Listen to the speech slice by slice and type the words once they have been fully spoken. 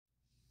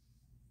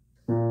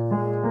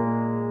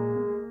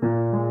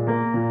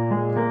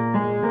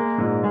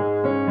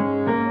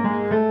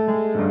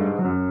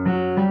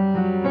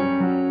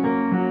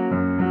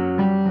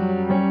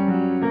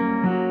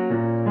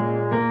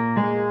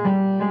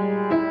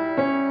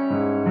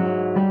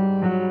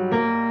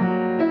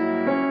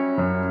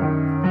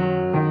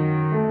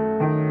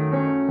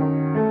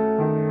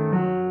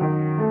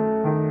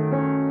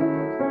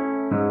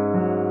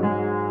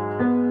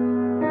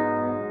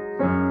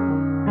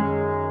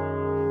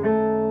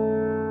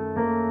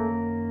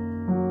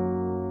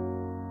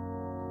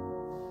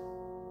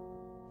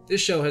This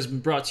show has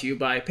been brought to you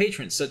by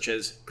patrons such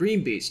as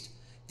Green Beast,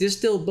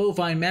 distilled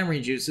bovine mammary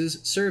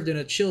juices served in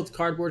a chilled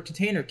cardboard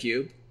container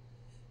cube,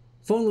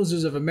 Phone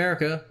Losers of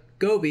America,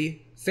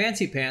 Gobi,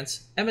 Fancy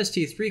Pants,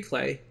 MST3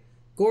 Clay,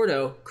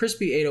 Gordo,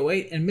 Crispy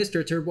 808, and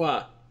Mr.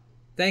 Tedwwweb.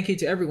 Thank you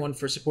to everyone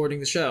for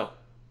supporting the show.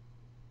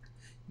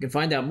 You can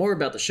find out more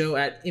about the show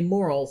at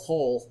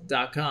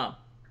immoralhole.com.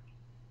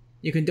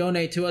 You can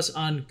donate to us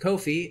on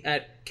Ko-fi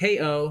at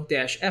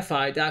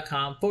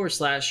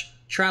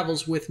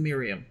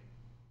ko-fi.com/travelswithmiriam.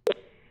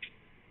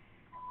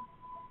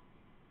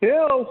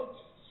 Yo.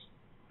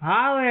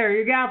 Hi there,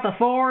 you got the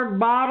Ford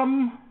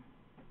bottom?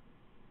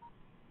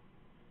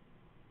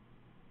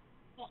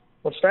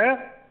 What's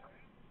that?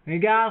 You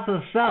got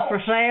the stuff for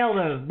sale,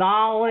 there's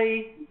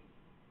Dolly.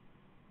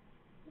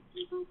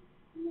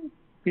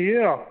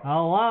 Yeah.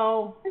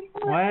 Hello?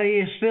 Well,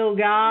 you still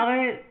got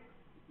it?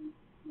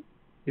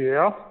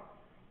 Yeah.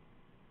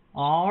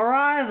 All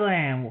right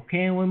then. Well,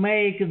 can we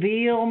make a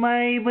deal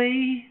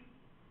maybe?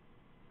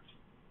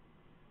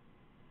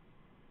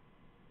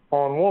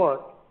 On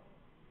what?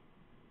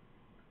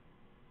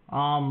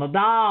 On the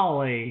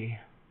Dolly.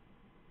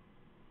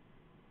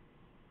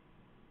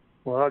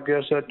 Well, I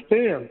guess that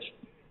depends.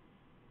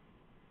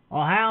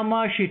 Well, how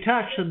much you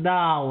touch the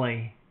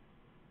Dolly?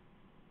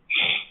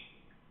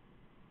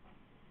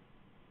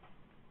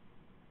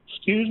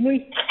 Excuse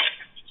me?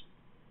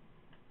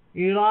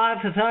 You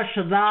like to touch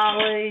the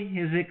Dolly?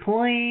 Is it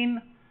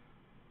clean?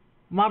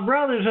 My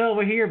brother's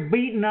over here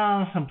beating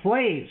on some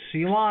plates.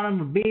 You want him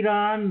to beat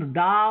on the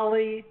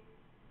Dolly?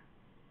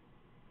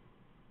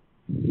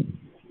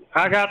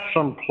 I got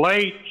some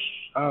plates.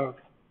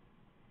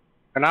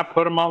 Can I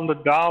put them on the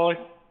Dolly?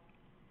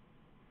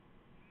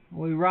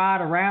 We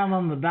ride around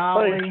on the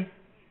Dolly.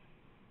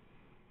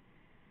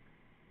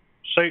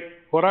 See,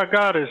 what I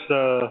got is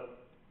a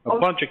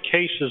bunch of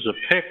cases of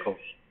pickles.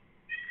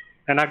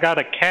 And I got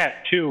a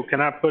cat, too.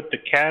 Can I put the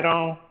cat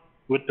on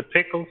with the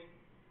pickles?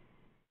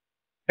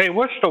 Hey,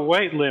 what's the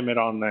weight limit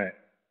on that?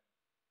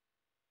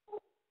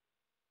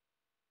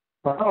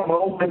 I don't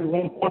know, maybe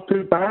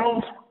 1.2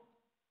 pounds?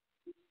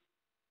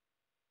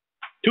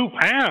 2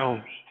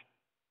 pounds?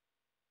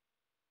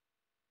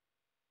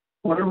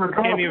 Whatever it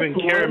costs. Can't even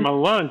carry my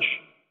lunch.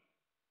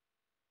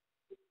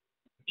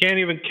 Can't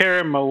even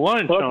carry my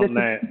lunch on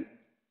that.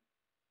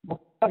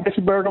 I guess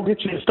you better go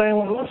get you a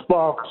stainless lunch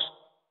box.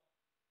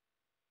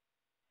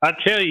 I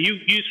tell you,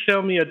 you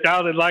sell me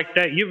 $1 like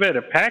that, you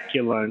better pack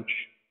your lunch.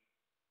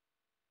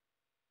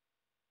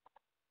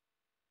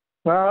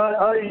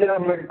 I eat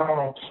at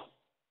McDonald's.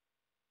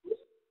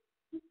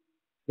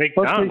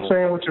 McDonald's? Those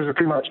sandwiches are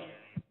too much.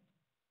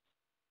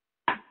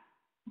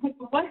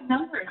 What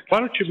number is that? Why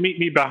don't you meet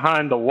me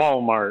behind the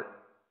Walmart?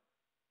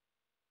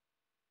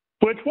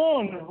 Which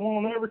one? There's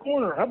one on every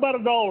corner. How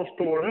about a dollar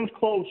store? Them's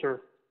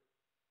closer.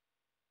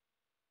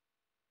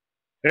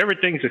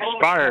 Everything's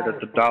expired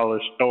at the dollar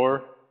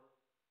store.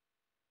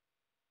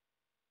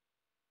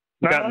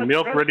 You got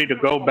milk ready to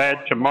go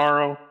bad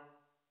tomorrow.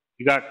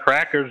 You got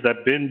crackers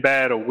that been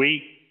bad a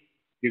week.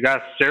 You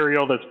got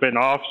cereal that's been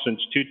off since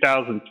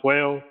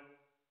 2012.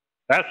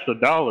 That's the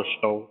dollar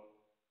store.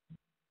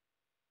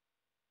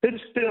 It's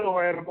still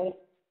edible.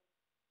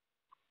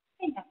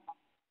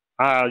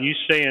 You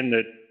saying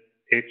that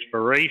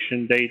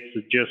expiration dates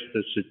are just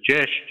a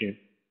suggestion?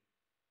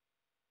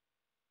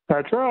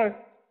 That's right.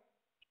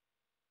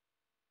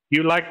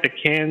 You like the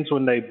cans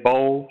when they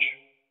bulge?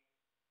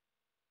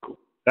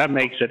 That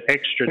makes it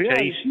extra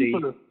tasty.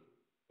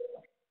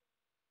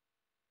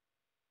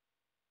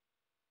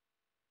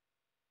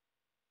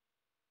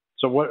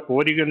 So what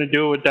are you going to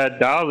do with that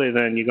dolly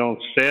then? You going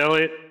to sell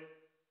it?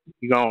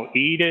 You going to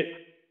eat it?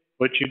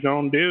 What you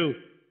going to do?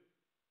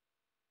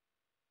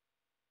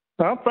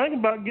 I'm thinking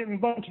about getting a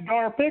bunch of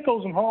jar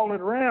pickles and hauling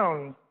it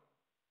around.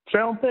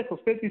 Selling pickles,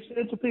 50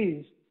 cents a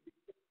piece.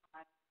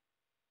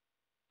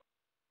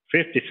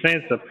 50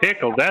 cents a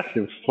pickle? That's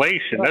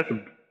inflation.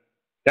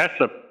 That's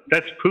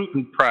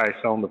Putin price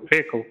on the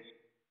pickles.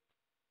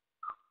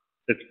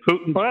 It's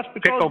Putin's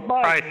pickle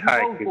price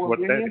hike is what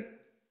that is.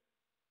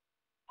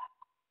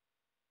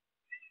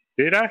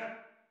 Did I?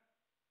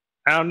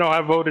 I don't know. I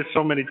voted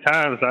so many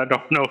times, I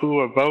don't know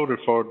who I voted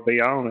for, to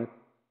be honest.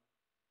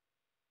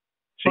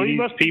 See,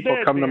 well, these people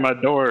come to my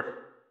door.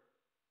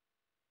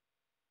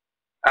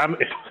 I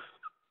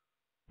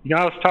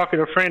was talking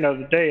to a friend the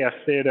other day. I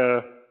said,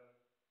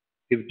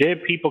 if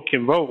dead people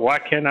can vote, why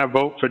can't I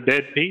vote for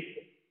dead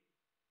people?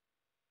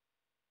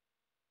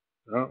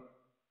 Well,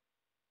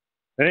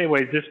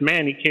 anyways, this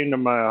man, he came to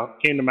my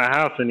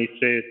house and he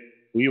said,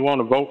 well, you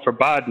want to vote for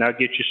Biden? I'll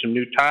get you some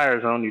new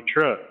tires on your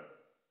truck.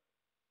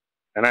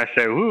 And I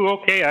said, ooh,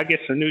 okay, I'll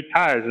get some new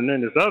tires. And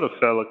then this other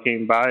fella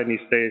came by and he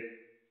said,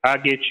 I'll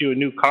get you a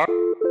new car.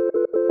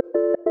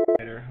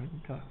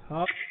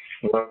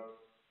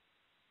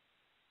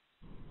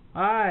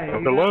 Hi,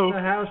 hello. You got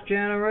the house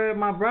generator.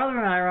 My brother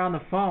and I are on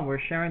the phone. We're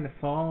sharing the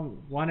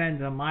phone. One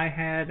end's on my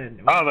head and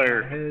one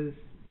on his.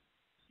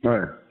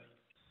 Right.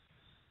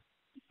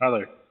 Hi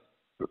there.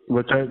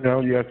 What's that now?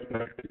 You have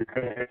to.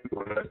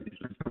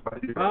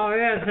 Oh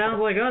yeah, it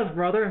sounds like us,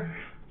 brother.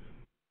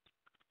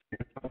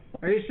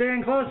 Are you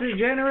staying close to the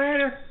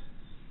generator?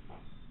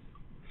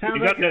 Sounds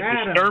You like got you're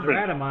that disturbance.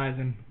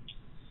 atomizing.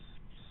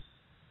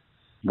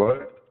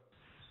 What?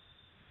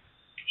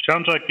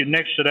 Sounds like you're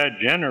next to that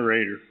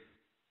generator.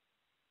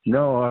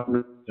 No,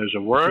 Does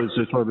it work? it's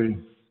just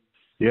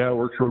yeah, it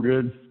works real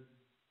good.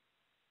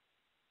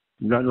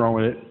 Nothing wrong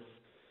with it.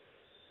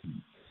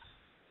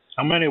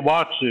 How many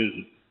watts is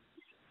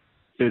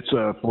it? It's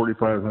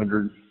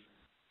 4,500.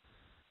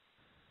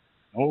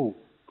 Oh,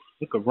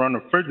 you could run a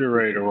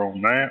refrigerator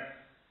on that.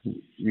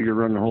 You can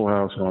run the whole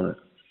house on it.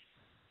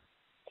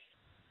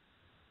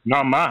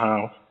 Not my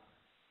house.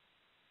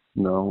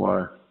 No,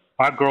 why?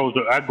 I grow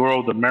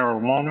the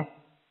marijuana.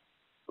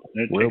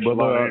 It takes a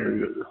lot of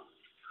area.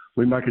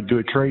 We might could do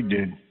a trade,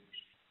 dude.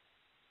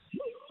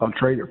 I'll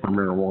trade it for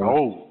marijuana.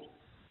 Oh,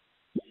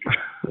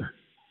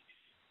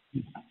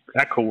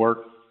 that could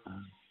work.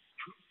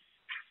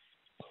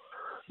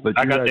 But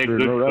I you got guys that are in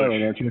good Rhode kush.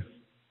 Island, aren't you?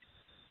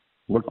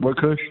 What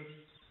kush?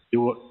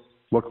 Do what?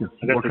 What I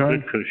got what the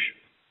kind? good kush.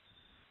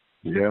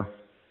 Yeah.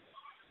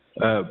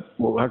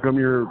 Well, how come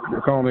you're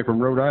calling me from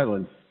Rhode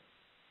Island?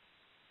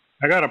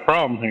 I got a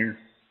problem here.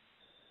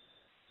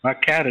 My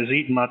cat is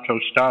eating my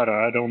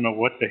tostada. I don't know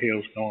what the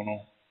hell's going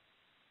on.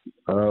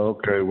 Oh,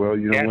 okay. Well,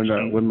 you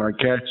know, when my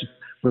cat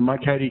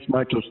eats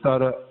my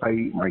tostada, I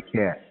eat my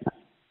cat.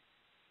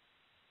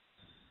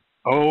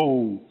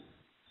 Oh,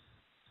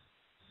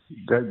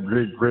 That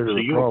gets rid of so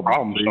the you're a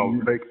problem See,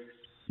 solver.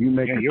 you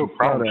make a you're a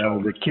problem tostada out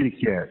of the solver. kitty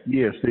cat.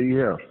 Yeah, see,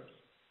 yeah.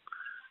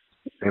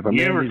 If a You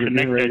man ever needs a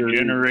connect that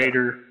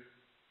generator?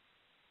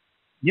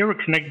 You ever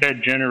connect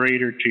that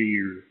generator to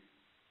your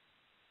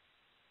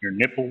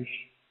nipples?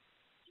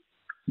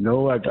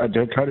 No, I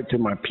tried it to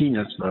my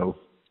penis though.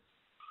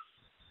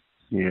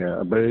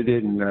 Yeah, but it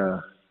didn't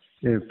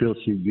feel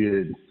too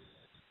good.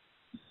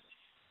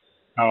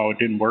 Oh, it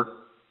didn't work.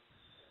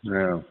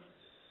 Yeah.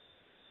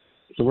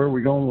 So where are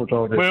we going with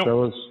all this, Well,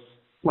 fellas?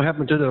 What's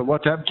happened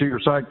to your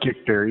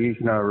sidekick there? He's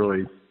not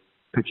really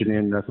pitching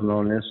in nothing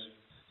on this.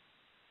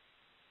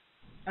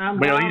 I'm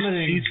Well,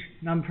 vomiting.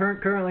 I'm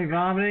currently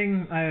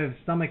vomiting. I have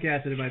stomach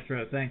acid in my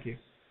throat. Thank you.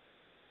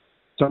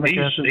 Stomach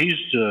acid?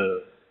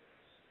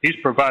 He's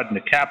providing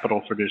the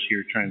capital for this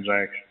here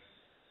transaction.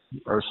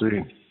 I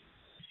see.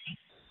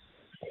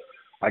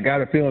 I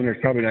got a feeling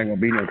there's probably not going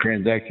to be no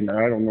transaction.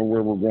 I don't know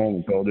where we're going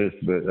with all this,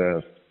 but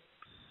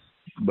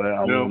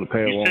I'm willing to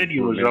pay along. You said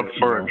you was up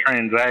for a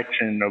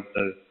transaction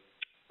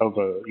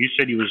you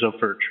said you was up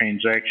for a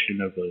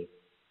transaction of a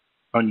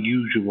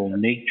unusual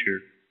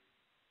nature.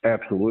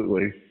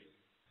 Absolutely.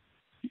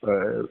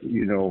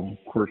 You know,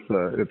 of course,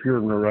 if you're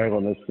in Rhode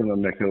Island, it's going to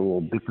make it a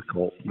little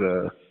difficult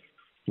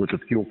with the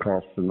fuel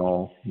costs and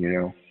all, you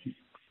know.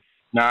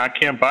 Now, I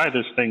can't buy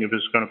this thing if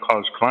it's going to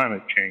cause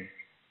climate change.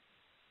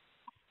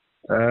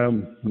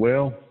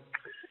 Well,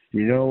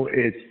 you know,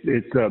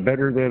 it's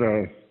better than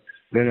a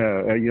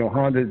you know,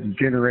 Honda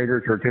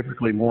generators are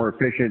typically more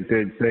efficient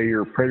than, say,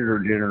 your Predator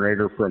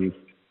generator from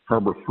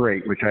Harbor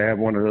Freight, which I have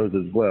one of those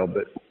as well.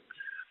 But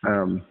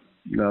no,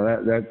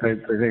 that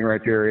thing right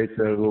there, it's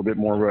a little bit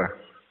more of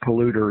a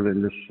polluter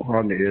than this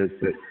Honda is.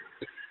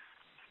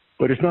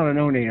 But it's not an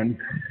Onan.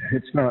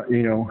 It's not,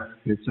 you know,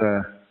 it's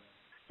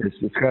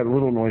got a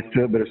little noise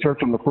to it, but it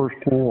starts on the first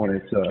pull,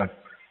 and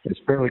it's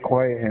fairly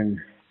quiet and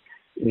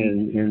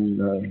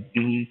in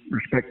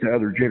respect to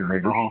other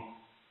generators.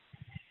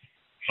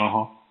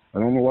 I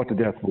don't know what the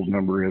decibel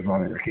number is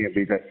on it. I can't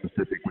be that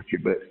specific with you,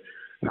 but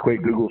a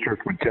quick Google search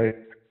would tell you.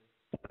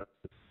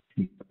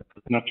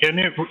 Now, can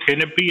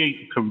it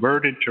be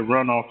converted to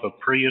run off of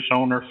Prius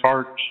owner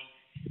farts?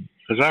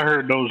 Because I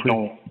heard those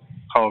don't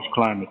cause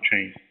climate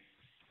change.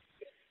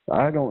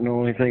 I don't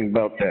know anything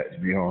about that, to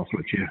be honest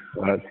with you.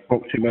 I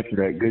spoke too much of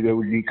that good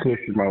OG Kush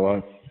in my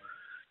life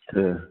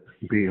to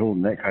be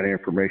holding that kind of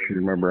information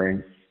in my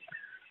brain.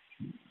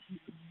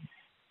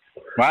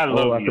 Well, I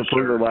love you, I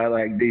prefer the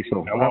Lilac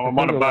Diesel. I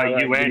want to buy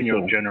you and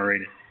your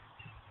generator.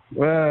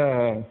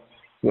 Well,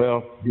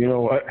 you know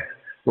what?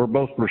 We're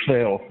both for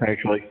sale,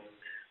 actually.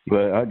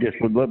 But I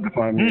just would love to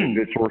find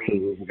good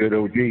sources of good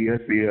OG.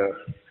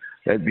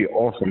 That'd be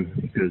awesome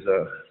because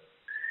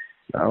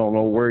I don't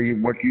know what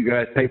you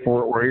guys pay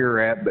for it where you're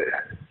at, but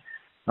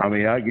I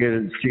mean I get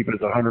it as cheap as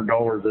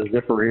 $100 a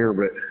zipper here,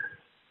 but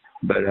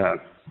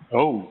that's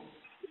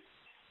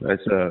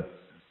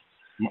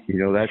you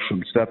know, that's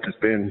some stuff that's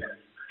been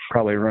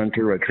probably run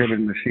through a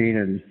trimming machine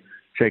and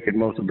shaken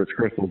most of its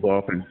crystals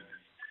off and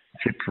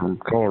shipped from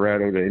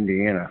Colorado to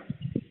Indiana.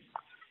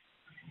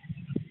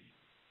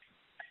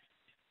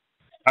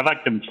 I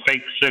like them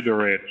fake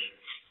cigarettes.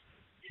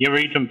 You ever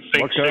eat them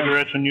fake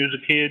cigarettes when you was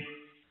a kid?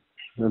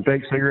 The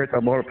fake cigarettes, I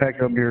bought a pack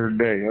of them the other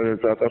day.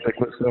 I thought they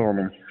quit selling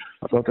them.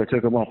 I thought they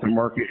took them off the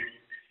market,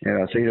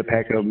 and I seen a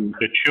pack of them.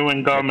 The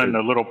chewing gum and the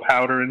little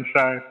powder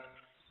inside?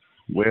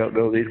 Well,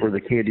 no, these were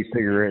the candy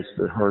cigarettes,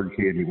 the hard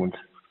candy ones.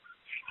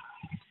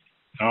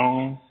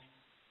 Oh.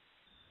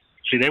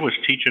 See, they was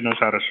teaching us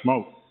how to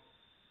smoke.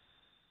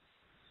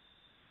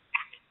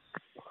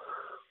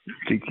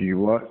 Teach you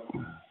what?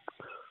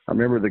 I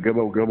remember the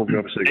gobble gum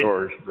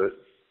cigars, but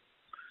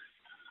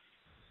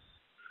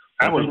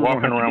I was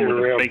walking around with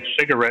a fake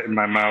cigarette in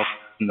my mouth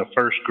in the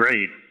 1st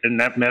grade. Isn't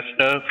that messed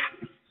up?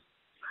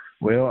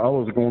 Well, I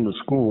was going to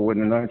school in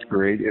the 9th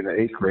grade and the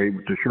 8th grade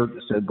with a shirt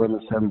that said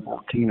Limit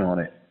 714 on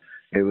it.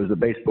 It was a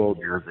baseball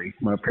jersey.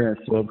 My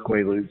parents loved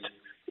Quaaludes,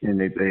 and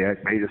they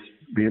made us,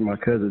 me and my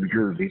cousin,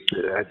 jerseys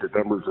that had the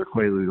numbers of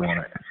Quaaludes on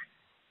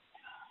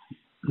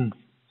it.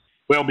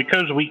 Well,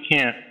 because we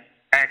can't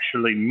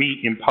actually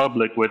meet in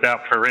public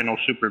without parental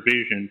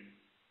supervision,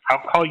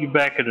 I'll call you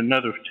back at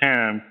another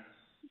time,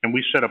 and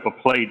we set up a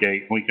play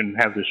date, and we can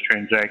have this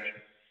transaction.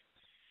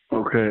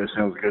 Okay, that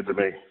sounds good to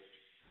me.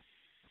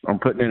 I'm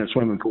putting in a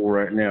swimming pool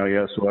right now,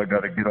 yeah, so I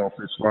got to get off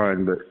this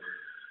line, but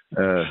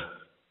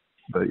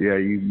yeah,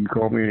 you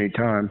call me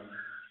anytime,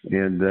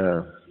 and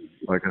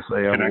like I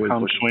say, I'm always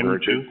come swim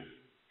too?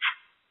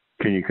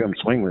 Can you come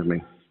swing with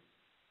me?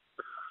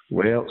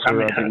 Well,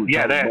 sir, I think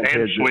yeah, that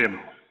and swim.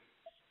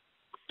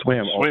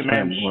 Swim, swim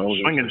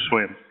and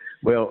swim.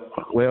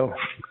 Well,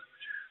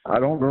 I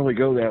don't really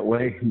go that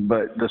way,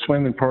 but the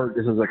swimming part,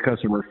 this is a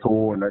customer's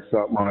pool, and that's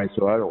not mine,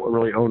 so I don't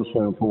really own a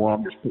swimming pool.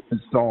 I'm just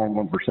installing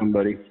one for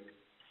somebody,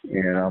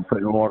 and I'm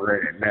putting water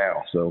in it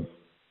now, so.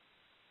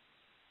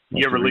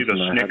 You ever leave a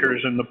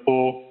Snickers in the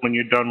pool when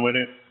you're done with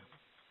it?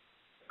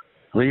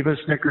 Leave a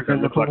Snickers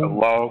in the pool? It looks like a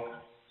log.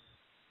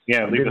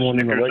 Yeah, leave a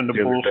Snickers in the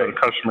pool so the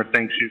customer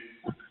thinks you...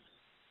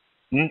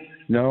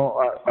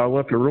 No, I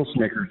left a real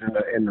Snickers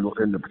in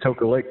the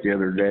Patoka Lake the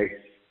other day.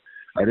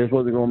 I just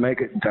wasn't going to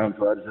make it in time,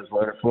 so I just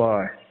let it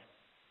fly.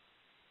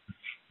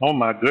 Oh,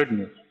 my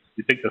goodness.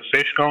 You think the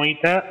fish going to eat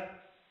that?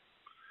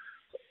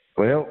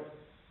 Well,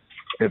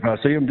 if I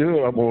see them do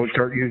it, I'm going to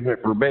start using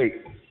it for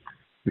bait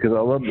because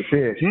I love the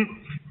fish.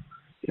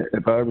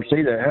 If I ever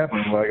see that happen,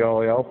 I'm like,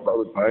 oh, yeah,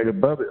 I'll bite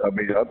above it. I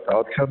mean,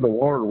 I'll chub the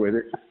water with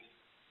it.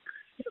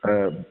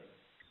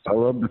 I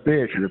love the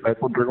fish, and if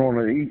that's what they're going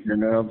to eat,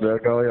 then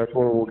that's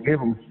what we'll give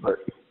them. But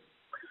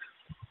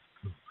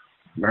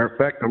matter of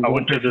fact, I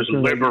went to this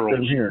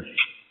liberals.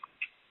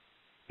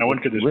 I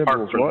went to this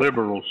park for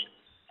liberals.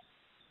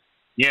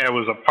 Yeah, it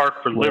was a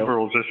park for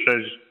liberals that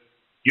says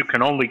you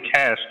can only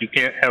cast, you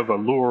can't have a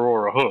lure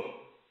or a hook.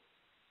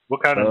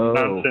 What kind of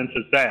nonsense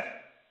is that?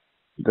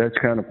 That's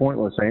kind of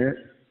pointless, ain't it?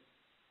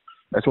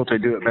 That's what they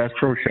do at Bass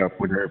Pro Shop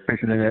when they're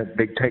fishing in that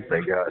big tank they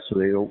got, so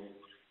they don't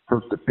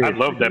hurt the fish. I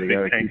love that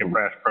big tank at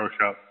Bass Pro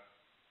Shop.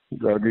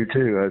 I do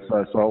too.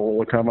 I saw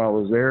one time I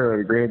was there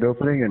at a grand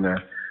opening, and the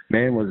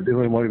man was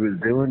doing what he was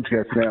doing,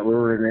 casting that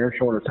lure in there,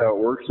 showing us how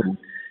it works, and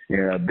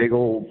a big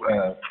old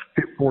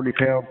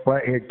 40-pound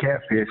flathead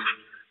catfish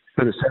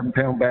put a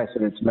 7-pound bass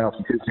in its mouth.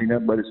 You couldn't see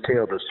nothing but its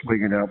tail just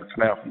swinging out of its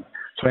mouth. And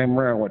swam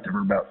around with it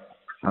for about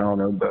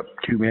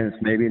 2 minutes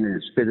maybe, and then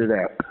it spit it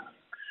out.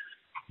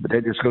 But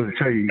that just goes to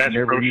show you can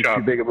never use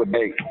too big of a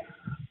bait.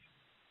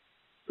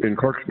 In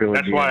Clarksville,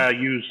 that's why I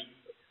use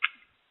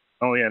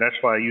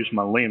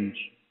my limbs.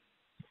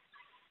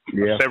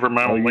 Yeah, I sever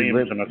my own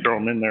limbs and I throw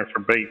them in there for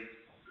bait.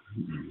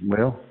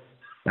 Well,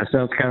 that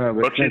sounds kind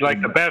of. But see,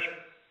 like the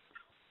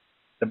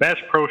Bass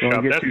Pro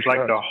Shop, that's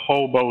like the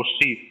hobo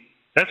sea.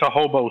 That's a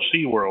hobo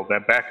Sea World.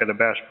 That back of the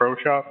Bass Pro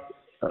Shop.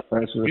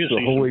 That's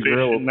the holy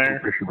grail of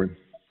fishermen.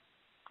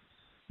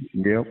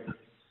 Yep.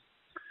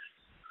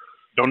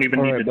 Don't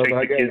even need to take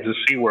the kids to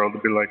Sea World to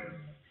be like,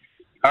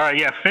 all right,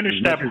 yeah, finish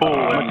that pool.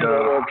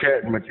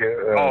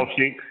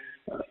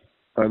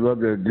 I'd love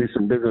to do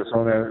some business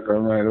on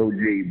that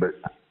OG, but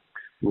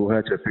we'll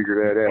have to figure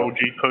that out. OG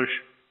push?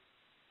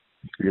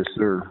 Yes,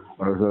 sir.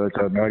 All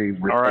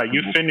right,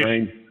 you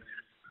finished.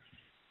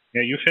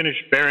 Yeah, you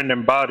finished burying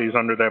them bodies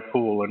under that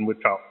pool, and we'll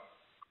talk.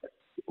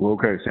 Well,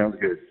 okay, sounds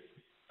good.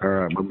 All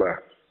right, bye-bye.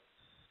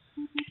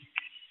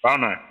 Bye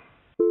now.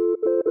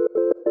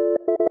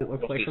 It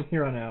looks like from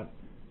here on out.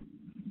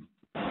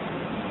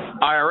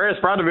 IRS,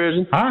 Fraud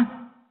Division. Huh?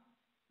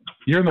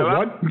 You're in the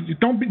what?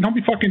 Don't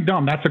be fucking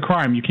dumb. That's a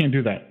crime. You can't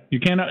do that. You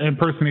can't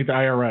impersonate the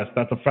IRS.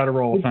 That's a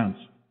federal offense.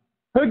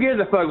 Who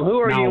gives a fuck? Who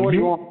are you? What do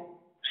you want?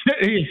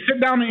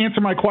 Sit down and answer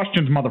my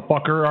questions,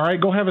 motherfucker. All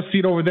right, go have a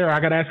seat over there. I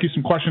got to ask you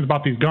some questions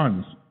about these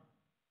guns.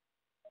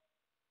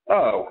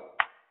 Oh,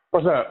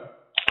 what's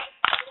up?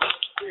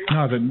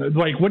 Nothing.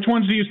 Like, which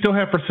ones do you still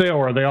have for sale,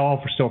 or are they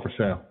all still for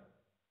sale?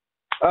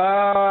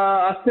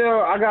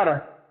 I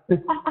gotta.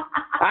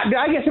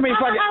 I get so many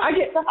fucking. I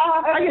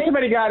get so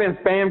many goddamn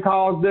spam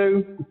calls,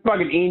 dude.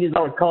 Fucking Indians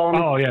always calling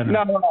me. Oh yeah.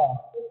 No.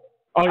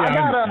 Oh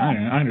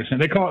yeah, I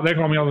understand. They call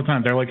me all the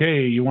time. They're like,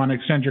 "Hey, you want to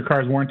extend your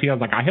car's warranty?" I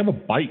was like, "I have a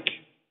bike."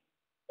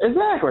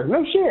 Exactly.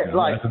 No shit. Yeah,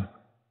 like,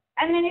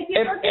 and then if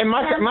you and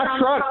my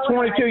truck's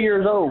 22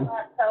 years old.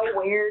 That's so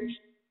weird.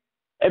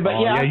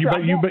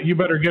 But you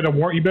better get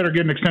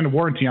an extended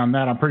warranty on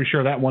that. I'm pretty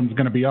sure that one's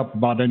going to be up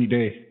about any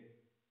day.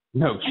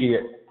 No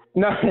shit.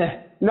 No,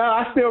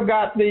 I still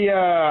got the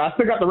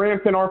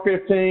Remington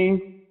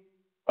R15.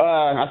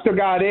 I still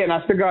got it, and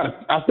I still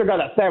got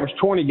that Savage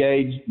 20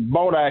 gauge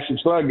bolt action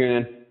slug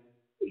gun.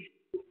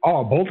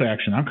 Oh, bolt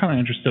action! I'm kind of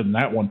interested in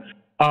that one.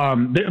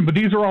 But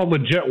these are all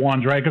legit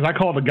ones, right? Because I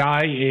called a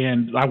guy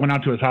and I went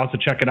out to his house to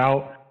check it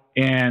out.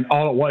 and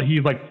all what he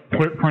like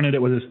printed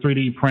it with his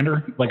 3D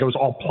printer. Like it was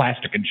all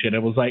plastic and shit.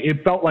 It was like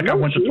it felt like I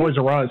went to Toys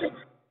R Us.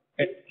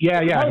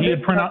 Yeah.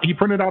 He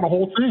printed out a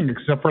whole thing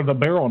except for the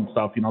barrel and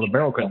stuff. You know, the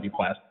barrel couldn't be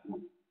plastic.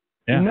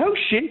 Yeah. No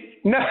shit.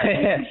 No,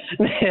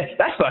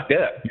 that's fucked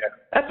up. Yeah.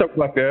 That's so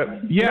fucked up.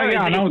 Yeah,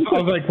 and I was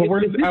like, well,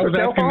 where's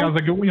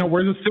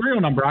the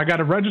serial number? I got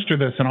to register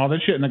this and all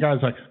that shit. And the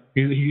guy's like,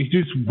 he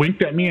just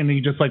winked at me and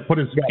he just like put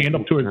his hand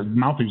up to his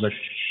mouth. He was like,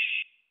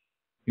 shh.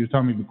 He was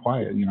telling me to be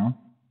quiet, you know?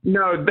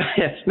 No,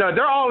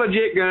 they're all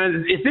legit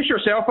guns. Is this your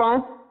cell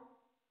phone?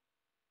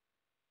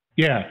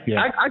 Yeah.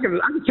 I can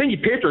send you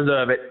pictures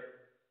of it.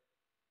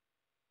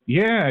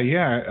 Yeah.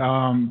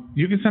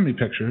 You can send me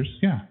pictures.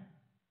 Yeah.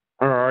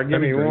 All right,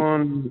 give me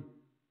one.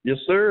 Yes,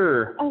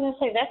 sir. I was going to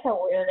say, that's a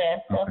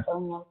weird-ass cell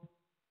phone number.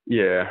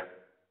 Yeah.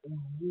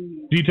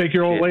 Do you take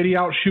your old lady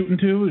out shooting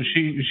too? Does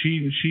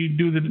she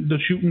do the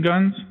shooting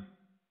guns?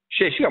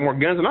 Shit, she got more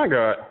guns than I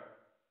got.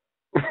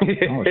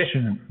 Oh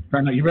shit!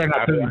 You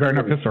better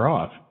not piss her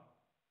off.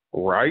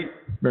 Right.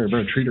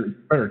 Better treat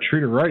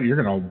her right.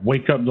 You're gonna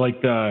wake up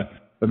like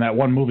in that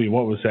one movie.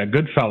 What was that?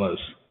 Goodfellas.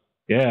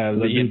 Yeah,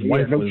 his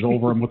wife was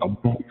over him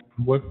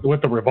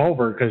with the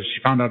revolver because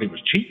she found out he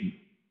was cheating.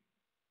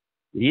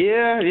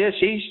 Yeah.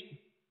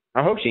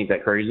 I hope she ain't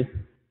that crazy.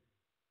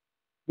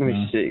 Let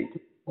me see.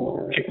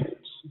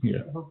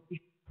 Yeah.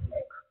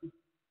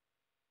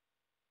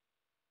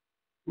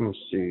 Let's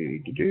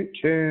see.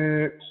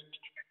 Text.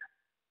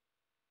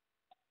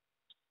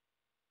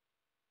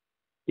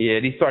 Yeah,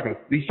 these fucking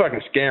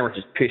scammers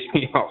just piss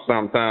me off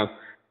sometimes.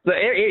 So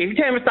if you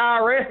tell them it's the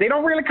IRS, they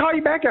don't really call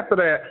you back after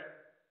that.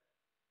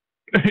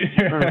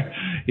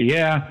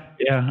 Yeah.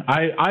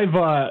 I've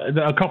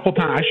a couple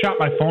times. I shot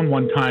my phone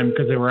one time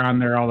because they were on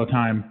there all the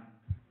time.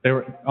 They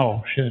were.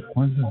 Oh shit!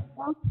 What is that?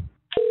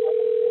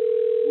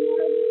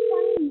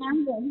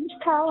 Who's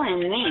calling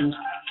me?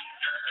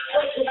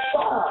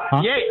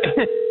 Huh?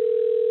 Yeah.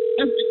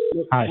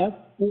 Hi.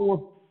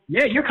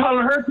 Yeah, you're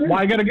calling her too. Well,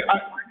 I gotta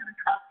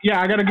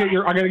get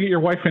your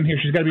wife in here.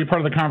 She's got to be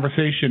part of the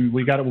conversation.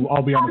 We got to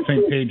all be on the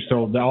same page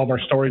so that all of our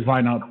stories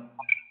line up.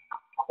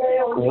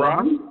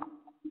 Ron?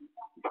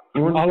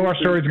 All of our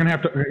stories are gonna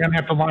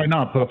have to line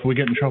up if we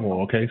get in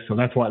trouble. Okay, so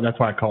that's why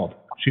I called.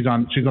 She's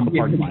on the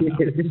party line now.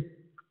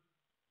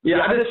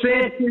 Yeah, I just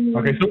said.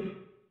 Okay,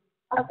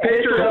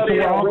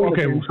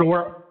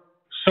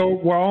 so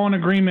we're all in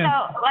agreement. So,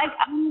 like,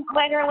 I'm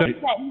literally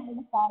sitting here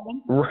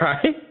deciding.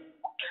 Right.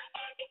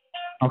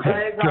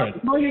 Okay,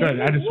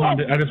 good. I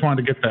just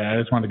wanted to get that. I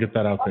just wanted to get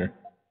that out there.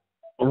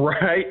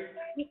 Right.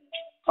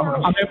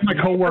 I'm having my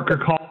coworker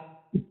call.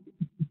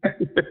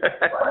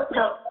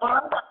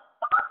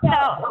 So,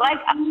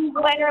 like, I'm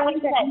literally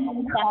sitting here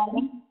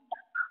deciding.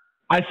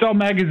 I sell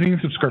magazine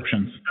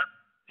subscriptions.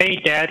 Hey,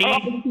 Daddy.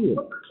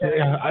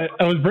 Yeah,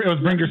 it was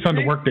Bring Your Son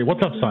to Work Day.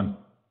 What's up, son?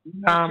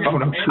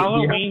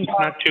 Halloween's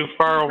not too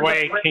far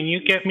away. Can you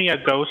get me a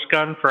ghost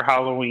gun for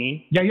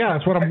Halloween? Yeah,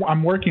 that's what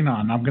I'm working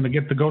on. I'm gonna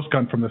get the ghost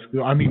gun from this.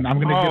 I'm gonna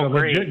get a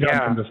legit gun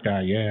from this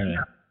guy.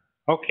 Yeah.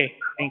 Okay,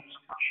 thanks.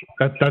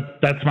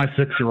 That's my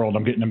 6-year-old.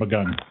 I'm getting him a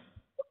gun.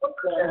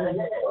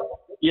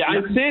 Yeah,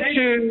 I sent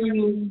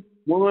you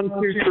 1,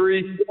 2,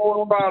 3,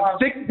 4, 5,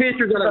 6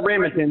 pictures of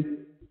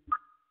Remington.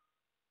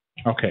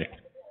 Okay.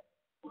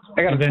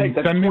 I gotta take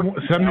that.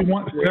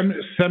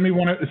 Send me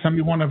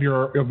one of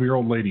your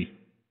old lady.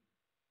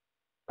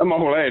 I'm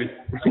old lady.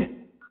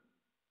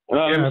 The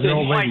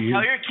old lady.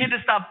 Tell your kid to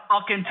stop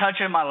fucking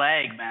touching my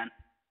leg, man.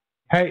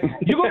 Hey,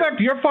 you go back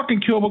to your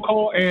fucking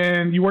cubicle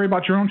and you worry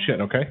about your own shit,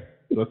 okay?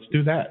 Let's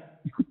do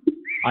that.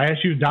 I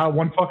asked you to dial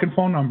one fucking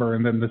phone number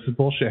and then this is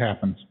bullshit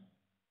happens.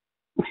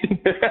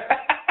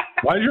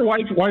 Why does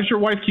your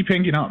wife keep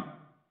hanging up?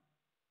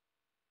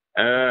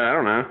 I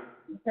don't know.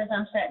 Because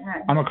I'm sitting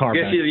right. I'm gonna call her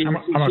back. She lives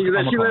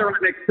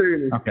right next to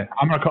me. Okay,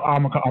 I'm gonna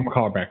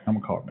call her back.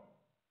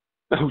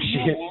 Oh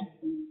shit.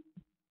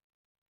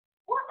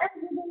 What are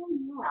you doing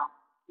now?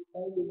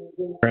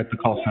 We're at the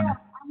call center.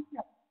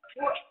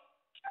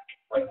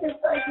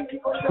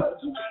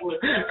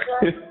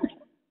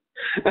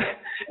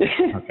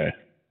 Okay.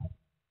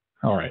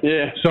 All right.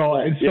 Yeah. So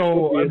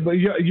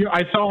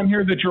I saw in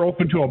here that you're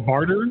open to a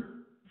barter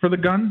for the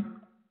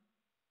gun.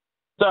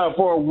 So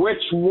for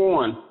which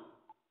one?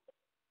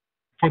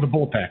 For the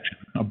bolt action,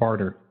 a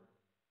barter.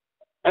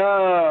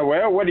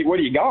 Well, what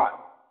do you got?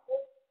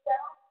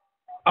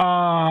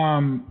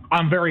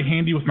 I'm very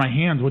handy with my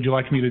hands. Would you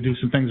like me to do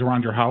some things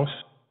around your house?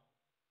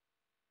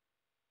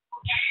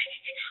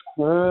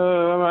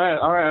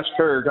 I'll ask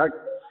her.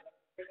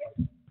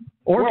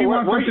 Or if you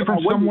want something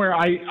from somewhere,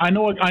 I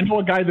know a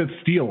guy that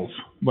steals.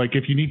 Like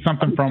if you need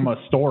something from a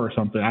store or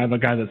something, I have a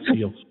guy that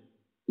steals.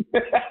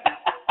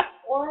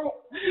 What?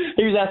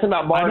 He was asking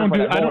about barter. I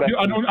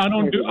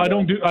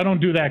don't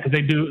do that because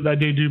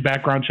they do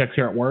background checks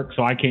here at work,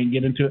 so I can't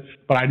get into it.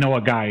 But I know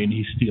a guy and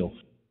he steals.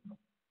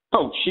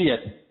 Oh shit!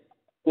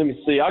 Let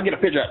me see. I'll get a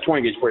picture of that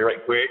 20 gauge for you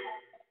right quick.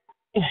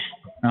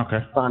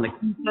 Okay. Find the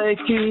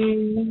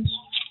keys.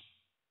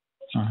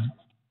 All right.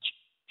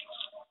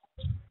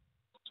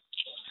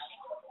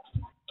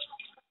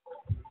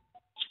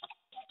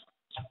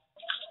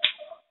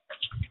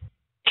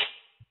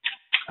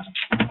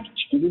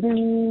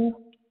 Do-do-do.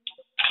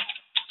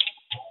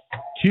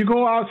 Can you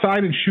go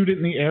outside and shoot it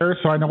in the air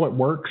so I know it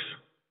works?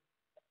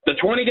 The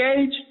 20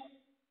 gauge?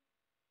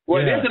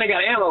 Well, Yeah. this ain't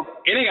got ammo.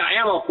 It ain't got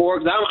ammo for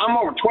it, 'cause I'm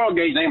over 12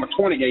 gauge. I am a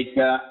 20 gauge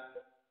guy.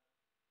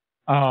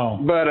 Oh.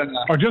 But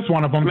or just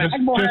one of them, I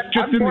mean,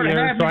 just in the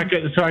air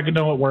so I can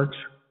know it works.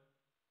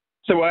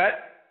 So what?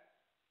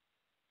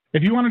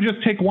 If you want to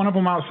just take one of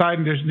them outside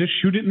and just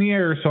shoot it in the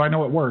air so I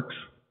know it works.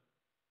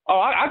 Oh,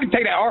 I can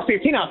take that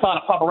R15 outside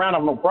and pop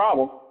around, no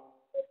problem.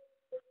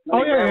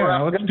 Oh yeah,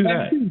 let's do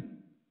that.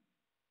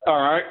 All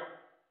right.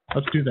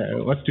 Let's do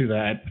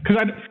that.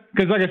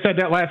 Because like I said,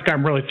 that last guy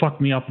really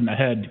fucked me up in the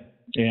head,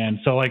 and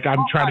so like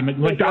I'm trying to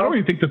make I don't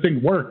even think the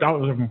thing worked. I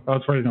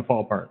was ready to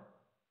fall apart.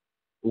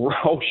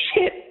 Oh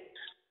shit.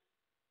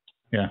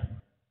 Yeah.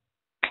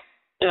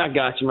 Yeah, I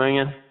got you,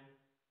 man.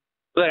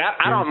 Look,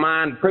 I don't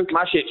mind proof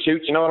my shit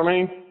shoots. You know what I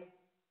mean?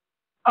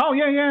 Oh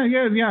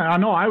yeah. I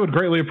know. I would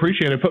greatly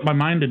appreciate it. Put my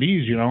mind at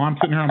ease. You know, I'm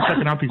sitting here, I'm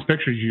checking out these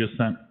pictures you just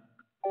sent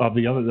of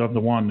the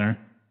one there.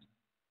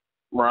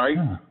 Right.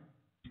 Yeah.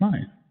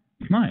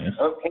 It's nice.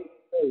 Okay,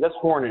 that's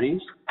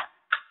Hornets.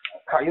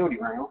 Coyote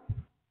round.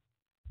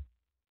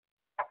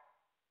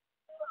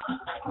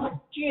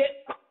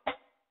 Shit.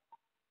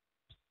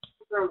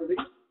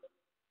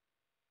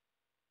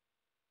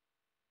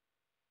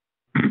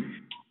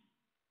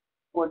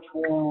 Which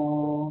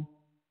one?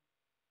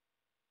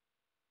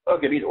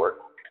 Okay, these work.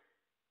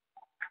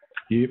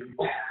 Yep.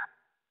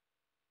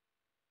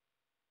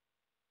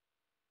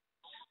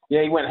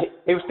 Yeah, he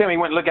was telling me he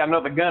went to look at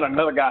another gun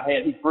another guy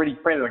had. He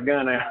 3D printed a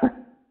gun out.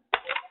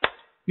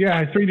 Yeah,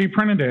 I 3D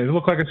printed it. It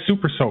looked like a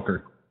super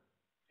soaker.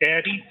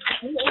 Daddy?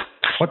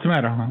 What's the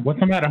matter, hon? What's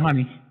the matter,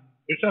 honey?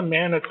 There's a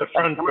man at the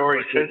front door.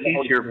 He says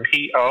he's your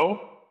P.O.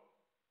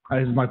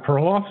 Is my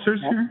parole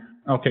officers here?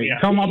 Okay, Yeah.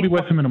 tell him I'll be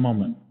with him in a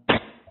moment.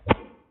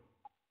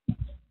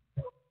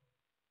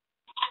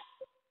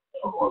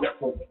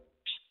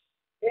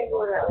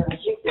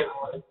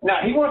 Now,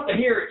 he wants to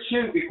hear it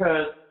shoot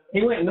because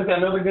he went and looked at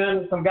another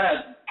gun. Some guy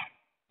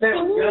said it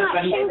was good.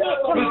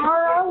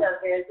 Tomorrow?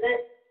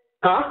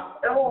 Huh?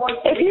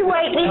 If you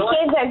wake these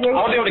kids up, you're...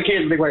 I'll deal with the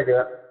kids when they wake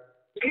up.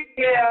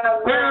 Yeah, I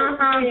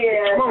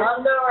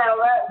know how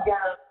that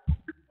goes.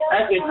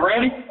 That's it.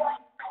 Ready?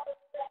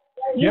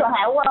 You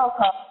are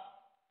welcome.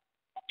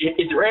 Is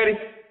it ready?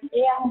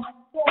 Yeah.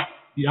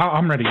 Yeah,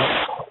 I'm ready.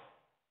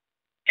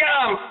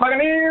 Come,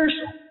 fucking ears.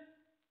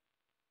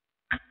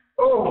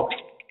 Oh.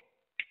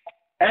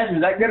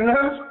 Is that good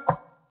enough?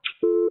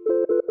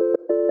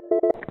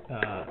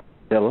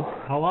 Hello?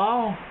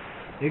 Hello?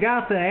 You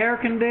got the air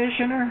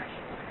conditioner?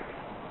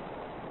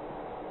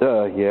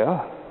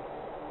 Yeah.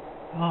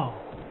 Oh.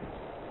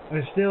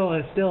 It's still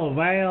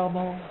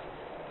available?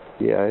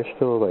 Yeah, it's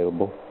still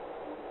available.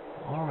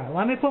 Alright,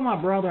 let me put my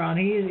brother on.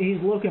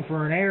 He's looking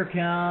for an air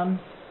con.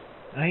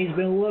 And he's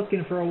been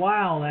looking for a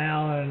while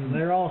now, and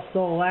they're all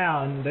sold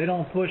out, and they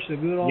don't push the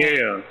good old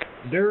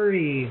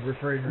dirty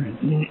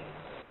refrigerants.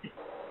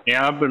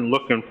 Yeah, I've been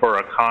looking for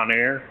a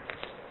Conair.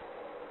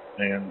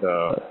 And,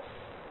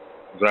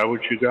 is that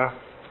what you got?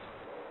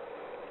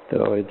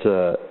 No, it's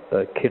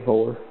a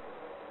Kenmore.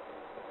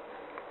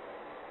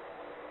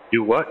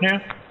 You what now?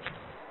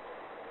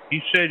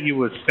 You said you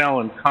was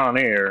selling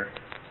Conair.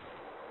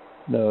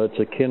 No, it's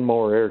a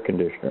Kenmore air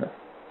conditioner.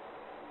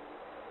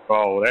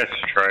 Oh, that's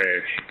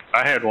trash.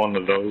 I had one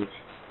of those.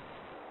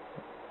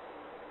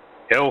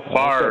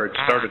 Hellfire, it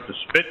started to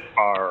spit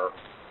fire.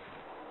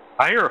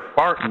 I hear a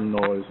farting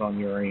noise on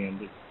your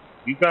end.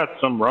 You got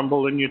some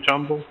rumble in your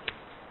tumble?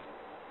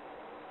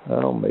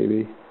 Oh,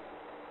 maybe.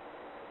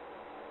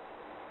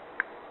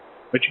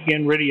 What you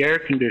getting rid of your air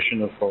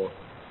conditioner for?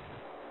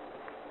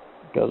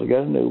 Because I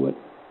got a new one.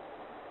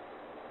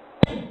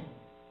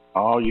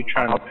 Oh, you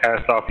trying to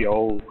pass off your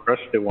old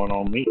crusty one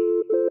on me?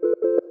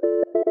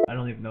 I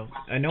don't even know.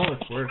 I know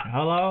it's working.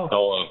 Hello?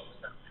 Hello.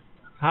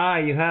 Hi,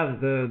 you have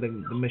the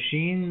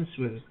machines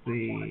with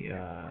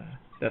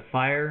the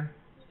fire?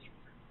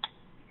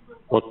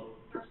 What?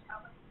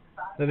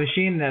 The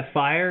machine that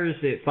fires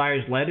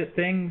lead at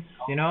things,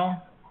 you know?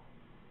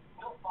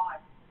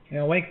 You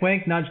know, wink,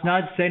 wink, nudge,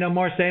 nudge, say no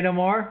more, say no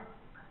more.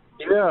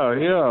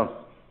 Yeah.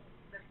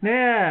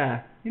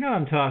 Yeah, you know what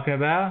I'm talking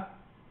about.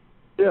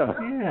 Yeah.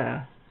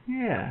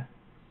 Yeah.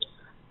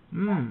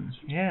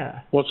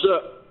 Yeah. What's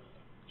up?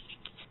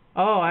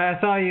 Oh, I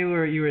thought you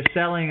were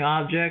selling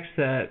objects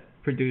that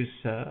produce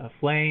a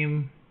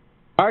flame.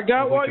 I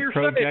got what you're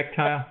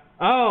projectile.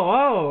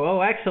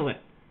 Oh, excellent.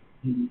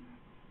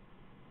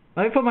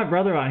 Let me put my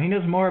brother on. He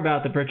knows more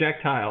about the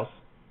projectiles.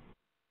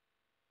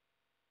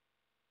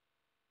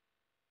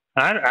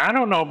 I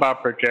don't know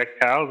about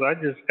projectiles. I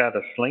just got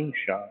a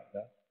slingshot.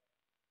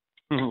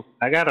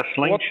 I got a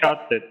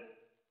slingshot that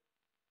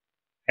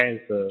has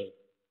a...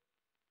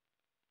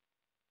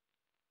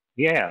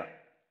 Yeah.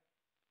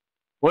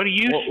 What are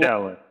you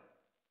selling?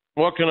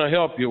 What can I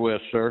help you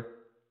with, sir?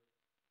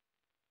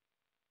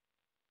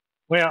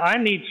 Well, I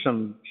need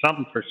something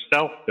for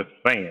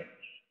self-defense.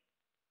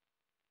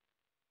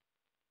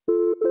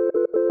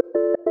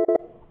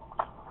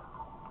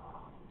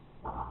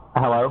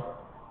 Hello?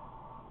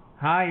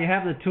 Hi, you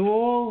have the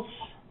tools?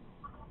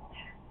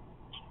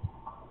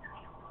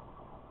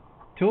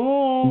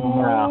 Tools!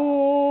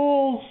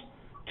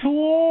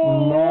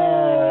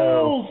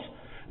 Tools!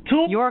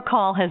 Tools! Your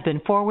call has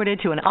been forwarded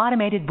to an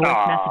automated voice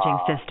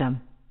messaging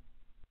system.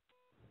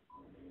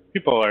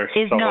 People are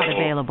Is so not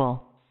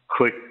available.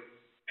 quick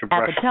to At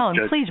brush the tone,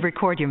 judge- please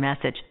record your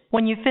message.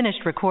 When you've finished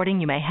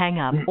recording, you may hang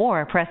up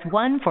or press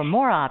 1 for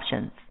more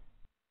options.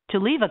 To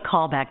leave a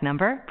callback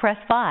number, press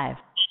 5.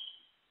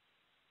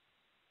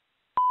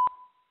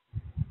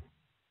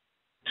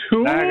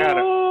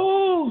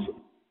 Tools!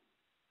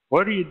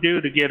 What do you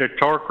do to get a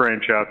torque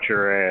wrench out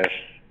your ass?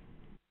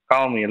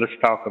 Call me and let's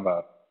talk about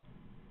it.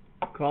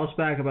 Call us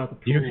back about the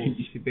tools,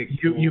 you big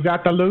fool. You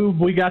got the lube,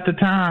 we got the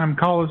time.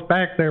 Call us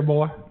back there,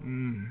 boy.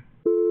 I'm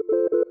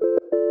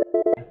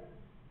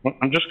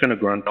just going to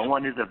grunt. No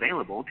one is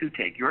available to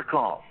take your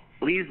call.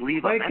 Please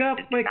leave a Wake message. up,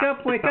 wake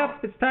up, wake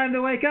up. It's time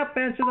to wake up.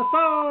 Answer the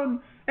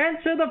phone.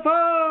 Answer the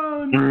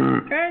phone.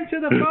 Answer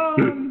the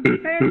phone.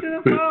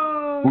 Answer the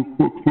phone.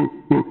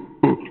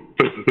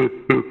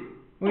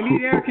 We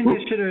need air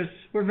conditioners.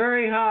 We're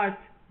very hot.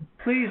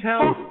 Please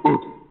help.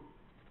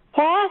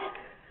 What?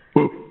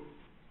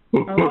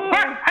 Hello?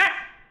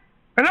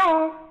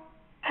 Hello?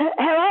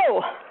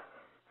 Hello?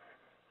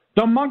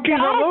 The monkeys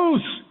are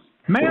loose.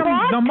 Ma'am,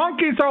 What? the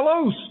monkeys are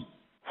loose.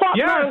 What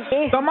Yes,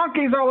 monkey? the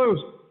monkeys are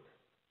loose.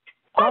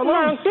 What They're loose.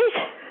 monkeys?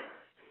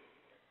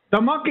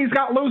 The monkeys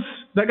got loose.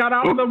 They got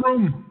out of the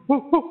room.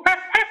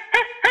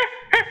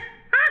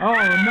 Oh,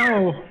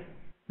 no.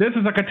 This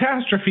is a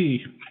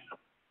catastrophe.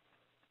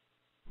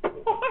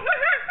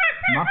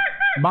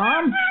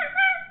 Mom?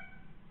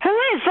 Who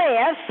is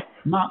this?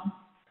 Mom?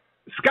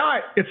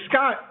 Scott. It's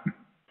Scott.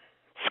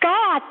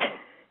 Scott.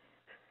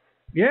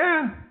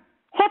 Yeah.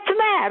 What's the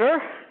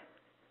matter?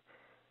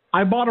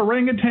 I bought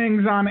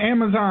orangutans on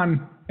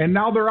Amazon, and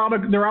now they're out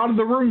of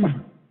the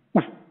room.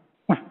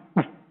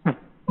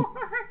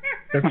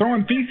 They're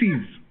throwing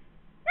feces.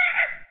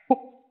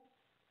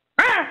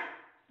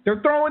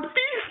 They're throwing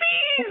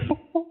feces.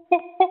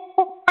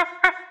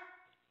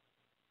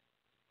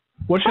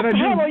 What should I do?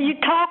 What the hell are you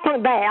talking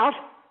about?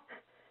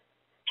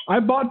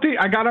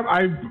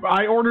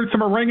 I ordered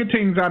some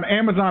orangutans on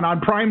Amazon on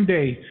Prime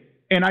Day,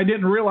 and I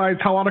didn't realize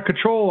how out of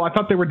control. I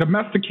thought they were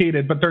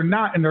domesticated, but they're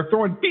not, and they're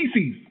throwing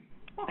feces.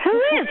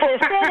 Who is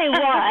this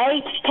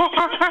anyway? Who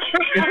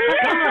is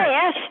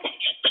this?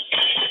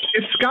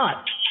 It's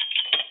Scott.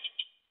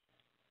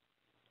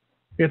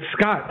 It's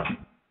Scott.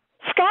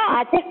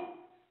 Scott?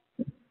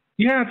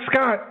 Yeah, it's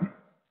Scott.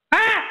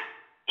 Ah!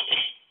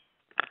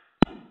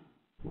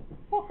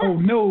 Oh,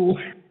 no.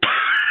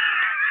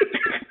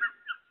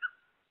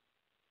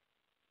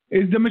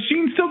 Is the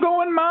machine still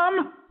going,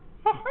 Mom?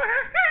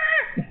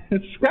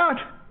 It's Scott.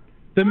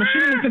 The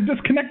machine is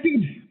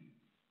disconnected.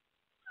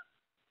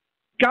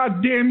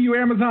 God damn you,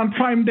 Amazon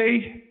Prime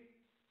Day.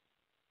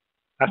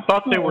 I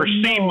thought they were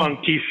sea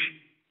monkeys.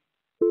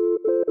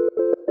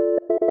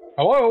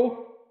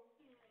 Hello?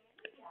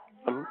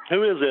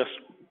 Who is this?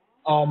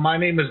 My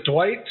name is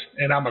Dwight,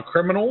 and I'm a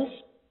criminal.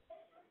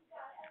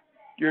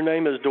 Your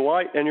name is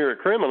Dwight, and you're a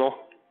criminal.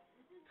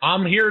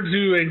 I'm here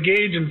to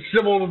engage in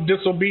civil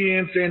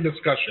disobedience and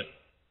discussion.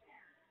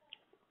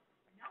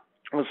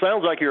 Well, it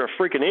sounds like you're a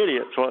freaking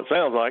idiot, is what it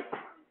sounds like.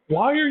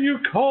 Why are you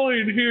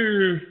calling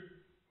here?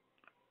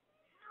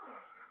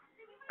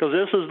 Because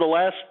this is the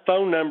last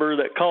phone number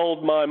that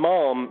called my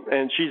mom,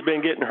 and she's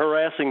been getting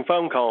harassing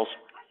phone calls.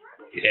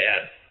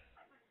 Yes.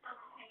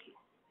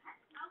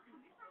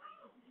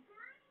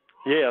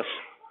 Yes.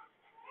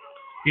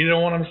 You know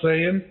what I'm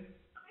saying?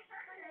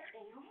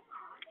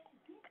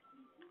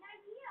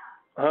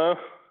 Huh?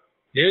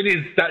 You need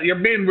to stop. You're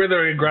being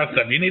really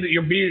aggressive.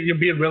 You're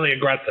being really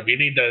aggressive. You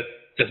need to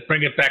just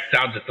bring it back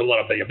down just a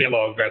little bit. You're being a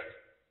little aggressive.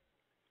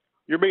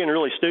 You're being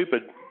really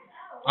stupid.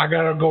 I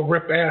gotta go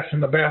rip ass in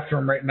the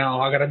bathroom right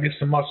now. I gotta get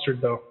some mustard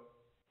though.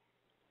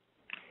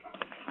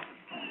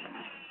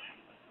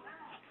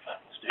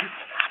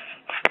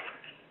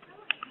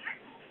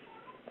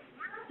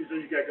 He says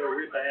you gotta go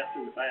rip ass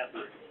in the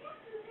bathroom.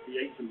 He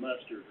ate some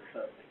mustard or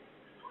something.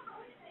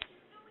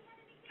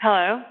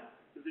 Hello?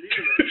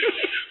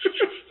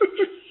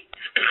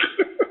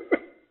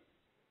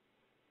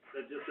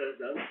 That just says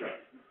the other side.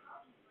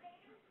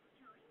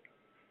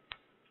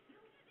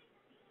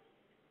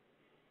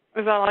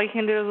 Is that all you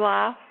can do is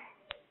laugh?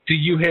 Do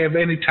you have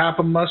any type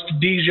of mustard?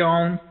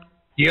 Dijon,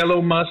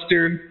 yellow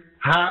mustard,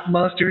 hot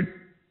mustard?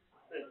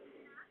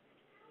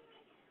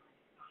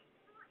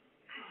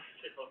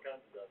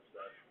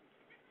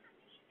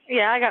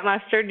 Yeah, I got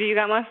mustard. Do you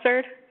got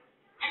mustard?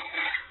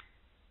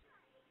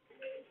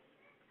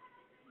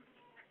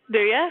 Do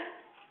ya?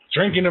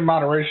 Drinking in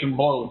moderation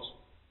blows.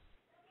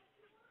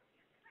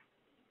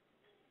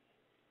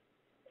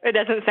 It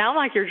doesn't sound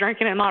like you're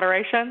drinking in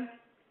moderation.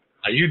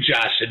 Are you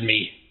joshing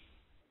me?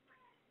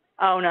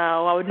 Oh,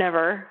 no, I would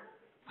never.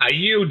 Are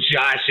you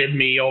joshing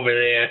me over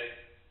there?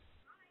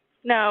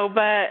 No,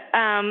 but,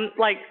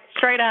 like,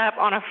 straight up,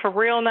 on a for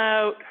real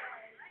note,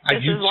 Are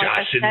this you is like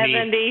a joshing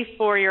me?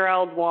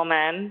 74-year-old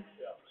woman.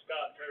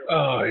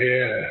 Oh,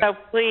 yeah. So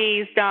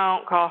please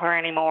don't call her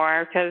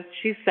anymore because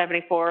she's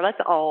 74. That's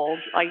old.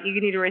 Like,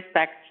 you need to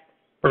respect.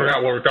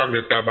 Forgot what we're talking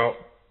this guy about.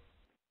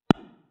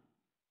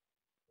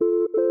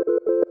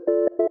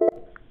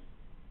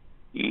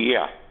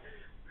 Yeah.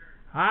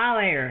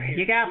 Hi there.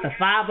 You got the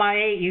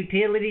 5x8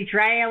 utility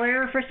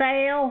trailer for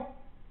sale?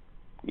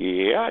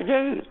 Yeah, I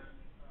do.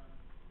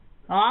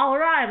 All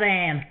right,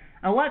 then.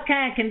 What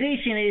kind of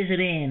condition is it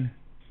in?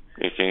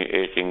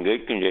 It's in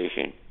good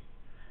condition.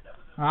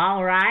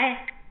 All right.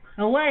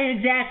 What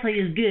exactly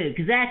is good?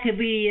 Because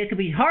it could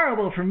be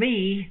horrible for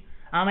me.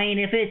 I mean,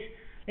 if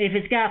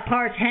it's got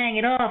parts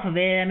hanging off of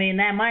it, I mean,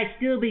 that might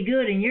still be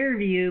good in your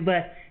view,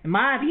 but in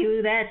my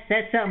view,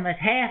 that's something that's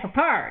half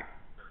apart.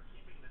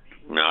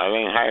 No, it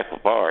ain't half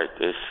apart.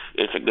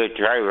 It's a good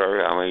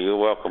trailer. I mean, you're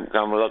welcome to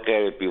come look at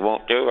it if you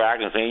want to, or I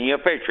can send you a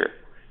picture.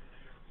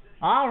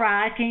 All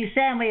right. Can you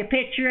send me a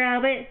picture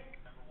of it?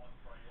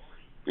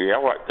 Yeah,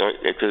 what?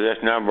 To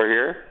this number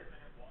here?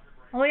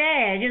 Oh,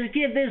 yeah. Just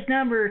give this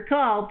number a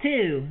call,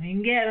 too. You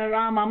can get it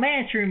on my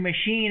answering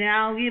machine, and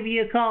I'll give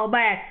you a call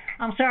back.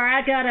 I'm sorry.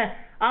 I gotta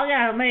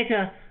make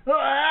a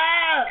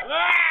bowel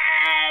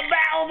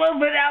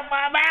movement out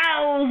my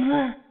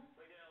bowels.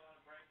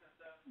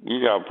 You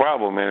got a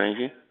problem, man, ain't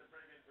you?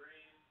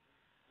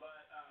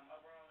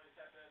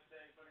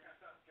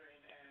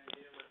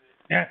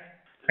 Yeah.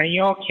 Are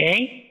you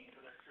okay?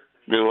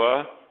 Do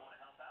what?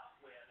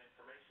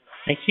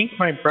 I think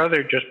my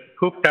brother just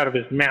pooped out of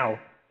his mouth.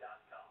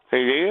 He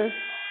did?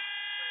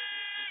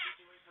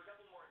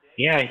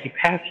 Yeah, he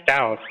passed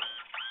out.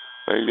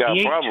 Well, he got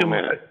a problem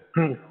in it.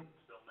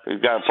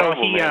 He's got a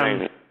problem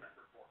in it.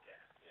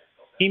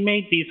 He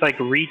made these like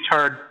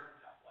retard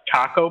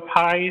taco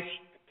pies.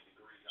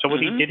 So what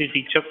he did is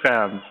he took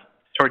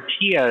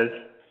tortillas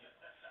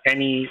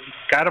and he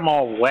got them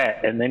all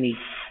wet, and then he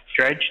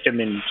dredged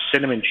them in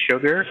cinnamon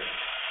sugar,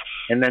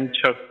 and then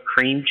took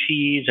cream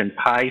cheese and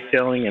pie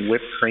filling and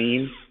whipped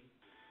cream,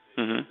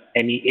 and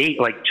he ate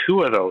like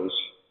 2 of those.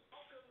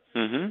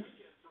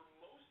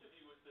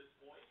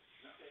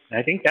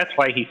 I think that's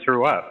why he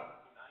threw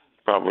up.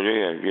 Probably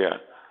is, yeah.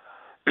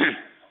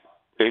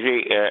 Is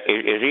he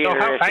so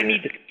interested? I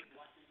need to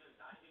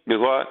do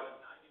what?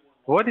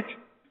 What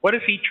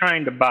is he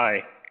trying to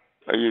buy?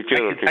 A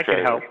utility I could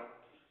help.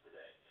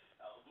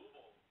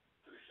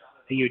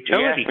 A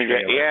utility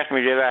trailer? He asked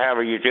me did I have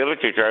a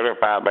utility trailer,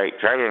 5x8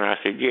 trailer, and I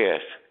said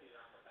yes.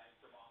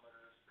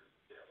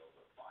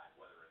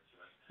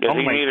 Does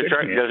he need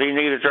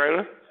a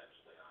trailer?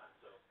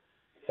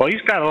 Well,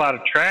 he's got a lot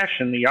of trash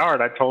in the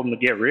yard I told him to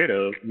get rid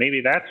of.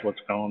 Maybe that's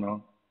what's going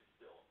on.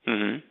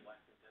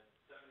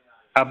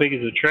 How big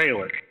is the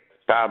trailer?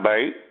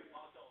 5x8.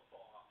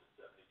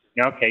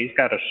 Okay, he's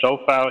got a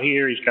sofa out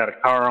here. He's got a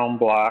car on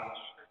blocks.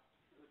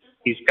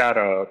 He's got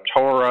a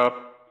tore-up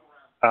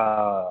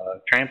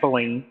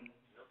trampoline.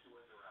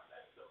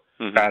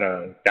 Got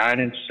a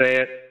dining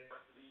set,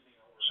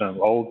 some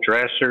old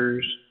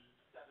dressers.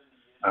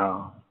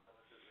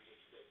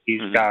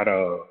 He's got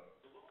an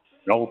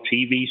old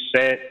TV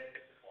set.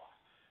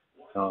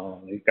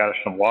 He's got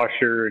some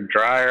washer and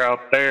dryer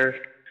out there.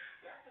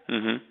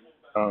 You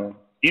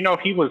know,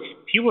 he was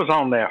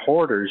on that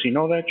Hoarders. You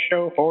know that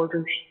show,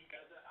 Hoarders?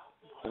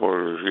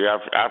 Hoarders, yeah,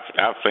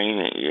 I've seen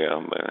it, yeah,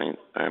 but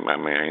I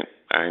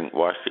ain't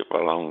watched it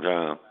for a long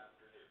time.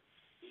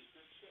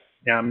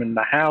 Yeah, I mean,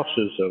 the house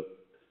is a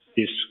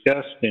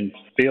disgusting,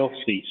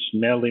 filthy,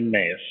 smelly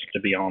mess,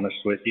 to be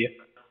honest with you.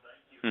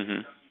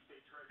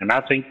 And I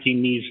think he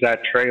needs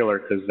that trailer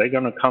because they're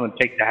going to come and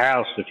take the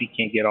house if he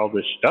can't get all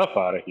this stuff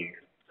out of here.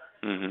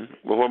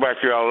 Well, what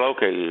about you all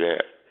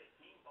located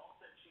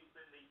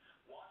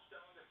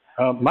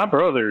at? My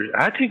brother,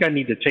 I think I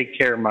need to take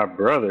care of my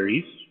brother.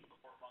 He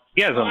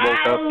hasn't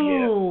woke up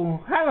yet.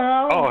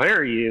 Hello. Oh,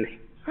 here he is.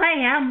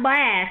 Hey, I'm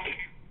back.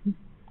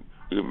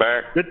 You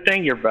back? Good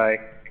thing you're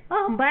back.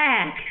 I'm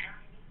back.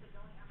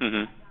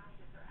 Do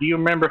you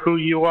remember who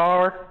you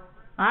are?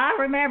 I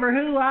remember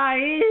who I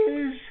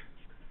is.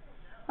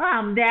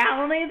 I'm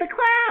Downy the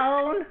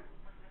Clown.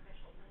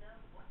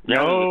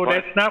 No,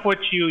 that's not what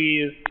you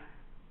is.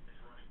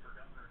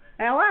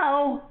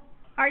 Hello?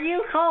 Are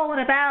you calling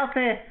about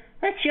the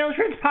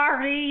children's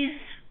parties?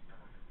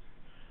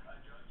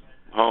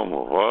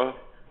 What?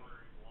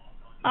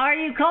 Are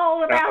you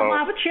calling about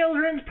my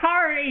children's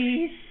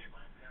parties?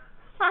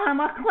 I'm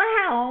a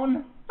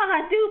clown.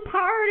 I do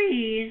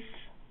parties.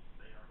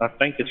 I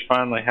think it's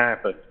finally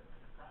happened.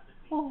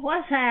 Well,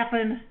 what's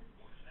happened?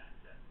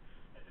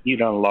 You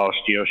done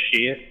lost your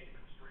shit.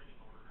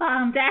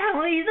 I'm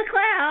Downy the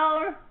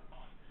Clown.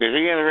 Is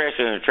he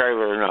interested in a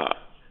trailer or not?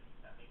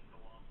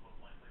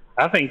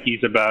 I think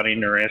he's about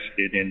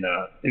interested in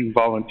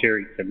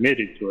involuntary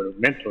committed to a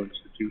mental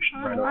institution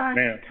I right like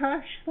now. to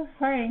touch the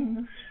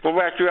things. What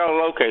about you all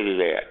located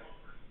at?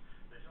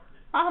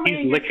 I'm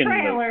in your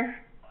trailer.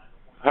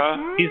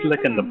 He's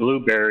licking the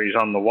blueberries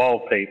on the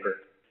wallpaper.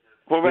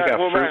 We got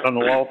fruit on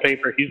the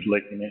wallpaper. He's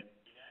licking it.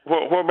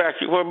 What about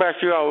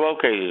you all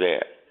located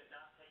at?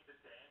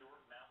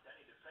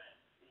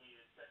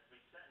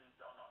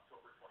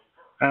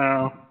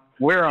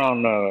 We're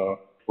on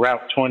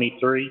Route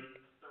 23,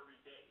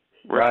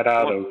 right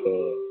out of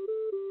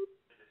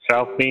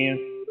South Bend.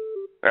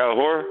 Out of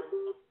where?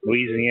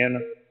 Louisiana.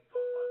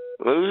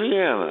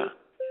 Louisiana.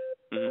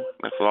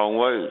 That's a long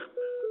ways.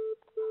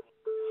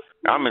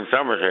 I'm in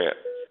Somerset.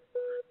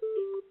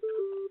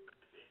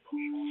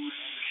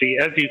 See,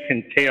 as you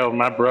can tell,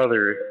 my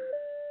brother,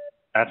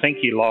 I think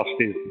he lost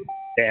his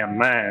damn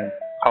mind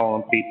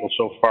calling people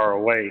so far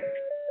away.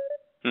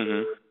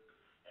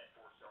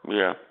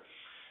 Yeah.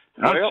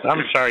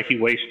 I'm sorry he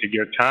wasted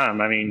your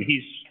time. I mean,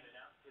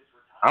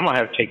 I'm going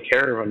to have to take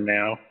care of him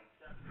now.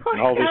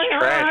 And all this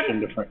trash in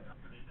the front.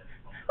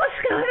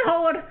 What's going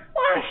on?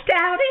 What's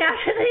down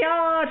out in the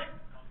yard?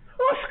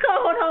 What's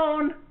going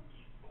on?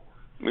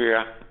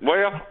 Yeah.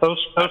 Well,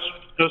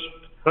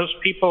 those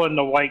people in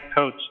the white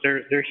coats,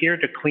 they're here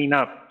to clean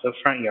up the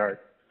front yard.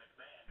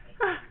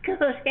 Oh,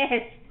 good,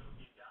 yes.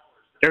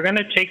 They're going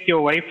to take you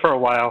away for a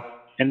while,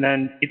 and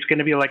then it's going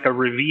to be like a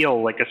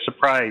reveal, like a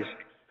surprise.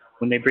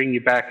 When they bring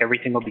you back,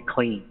 everything will be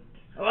clean.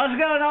 What's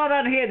going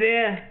on here,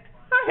 dear?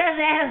 I don't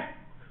know.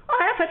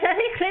 I have to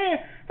be clear.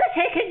 They're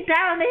taking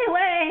Downy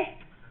away.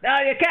 No,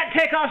 you can't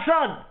take our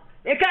son.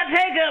 You can't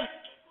take him.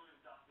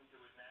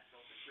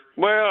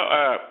 Well,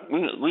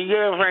 we get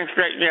everything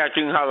straightened out.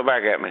 You can holler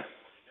back at me.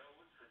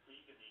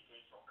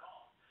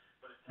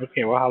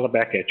 Okay, we'll holler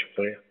back at you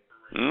for you.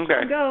 Okay.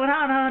 I'm going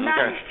on a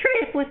nice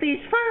trip with these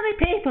funny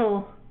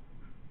people.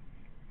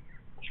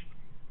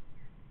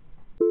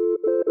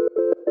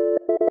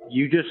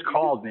 You just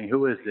called me.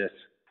 Who is this?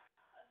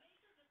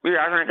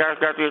 Yeah, I think I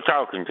got through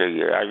talking to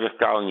you. I was just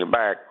calling you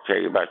back to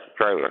tell you about the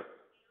trailer.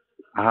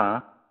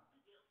 Huh?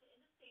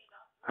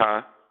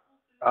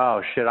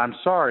 Oh, shit. I'm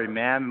sorry,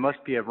 man. It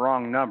must be a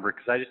wrong number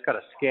because I just got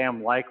a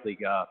scam likely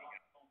up.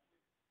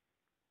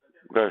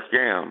 The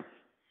scam?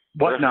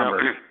 What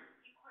number?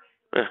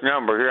 This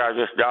number here I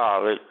just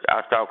dialed. I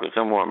was talking to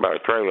someone about a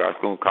trailer. I was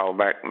going to call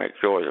back and make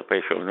sure it's an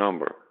official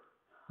number.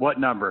 What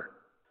number?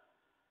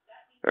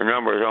 The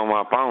number is on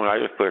my phone. I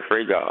just put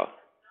free dial.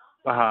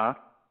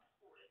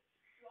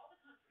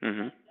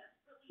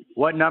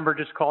 What number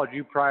just called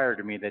you prior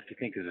to me that you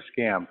think is a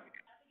scam?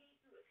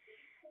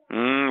 I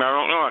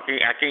don't know.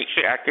 I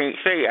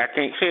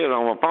can't see it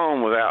on my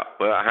phone without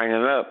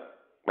hanging up.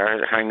 I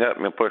have to hang up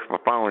and then push my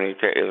phone.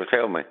 It'll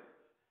tell me.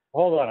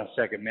 Hold on a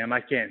second, ma'am.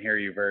 I can't hear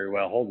you very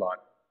well. Hold on.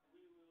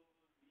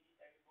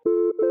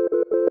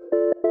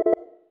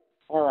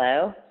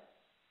 Hello.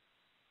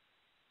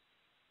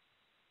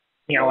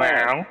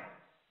 Hello.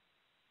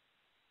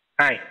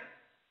 Hi.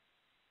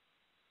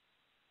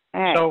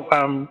 Hey.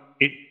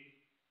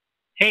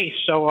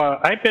 So,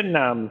 I've been,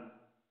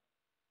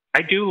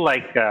 I do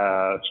like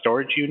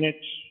storage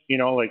units, you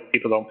know, like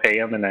people don't pay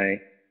them and I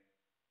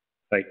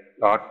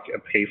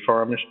pay for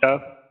them and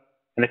stuff.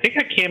 And I think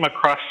I came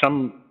across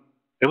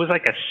it was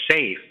like a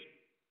safe.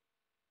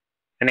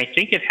 And I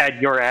think it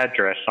had your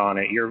address on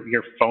it,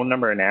 your phone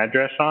number and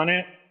address on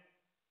it.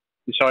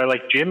 And so I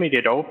jimmied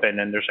it open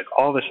and there's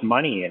all this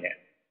money in it.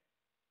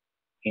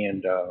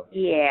 And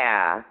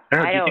yeah. I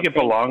don't know, do you think it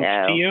belongs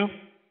to you?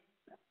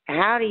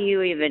 How do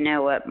you even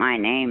know what my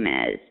name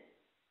is?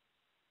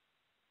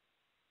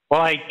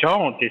 Well, I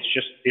don't.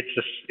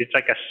 It's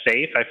like a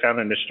safe I found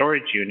in the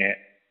storage unit,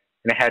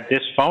 and it had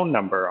this phone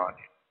number on it.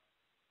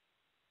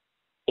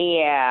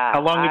 Yeah.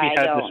 How long have you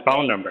had this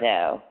phone number?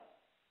 So.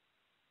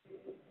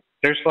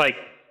 There's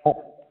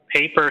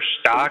paper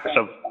stocks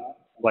of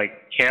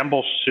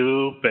Campbell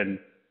Soup and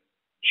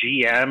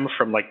GM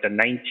from the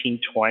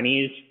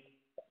 1920s.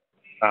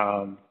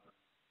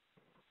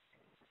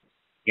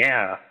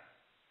 Yeah.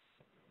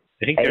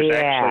 I think there's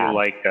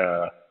actually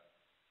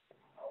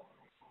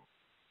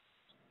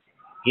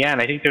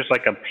and I think there's a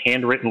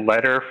handwritten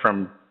letter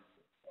from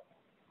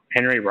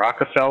Henry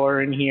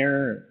Rockefeller in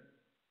here.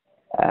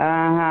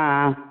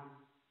 I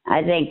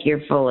think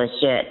you're full of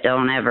shit.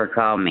 Don't ever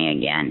call me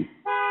again.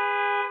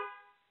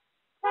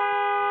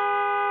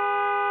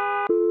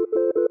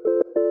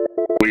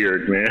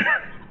 Weird, man.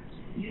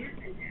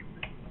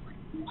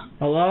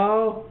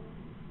 Hello?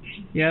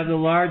 You have the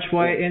large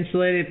white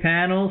insulated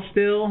panels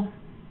still?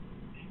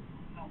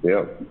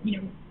 Yep.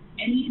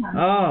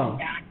 Oh.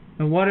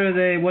 And what are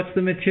they? What's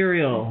the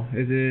material?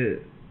 Is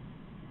it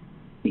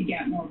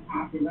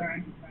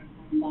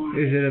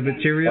a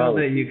material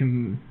that you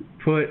can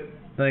put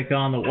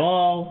on the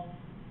wall,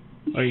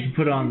 or you can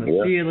put it on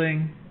the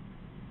ceiling?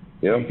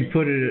 Yep. You can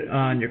put it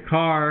on your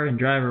car and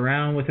drive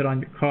around with it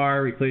on your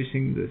car,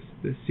 replacing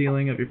the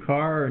ceiling of your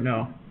car, or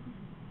no?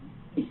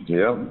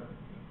 Yep.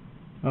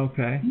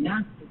 Okay.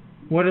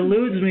 What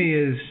eludes me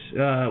is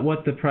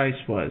what the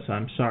price was.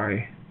 I'm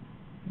sorry.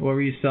 What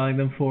were you selling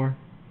them for?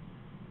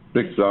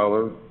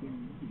 $6.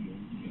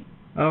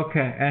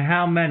 Okay. And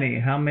how many?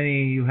 How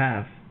many you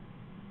have?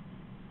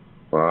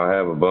 Well, I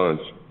have a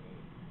bunch.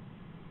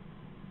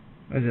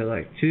 Is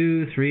it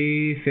 2,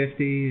 3,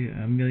 50,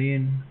 a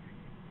million?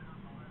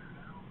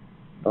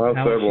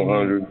 Several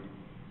hundred.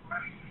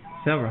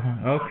 Several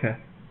hundred. Okay.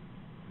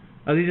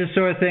 Are these the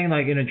sort of thing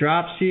in a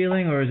drop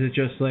ceiling, or is it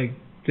just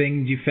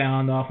things you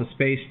found off a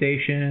space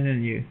station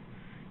and you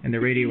and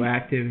they're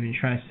radioactive, and you're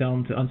trying to sell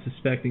them to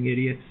unsuspecting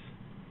idiots.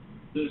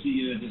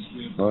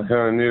 I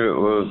kind of knew it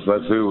was.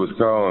 That's who was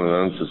calling,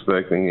 an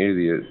unsuspecting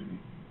idiot.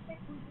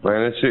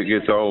 Man, this shit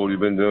gets old. You've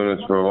been doing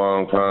this for a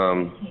long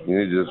time. You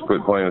need to just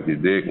quit playing with your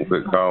dick and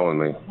quit calling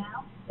me.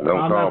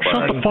 Don't call back.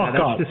 Shut the fuck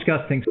up. That's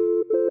disgusting.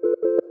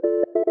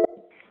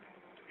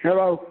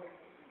 Hello.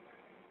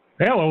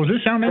 Hello, does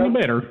this sound any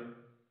better?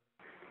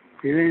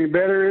 Is it any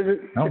better, is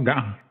it? Oh,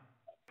 God.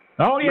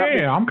 Oh,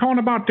 yeah, I'm calling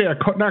about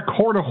that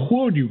cord of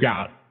wood you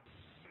got.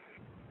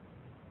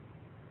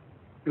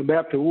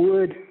 About the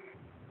wood?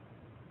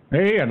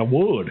 Yeah, the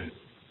wood.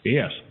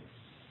 Yes.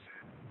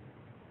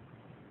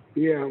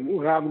 Yeah,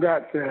 well, I've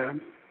got...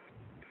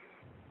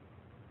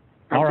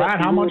 All right,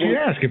 how much are you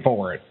asking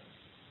for it?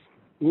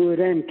 Wood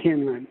and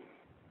kindling.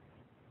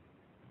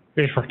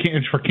 It's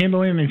for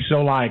kindling, and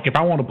so, like, if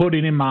I want to put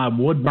it in my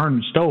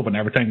wood-burning stove and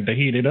everything to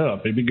heat it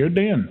up, it'd be good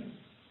then?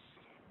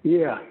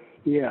 Yeah.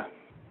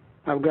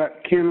 I've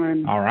got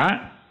kindling. All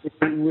right.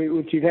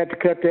 Which you'd have to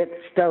cut that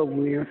stove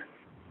with,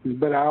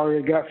 but I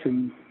already got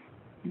some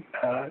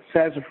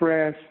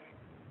sassafras,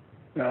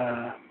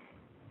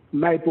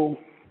 maple,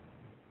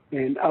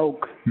 and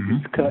oak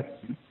that's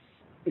cut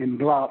in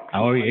blocks.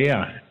 Oh,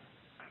 yeah.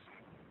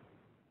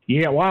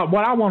 Yeah, well,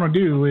 what I want to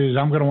do is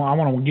I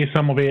want to get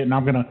some of it, and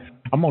I'm gonna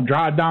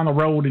drive down the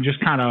road and just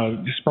kind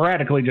of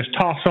sporadically just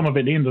toss some of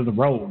it into the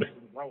road.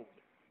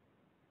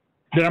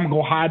 Then I'm gonna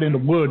go hide in the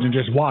woods and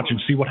just watch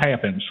and see what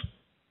happens.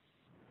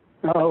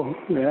 Oh,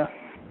 yeah.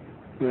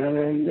 Well,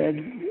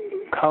 that'd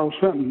cause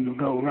something to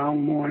go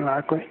wrong, more than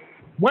likely.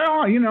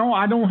 Well,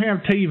 I don't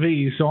have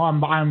TV, so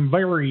I'm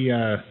very,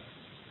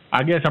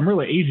 I guess I'm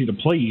really easy to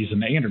please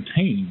and to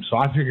entertain. So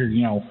I figured,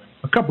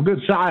 a couple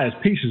good-sized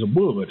pieces of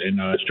wood and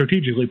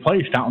strategically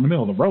placed out in the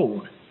middle of the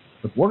road.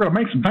 But we're going to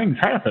make some things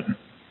happen.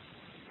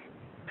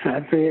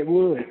 I'd say it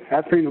would.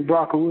 I seen a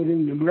block of wood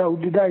in the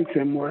road today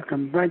somewhere.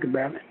 Come think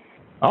about it.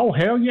 Oh,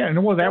 hell yeah.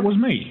 Well, that was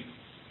me.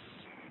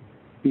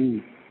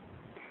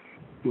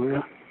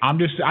 Well, I'm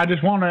going to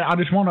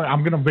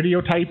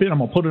videotape it. I'm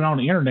going to put it on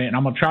the internet, and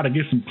I'm going to try to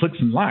get some clicks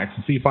and likes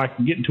and see if I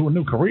can get into a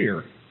new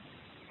career.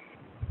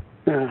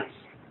 Yeah,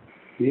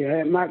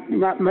 it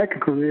might make a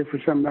career for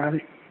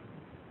somebody.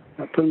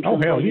 Oh,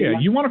 hell yeah.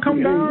 You want to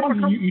come down?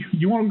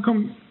 You want to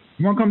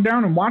come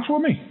down and watch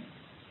with me?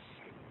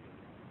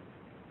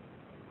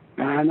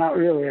 Not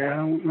really. I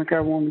don't think I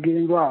want to get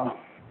involved.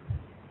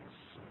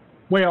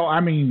 Well, I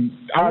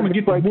mean, I want to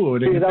get the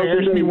wood, and if they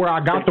ask me where I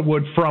got the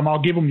wood from,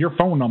 I'll give them your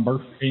phone number,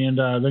 and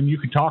then you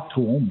can talk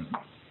to them,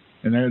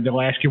 and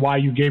they'll ask you why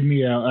you gave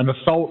me an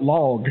assault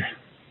log,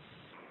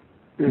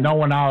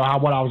 knowing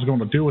what I was going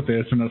to do with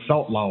this, an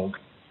assault log.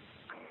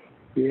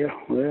 Yeah,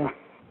 well,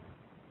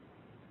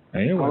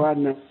 anyway. I'd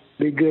not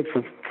be good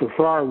for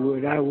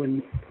firewood. I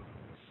wouldn't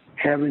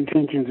have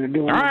intentions of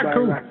doing. All right,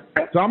 cool. Like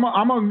that. So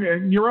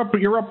you're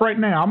up right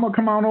now. I'm gonna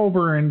come on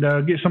over and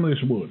get some of this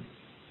wood.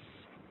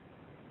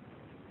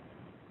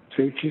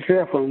 Suit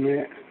yourself on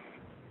that.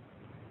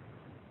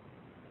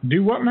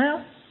 Do what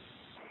now?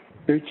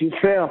 Suit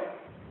yourself.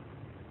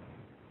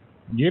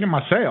 Get it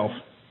myself.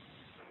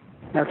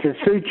 I said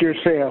suit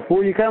yourself.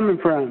 Where are you coming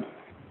from?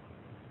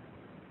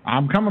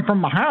 I'm coming from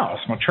my house,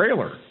 my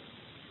trailer.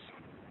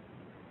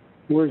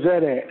 Where's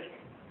that at?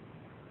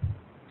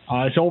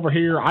 It's over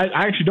here. I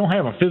actually don't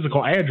have a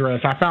physical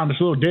address. I found this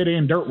little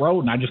dead-end dirt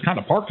road, and I just kind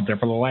of parked it there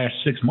for the last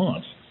 6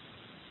 months.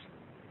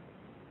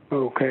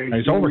 Okay.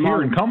 It's over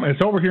here in Cumberland.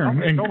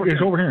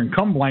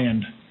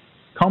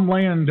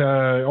 Cumberland,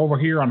 over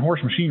here on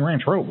Horse Machine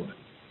Ranch Road.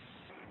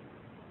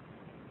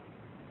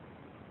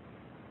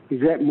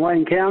 Is that in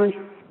Wayne County?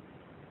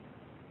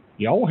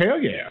 Yeah, oh, hell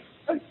yeah.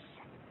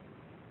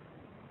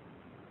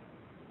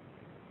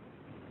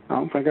 I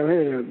don't think I've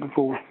heard of it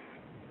before.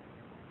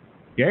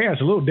 Yeah,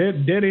 it's a little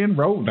dead end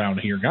road down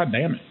here. God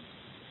damn it.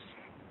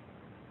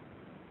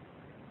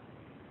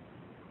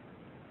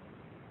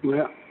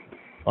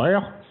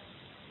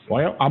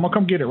 Well, I'm gonna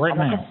come get it right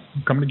now.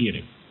 I'm coming to get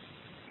it.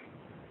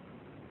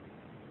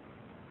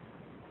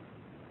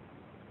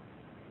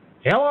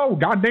 Hello,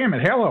 God damn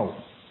it, hello.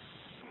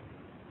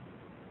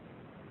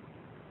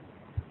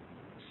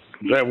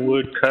 Is that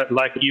wood cut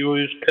like you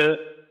was cut?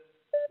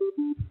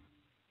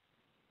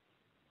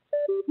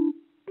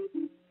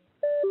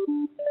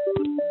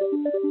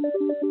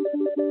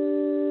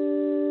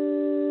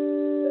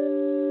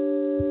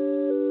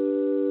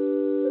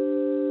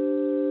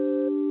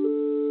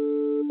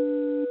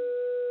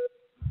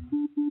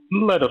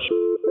 Let us.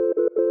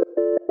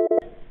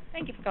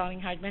 Thank you for calling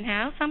Hardman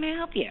House. How may I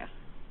help you?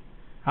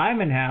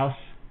 Hyman House.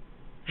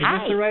 Is Hi.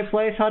 this the right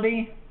place,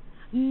 honey?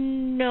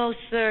 No,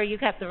 sir. You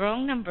got the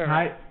wrong number.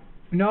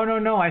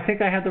 No. I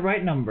think I have the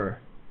right number.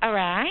 All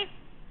right.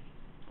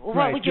 What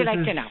Right, would you this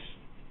like to is- know?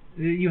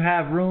 You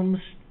have rooms,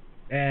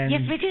 and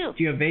Yes, we do.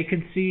 Do you have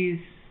vacancies?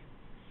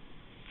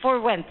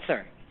 For when,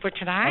 sir? For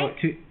tonight?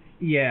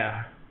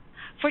 Yeah.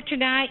 For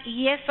tonight,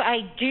 yes,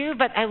 I do,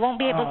 but I won't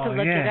be able to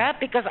look it up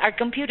because our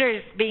computer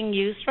is being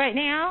used right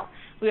now.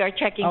 We are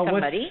checking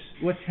somebody.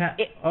 You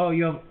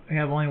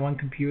have only one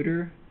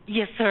computer?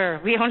 Yes, sir.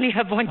 We only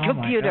have one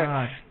computer.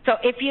 My gosh. So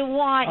if you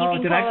want, you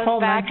can did call I call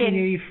us back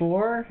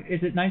 1984?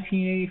 Is it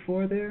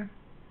 1984 there?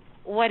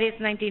 What is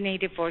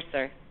 1984,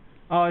 sir?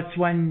 Oh, it's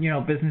when,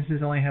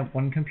 businesses only have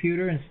one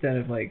computer instead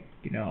of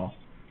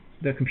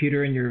the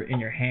computer in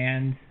your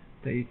hand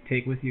that you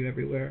take with you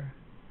everywhere.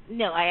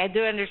 No, I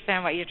do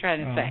understand what you're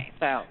trying to say.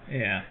 So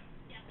yeah.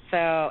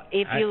 So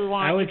if you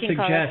want, you can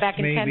call us back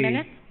in 10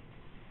 minutes.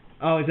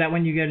 Oh, is that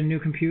when you get a new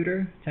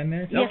computer? 10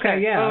 minutes? Yes, okay, sir.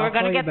 yeah. Well, I'll we're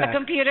going to get call you the back.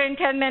 computer in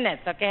 10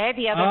 minutes, okay?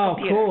 The other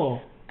computer. Oh,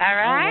 cool. All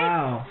right?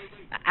 Oh, wow.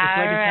 It's All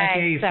like right.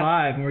 it's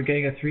 1985 and we're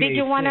getting a 386. Did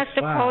you want us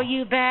to call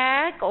you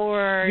back,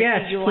 or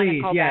yes, did you please, want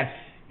to call yes. back?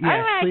 Yes,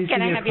 all right. please Can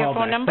give me I a have your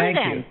call phone back. number Thank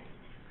then? you.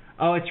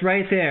 Oh, it's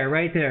right there.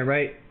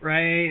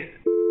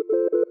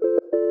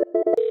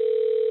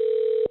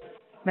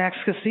 Max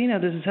Casino,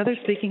 this is Heather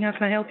speaking. How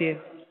can I help you?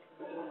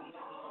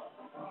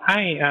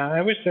 Hi,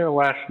 I was there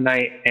last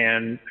night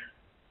and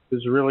it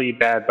was really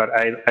bad, but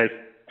I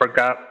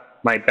forgot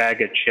my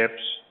bag of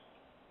chips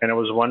and I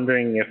was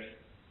wondering if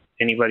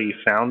anybody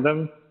found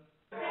them.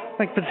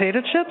 Like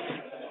potato chips?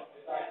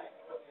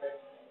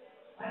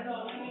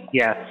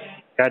 Yes.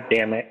 God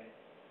damn it.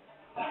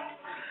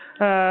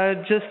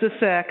 Just a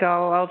sec.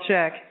 I'll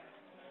check.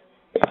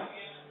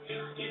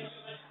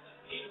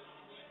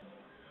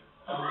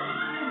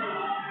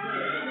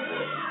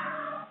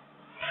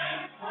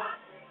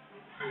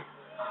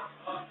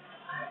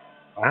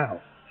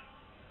 Wow.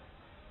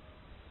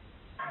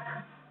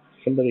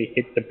 Somebody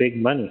hit the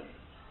big money.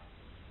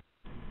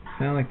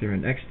 Sound like they're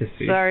in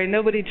ecstasy. Sorry,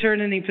 nobody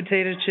turned any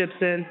potato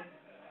chips in.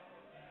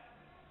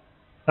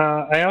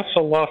 I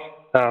also lost,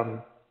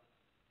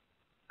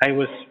 I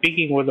was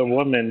speaking with a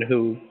woman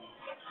who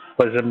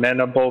was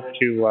amenable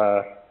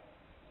to,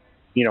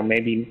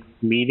 maybe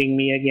meeting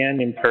me again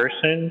in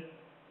person.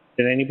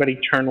 Did anybody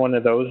turn one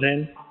of those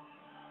in?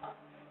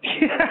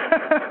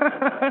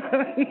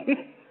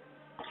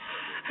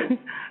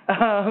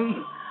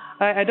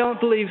 I don't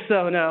believe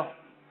so, no.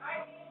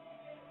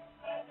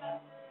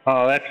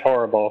 Oh, that's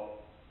horrible.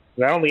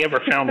 I only ever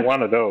found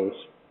one of those.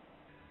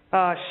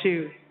 Oh,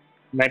 shoot.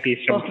 Might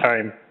be some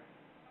time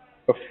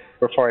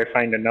before I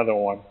find another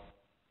one.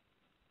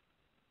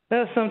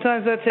 No,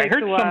 sometimes that takes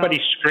a while. I heard somebody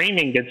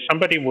screaming. Did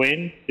somebody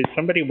win? Did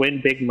somebody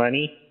win big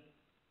money?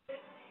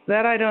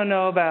 That I don't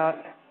know about.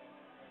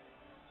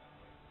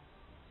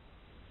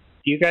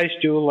 Do you guys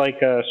do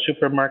like a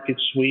supermarket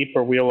sweep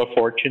or Wheel of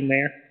Fortune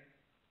there?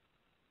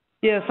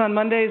 Yes, on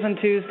Mondays and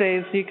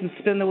Tuesdays you can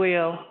spin the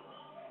wheel.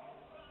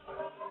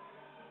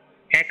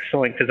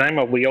 Excellent, because I'm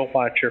a wheel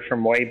watcher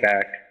from way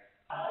back.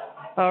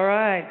 All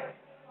right.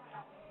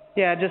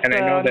 Yeah, just and I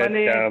know that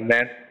Monday,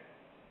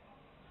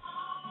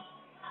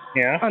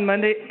 yeah. On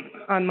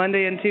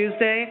Monday and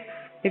Tuesday,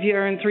 if you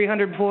earn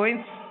 300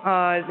 points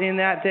in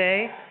that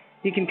day,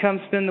 you can come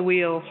spin the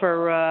wheel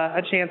for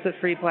a chance at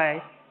free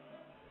play.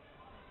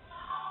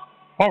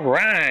 All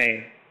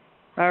right.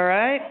 All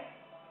right.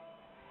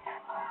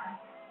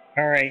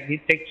 All right. You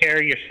take care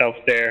of yourself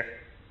there.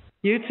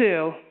 You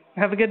too.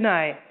 Have a good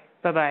night.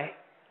 Bye-bye.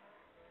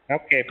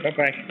 Okay,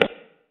 bye-bye.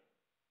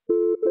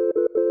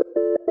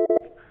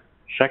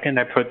 Second,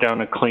 I put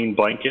down a clean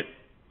blanket.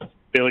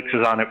 Felix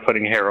is on it,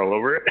 putting hair all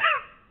over it.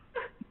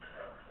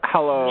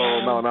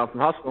 Hello, Melon from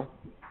Hostel.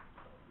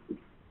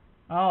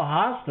 Oh,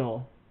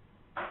 hostile.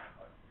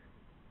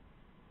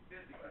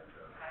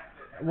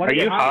 What Are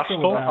you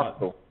hostile?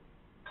 About?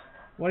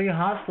 What are you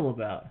hostile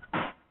about?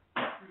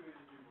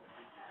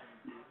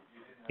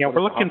 Yeah,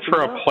 we're looking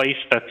for a place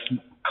that's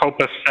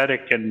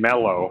copacetic and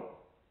mellow.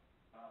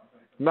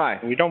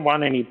 Nice. We don't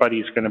want anybody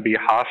who's going to be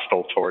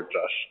hostile towards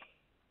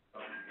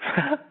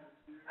us.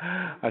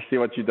 I see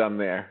what you've done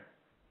there.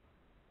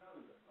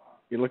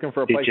 You looking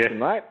for a Did place you?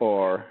 tonight,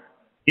 or?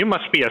 You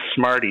must be a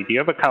smarty. Do you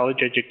have a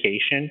college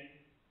education?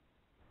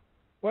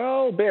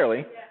 Well,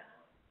 barely.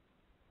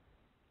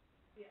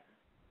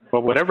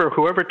 Well,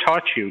 whoever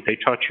taught you, they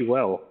taught you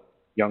well,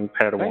 young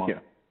Padawan. Thank you.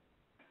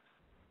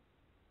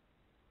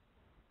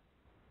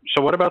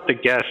 So what about the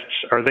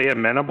guests? Are they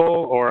amenable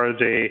or are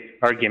they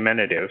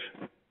argumentative?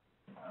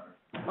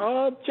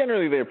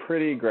 Generally, they're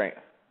pretty great.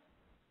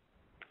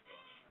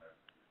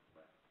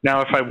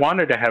 Now, if I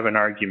wanted to have an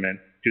argument,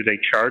 do they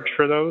charge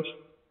for those?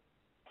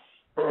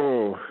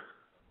 Oh,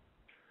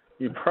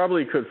 you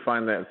probably could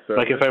find that service.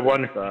 Like if I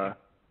wanted...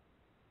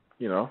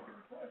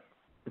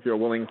 if you're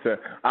willing to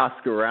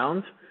ask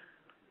around.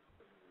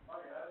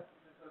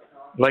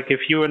 Like if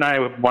you and I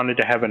wanted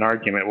to have an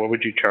argument, what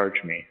would you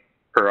charge me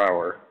per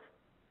hour?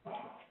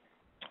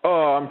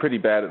 Oh, I'm pretty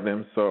bad at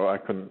them, so I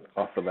couldn't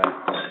offer that.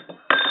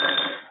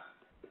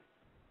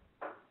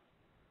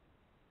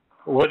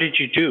 What did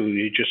you do?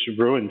 You just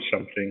ruined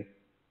something.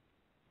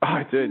 Oh,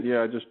 I did,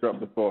 yeah. I just dropped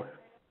the fork.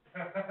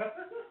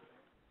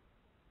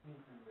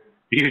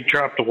 You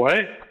dropped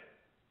what?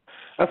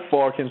 A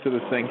fork into the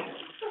sink.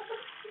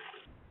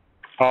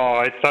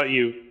 Oh, I thought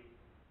you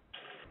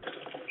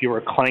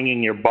were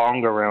clanging your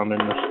bong around in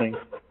the sink.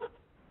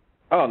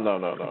 Oh, no.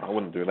 I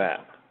wouldn't do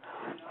that.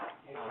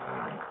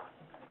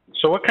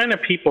 So what kind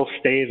of people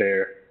stay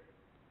there?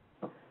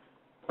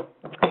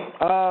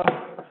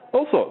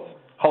 All sorts.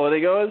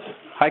 Holiday goers,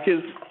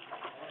 hikers,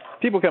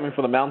 people coming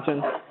for the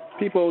mountain,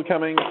 people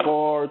coming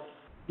for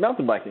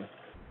mountain biking,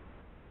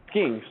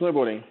 skiing,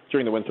 snowboarding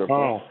during the winter, of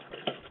course.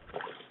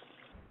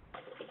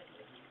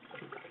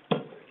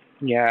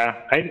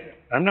 Yeah,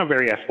 I'm not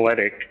very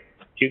athletic.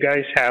 Do you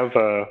guys have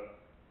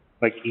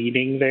like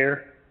eating there?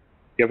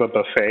 Do you have a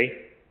buffet?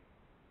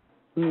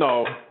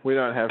 No, we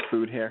don't have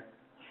food here,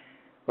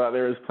 but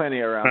there is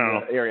plenty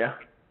around the area.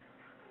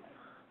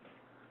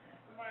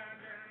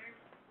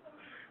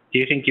 Do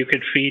you think you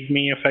could feed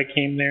me if I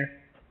came there?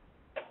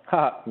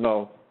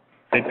 No.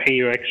 I'd pay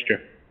you extra.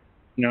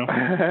 No?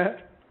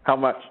 How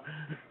much?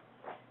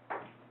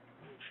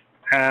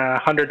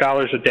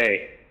 $100 a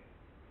day.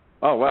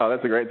 Oh, wow,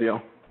 that's a great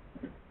deal.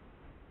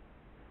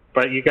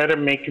 But you got to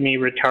make me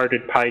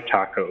retarded pie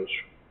tacos.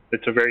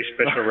 It's a very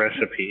special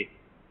recipe.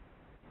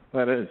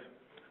 That is.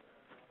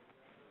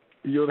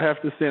 You'll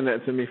have to send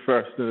that to me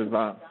first in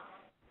advance.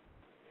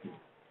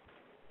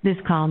 This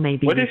call may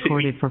be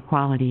recorded for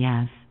quality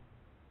as.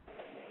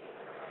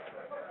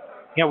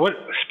 Yeah,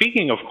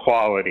 speaking of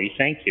quality,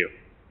 thank you.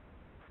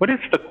 What is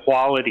the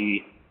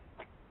quality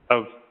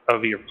of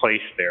your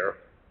place there?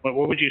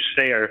 What would you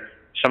say are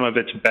some of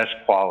its best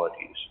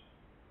qualities?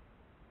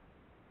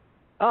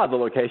 The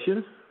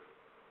location,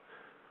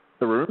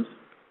 the rooms,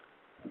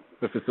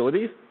 the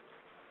facilities,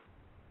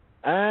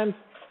 and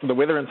the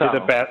weather in town.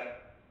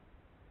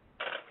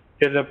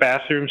 Does the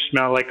bathroom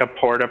smell like a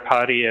porta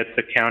potty at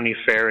the county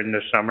fair in the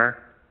summer?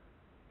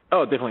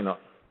 Oh, definitely not.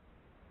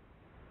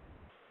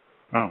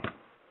 Oh.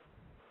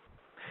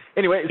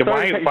 Anyway, so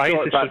sorry why is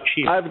it so but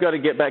cheap? I've got to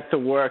get back to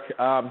work.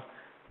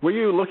 Were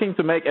you looking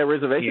to make a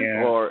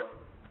reservation or?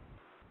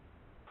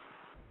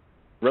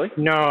 Really?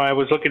 No, I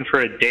was looking for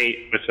a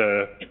date with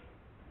a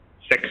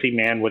sexy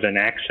man with an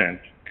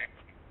accent.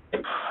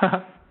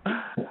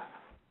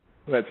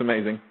 That's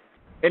amazing.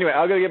 Anyway,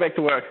 I've got to get back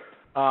to work.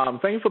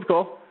 Thank you for the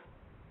call.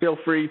 Feel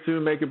free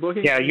to make a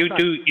booking. Yeah, you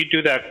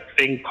do that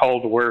thing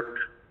called work.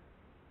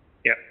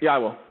 Yeah. Yeah, I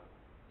will.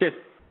 Cheers.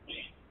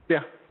 Yeah.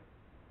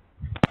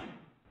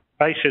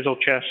 Bye, Sizzle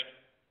Chest.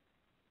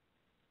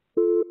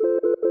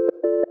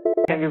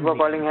 Thank you for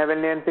calling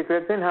Heavenly and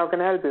Secrets Inn. How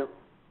can I help you?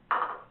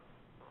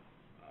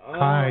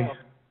 Hi.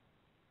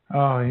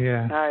 Oh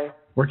yeah. Hi.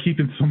 We're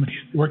keeping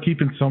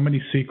so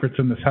many secrets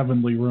in this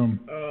heavenly room.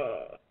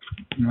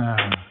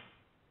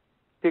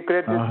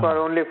 Secrets is for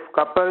only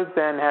couples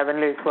and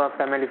Heavenly is for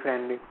family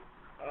friendly.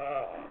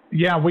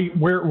 Yeah,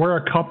 we're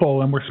a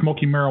couple and we're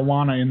smoking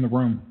marijuana in the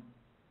room.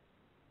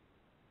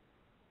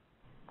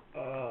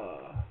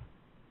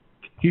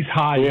 He's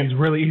high. Yeah.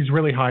 He's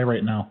really high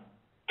right now.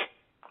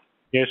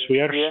 Yes, we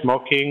are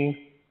smoking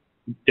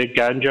the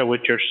ganja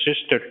with your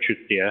sister,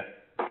 Chutia.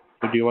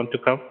 Do you want to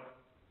come?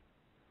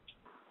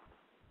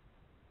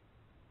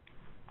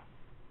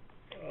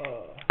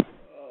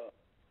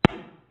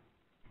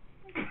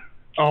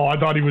 Oh, I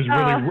thought he was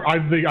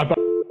really. I thought.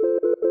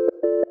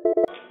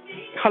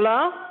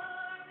 Hello?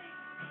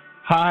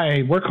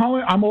 Hi, we're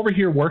calling. I'm over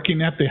here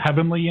working at the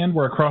Heavenly Inn.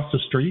 We're across the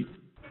street.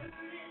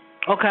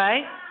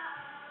 Okay.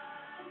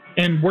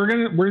 And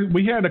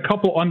we had a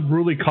couple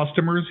unruly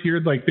customers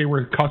here, like they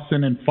were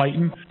cussing and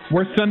fighting.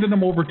 We're sending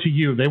them over to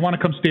you. They want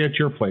to come stay at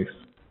your place.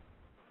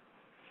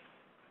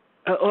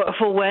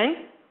 For when?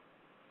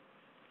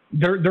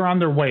 They're on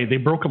their way. They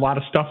broke a lot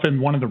of stuff in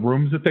one of the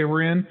rooms that they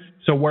were in,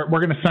 so we're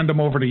going to send them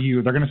over to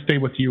you. They're going to stay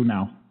with you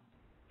now.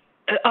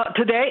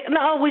 Today?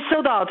 No, we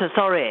sold out.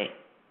 Sorry.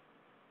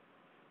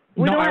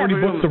 No, I already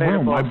booked the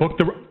room.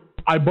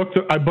 I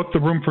booked the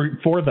room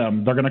for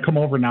them. They're gonna come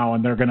over now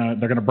and they're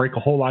gonna break a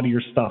whole lot of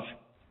your stuff.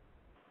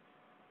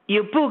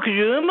 You book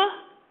room?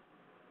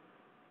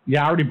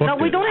 Yeah, I already booked it.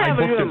 No, we don't have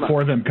a room. I booked it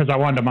for them because I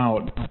wanted them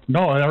out.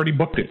 No, I already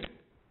booked it.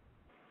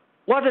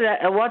 What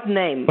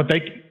name? But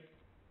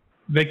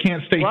they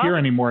can't stay here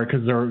anymore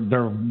because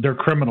they're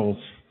criminals.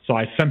 So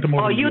I sent them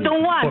over. Oh, you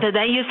don't want it?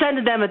 Then you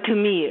send them to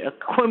me, a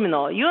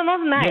criminal. You're not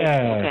nice.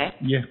 Yeah. Okay.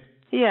 Yeah.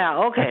 Yeah.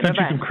 Okay. I sent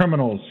you some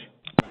criminals.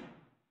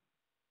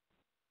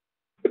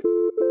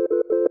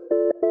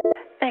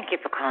 Thank you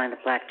for calling the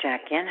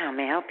Blackjack Inn. How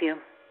may I help you?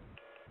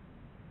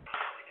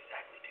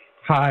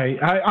 Hi,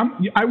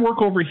 I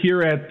work over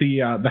here at the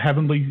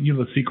Heavenly,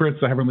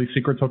 the Heavenly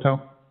Secrets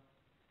Hotel.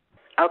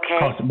 Okay.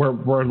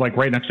 We're like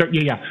right next door.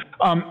 Yeah.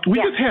 We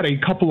just had a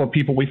couple of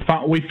people we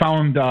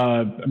found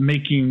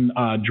making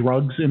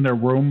drugs in their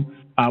room.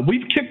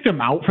 We've kicked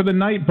them out for the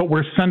night, but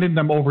we're sending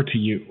them over to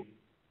you.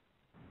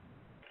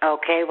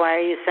 Okay. Why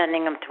are you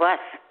sending them to us?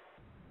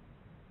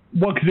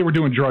 Well, because they were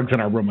doing drugs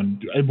in our room,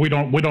 and we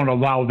don't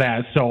allow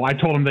that. So I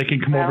told them they can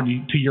come over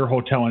to your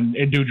hotel and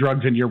do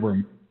drugs in your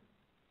room.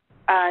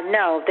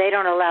 No, they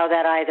don't allow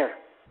that either.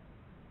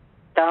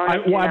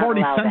 I've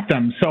already sent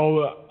them,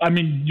 so I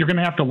mean, you're going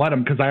to have to let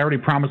them because I already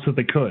promised that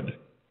they could.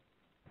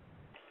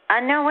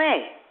 No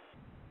way.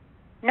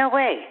 No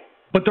way.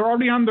 But they're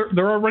already on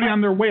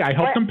their way. I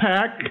helped them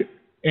pack,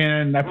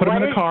 and I put them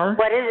in a car.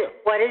 What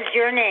is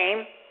your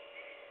name?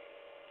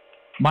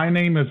 My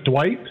name is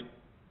Dwight.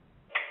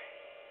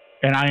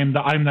 And I'm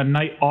the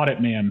night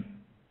audit man.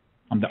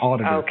 I'm the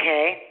auditor.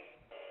 Okay.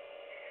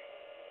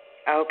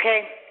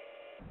 Okay.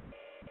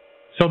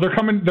 So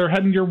they're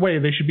heading your way.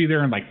 They should be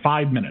there in like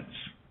 5 minutes.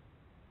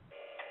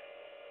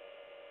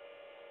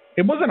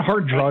 It wasn't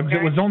hard drugs.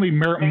 It was only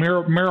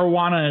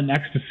marijuana and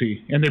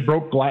ecstasy, and they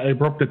broke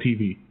the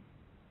TV.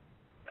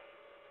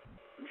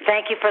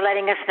 Thank you for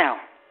letting us know.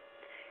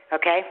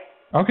 Okay.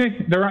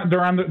 Okay,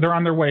 they're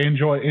on their way.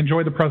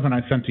 Enjoy the present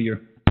I sent to you.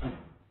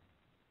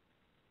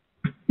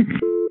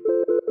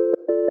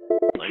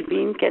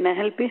 Bean, can I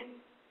help you?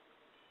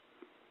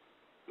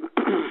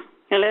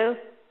 Hello.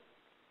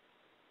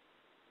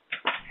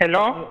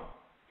 Hello.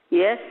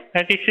 Yes.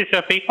 This is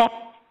Fico.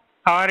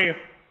 How are you?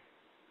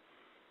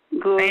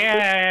 Good.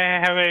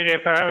 I have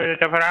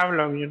a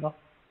problem, you know.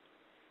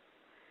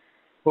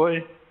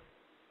 Well,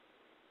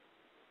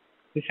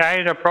 I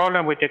had a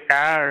problem with the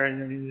car.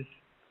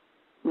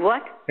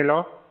 What?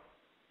 Hello?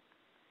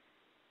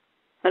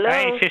 Hello?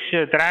 I just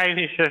drive.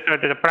 It's just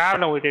the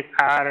problem with the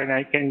car, and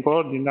I can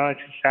go, you know,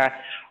 just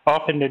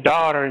open the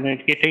door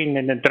and get in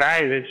and the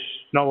drive is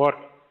no work.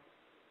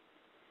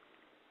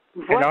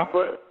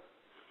 Hello?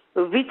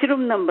 Which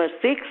room number?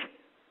 6?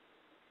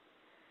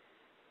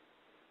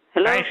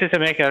 Hello? I just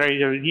make a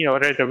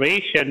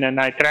reservation, and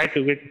I try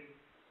to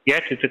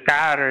get to the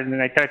car, and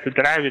then I try to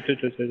drive it to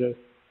the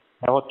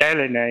hotel,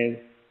 and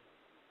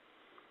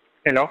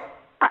hello?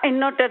 I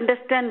not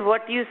understand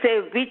what you say.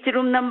 Which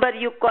room number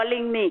you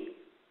calling me?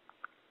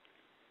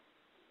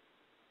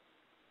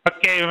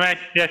 Okay,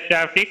 just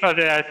because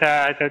it's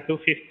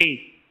 215.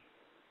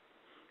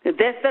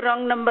 That's the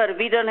wrong number.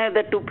 We don't have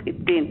the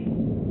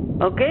 215.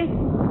 Okay?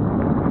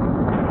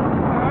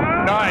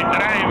 No, I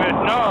drive it.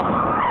 No.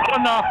 Oh,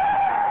 no.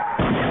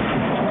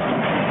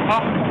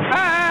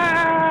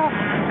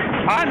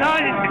 Oh, no,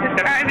 it's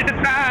driving the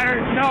car.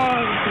 No,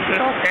 it's the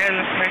hotel.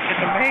 I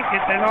can make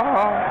it. No.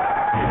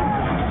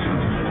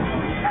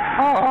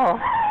 Oh.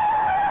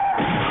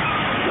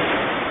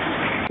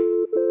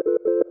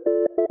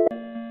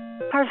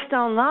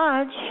 Hearthstone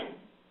Lodge.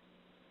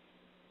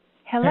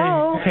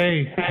 Hello.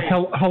 Hey.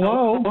 Hello.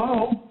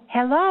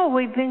 Hello.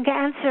 We've been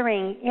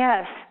answering.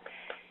 Yes.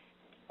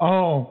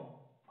 Oh,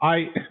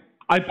 I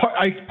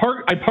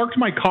parked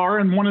my car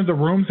in one of the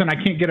rooms and I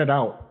can't get it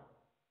out.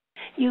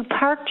 You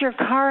parked your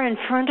car in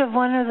front of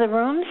one of the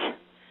rooms?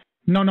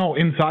 No,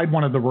 inside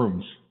one of the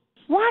rooms.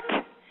 What?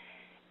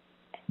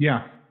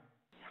 Yeah.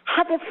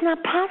 How? That's not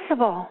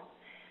possible.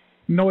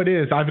 No, it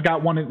is. I've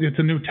got one. It's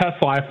a new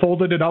Tesla. I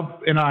folded it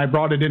up and I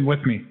brought it in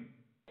with me.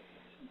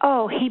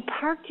 Oh, he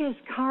parked his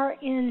car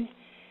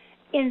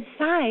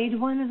inside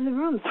one of the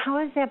rooms. How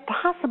is that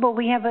possible?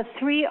 We have a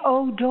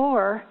 3-0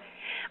 door.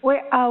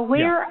 Where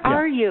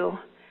are you?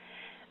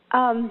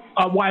 Well,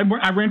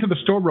 I ran to the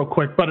store real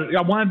quick, but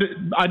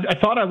I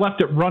thought I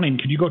left it running.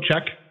 Could you go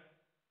check?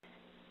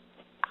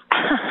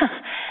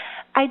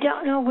 I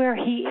don't know where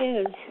he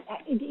is.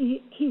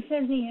 He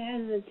says he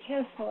has a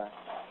Tesla,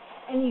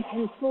 and you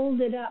can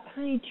fold it up.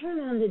 Honey, turn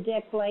on the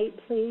deck light,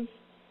 please.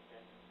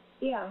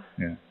 Yeah.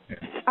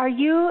 Are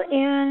you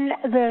in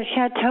the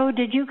chateau?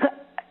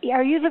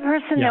 Are you the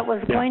person that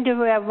was going to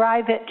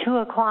arrive at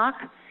 2:00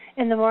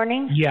 in the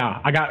morning?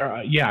 Yeah, I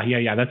got.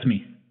 Yeah. That's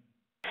me.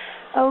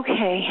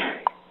 Okay.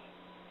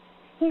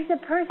 He's the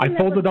person. I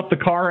folded up the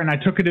car and I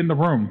took it in the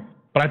room,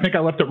 but I think I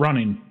left it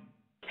running.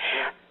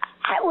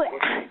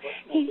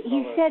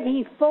 He said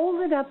he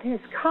folded up his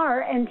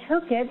car and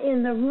took it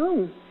in the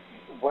room.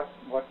 What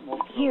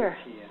motel Here.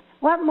 is he in?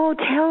 What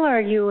motel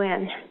are you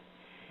in?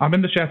 I'm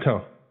in the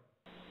chateau.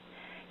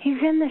 He's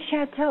in the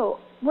chateau.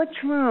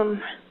 Which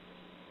room?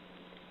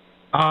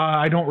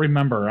 I don't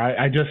remember.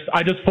 I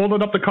just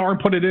folded up the car and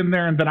put it in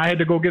there, and then I had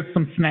to go get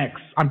some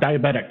snacks. I'm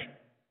diabetic.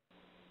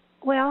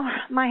 Well,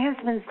 my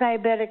husband's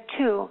diabetic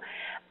too.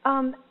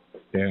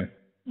 Yeah.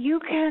 You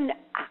can.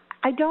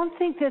 I don't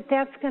think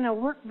that's going to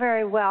work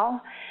very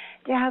well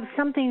to have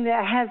something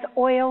that has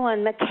oil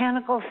and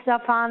mechanical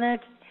stuff on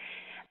it.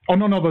 Oh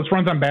no, this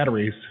runs on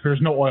batteries.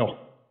 There's no oil.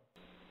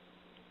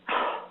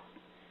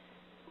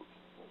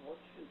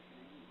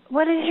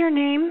 What is your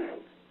name,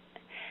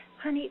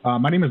 honey?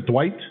 My name is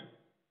Dwight.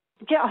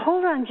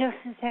 Hold on just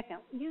a second.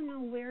 You know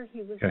where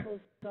he was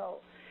supposed to go.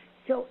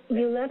 So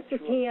you left the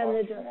key on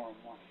the door.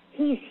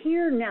 He's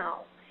here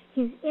now.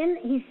 He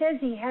says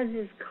he has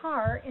his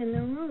car in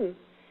the room.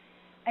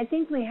 I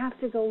think we have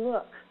to go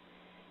look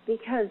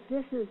because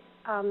this is,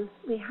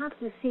 we have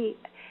to see.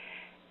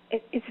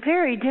 It's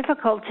very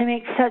difficult to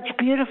make such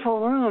beautiful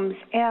rooms.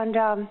 And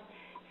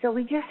so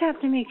we just have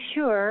to make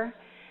sure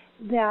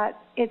that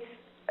it's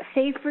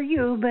safe for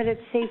you, but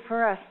it's safe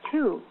for us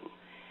too.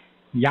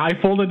 Yeah, I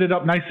folded it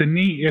up nice and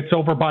neat. It's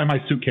over by my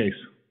suitcase.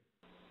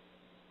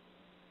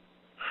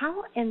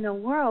 How in the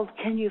world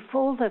can you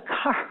fold a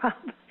car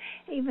up,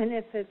 even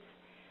if it's...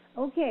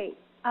 Okay,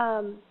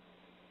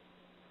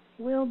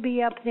 we'll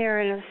be up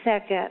there in a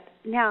second.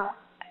 Now,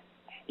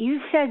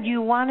 you said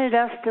you wanted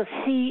us to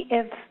see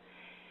if...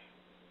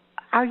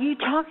 Are you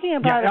talking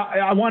about...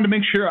 Yeah, I wanted to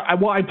make sure...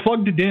 I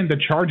plugged it in to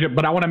charge it,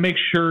 but I want to make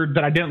sure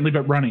that I didn't leave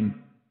it running.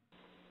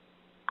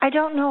 I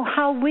don't know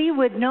how we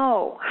would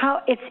know.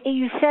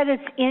 You said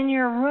it's in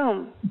your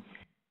room.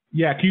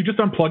 Yeah, can you just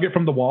unplug it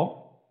from the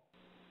wall?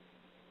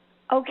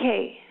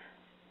 Okay.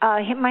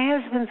 My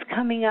husband's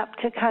coming up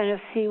to kind of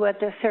see what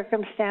the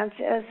circumstance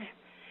is.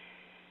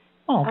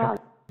 Oh,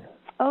 okay.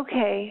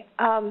 Okay.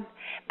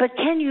 But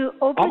can you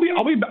open? I'll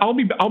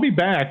be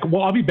back.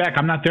 Well, I'll be back.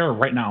 I'm not there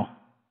right now.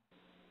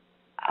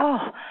 Oh,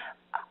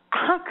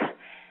 Huck.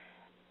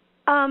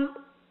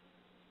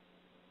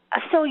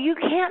 So you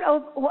can't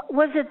open.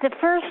 Was it the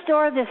first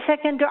door, the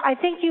second door? I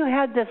think you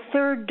had the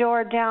third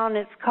door down.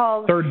 It's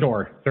called Third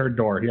door.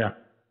 Yeah.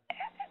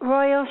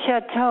 Royal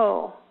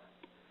Chateau.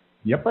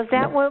 Yep. Was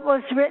that what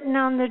was written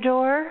on the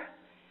door?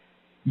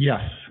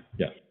 Yes.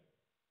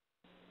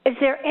 Is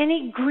there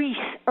any grease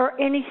or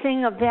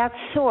anything of that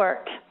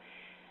sort?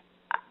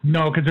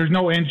 No, because there's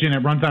no engine.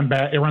 It runs on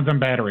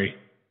battery.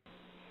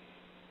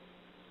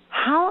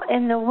 How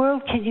in the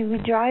world can you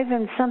drive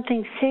in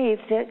something safe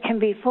that can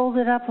be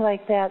folded up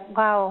like that?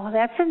 Wow,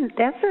 that's a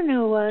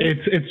new one.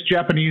 It's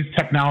Japanese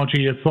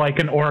technology. It's like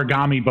an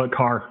origami but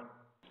car.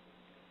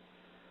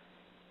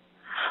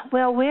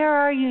 Well, where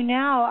are you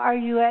now? Are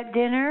you at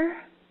dinner?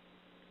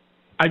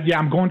 Yeah,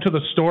 I'm going to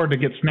the store to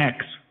get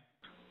snacks.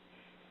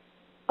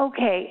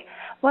 Okay.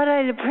 What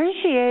I'd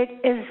appreciate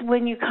is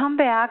when you come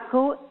back,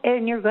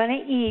 and you're going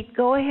to eat,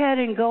 go ahead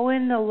and go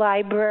in the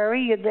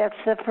library. That's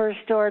the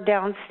first door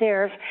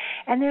downstairs.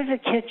 And there's a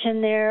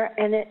kitchen there,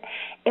 and it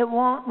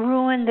won't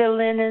ruin the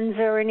linens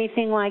or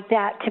anything like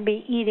that to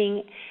be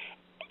eating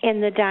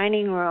in the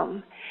dining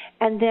room.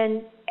 And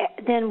then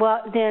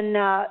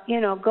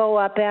go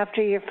up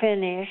after you're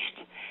finished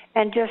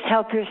and just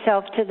help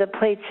yourself to the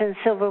plates and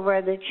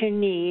silverware that you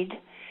need,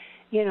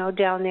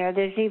 down there.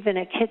 There's even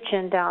a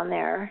kitchen down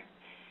there.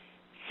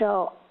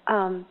 So,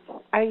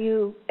 are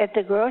you at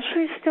the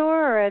grocery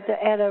store or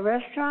at a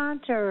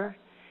restaurant or?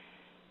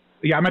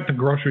 Yeah, I'm at the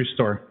grocery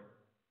store.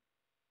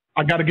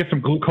 I got to get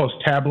some glucose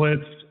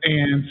tablets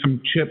and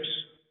some chips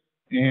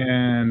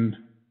and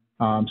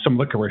some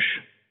licorice.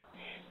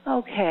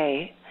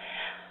 Okay.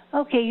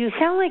 Okay, you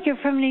sound like you're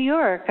from New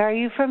York. Are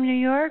you from New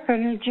York or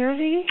New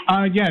Jersey?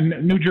 Yeah,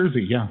 New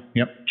Jersey. Yeah,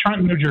 yep,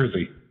 Trenton, New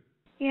Jersey.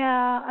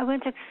 Yeah, I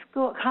went to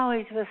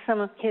college with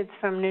some kids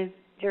from New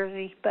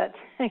Jersey, but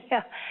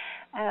yeah.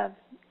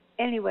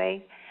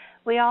 Anyway,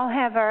 we all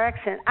have our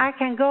accent. I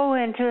can go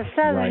into a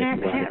southern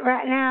accent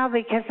right now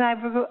because I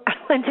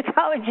went to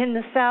college in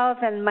the South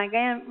and my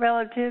aunt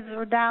relatives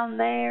were down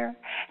there.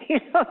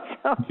 So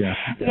yeah.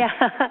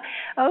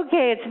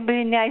 Okay, it's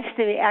been nice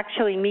to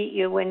actually meet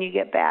you when you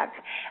get back.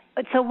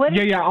 So what?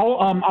 Yeah.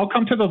 I'll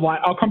come to the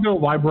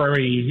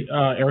library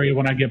area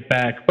when I get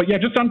back. But yeah,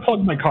 just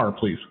unplug my car,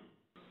 please.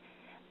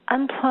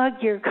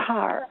 Unplug your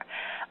car.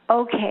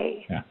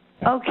 Okay. Yeah.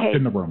 Okay. It's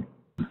in the room.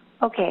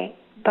 Okay.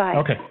 Bye.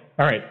 Okay.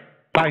 All right.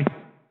 Bye.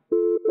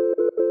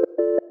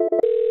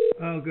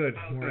 Oh, good.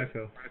 More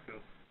echo.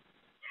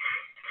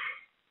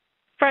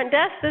 Front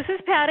desk, this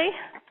is Patty.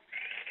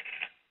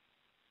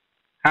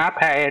 Hi,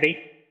 Patty.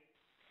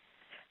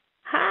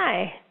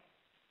 Hi.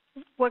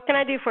 What can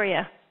I do for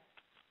you?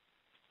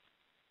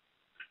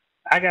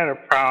 I got a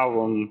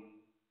problem.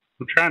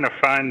 I'm trying to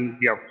find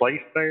your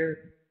place there.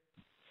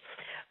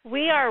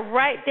 We are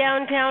right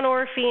downtown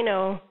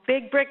Orofino.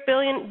 Big brick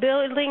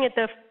building at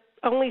the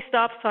only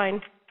stop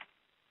sign.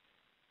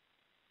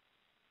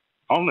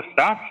 On the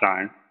stop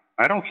sign?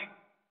 I don't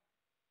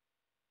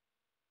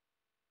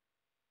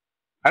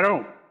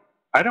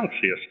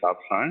see a stop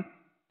sign.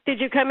 Did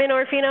you come in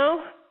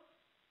Orofino?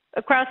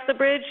 Across the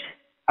bridge?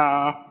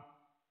 I'm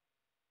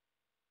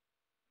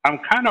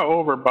kind of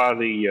over by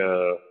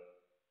the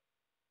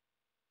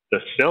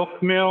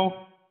silk mill.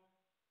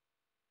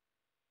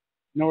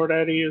 You know where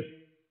that is?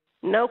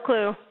 No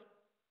clue.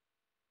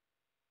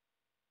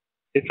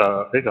 It's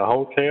a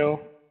hotel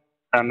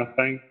kind of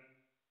thing.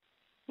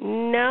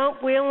 No,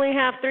 we only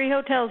have 3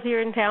 hotels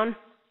here in town.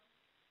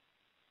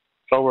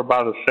 It's over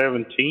by the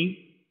 17.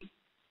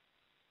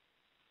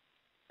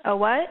 A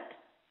what?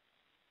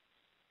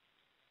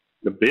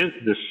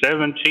 The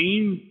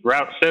 17,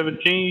 Route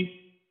 17.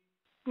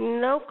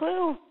 No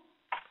clue.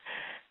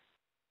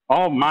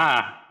 Oh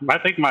my! I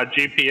think my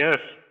GPS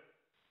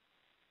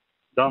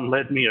done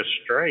led me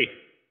astray.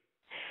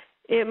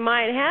 It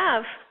might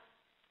have.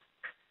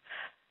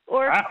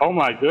 Or oh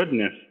my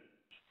goodness!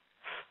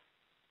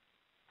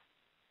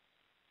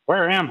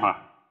 Where am I?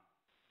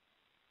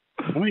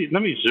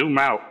 Let me zoom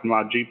out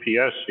my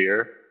GPS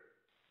here.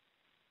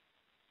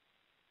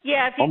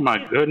 Yeah. If you oh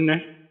my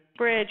goodness!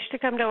 Bridge to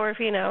come to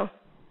Orofino.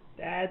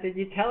 Dad, did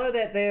you tell her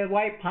that the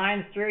White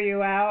Pines threw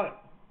you out?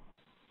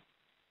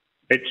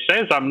 It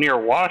says I'm near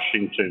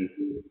Washington.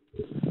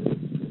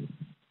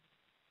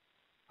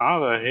 How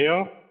the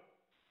hell?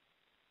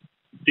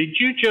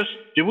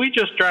 Did we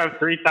just drive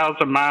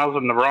 3,000 miles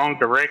in the wrong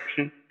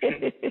direction?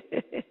 And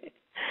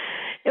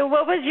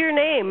what was your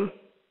name?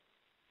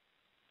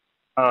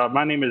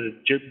 My name is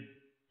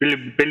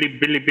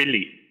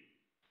Billy.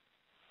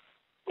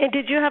 And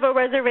did you have a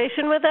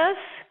reservation with us?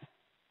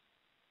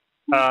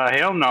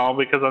 Hell no,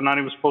 because I'm not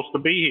even supposed to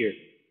be here.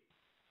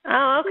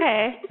 Oh,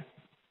 okay.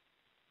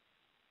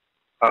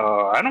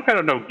 I don't got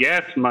enough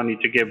gas money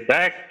to get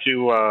back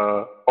to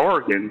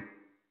Oregon.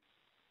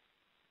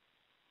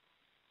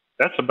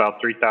 That's about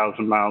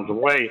 3,000 miles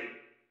away.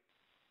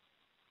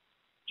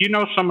 Do you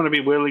know someone to be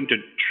willing to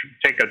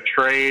take a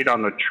trade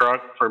on a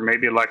truck for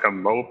maybe like a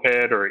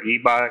moped or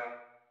e-bike?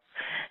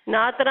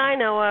 Not that I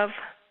know of.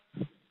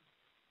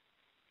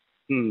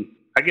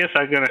 I guess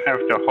I'm going to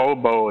have to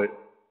hobo it.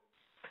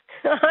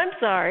 I'm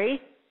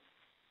sorry.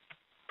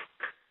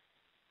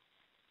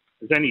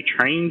 Has any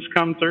trains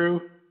come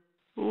through?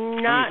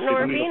 Not in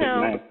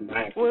Orofino.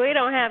 We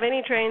don't have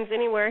any trains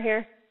anywhere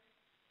here.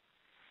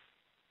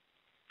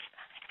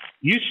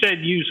 You said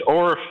use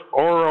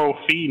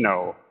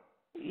Orofino.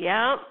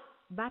 Yeah.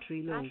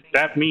 Battery low.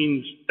 That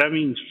means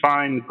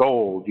find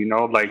gold, you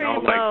know, like.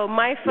 Oh,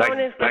 my phone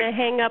is going to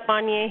hang up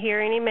on you here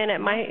any minute.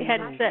 My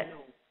headset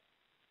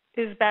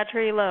is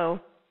battery low.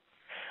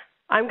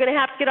 I'm going to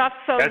have to get off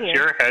the phone here. That's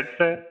your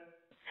headset?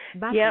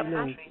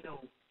 Battery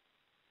low.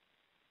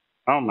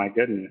 Oh my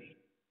goodness.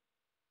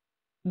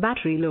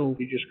 Battery low.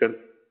 You just got.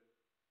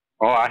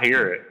 Oh, I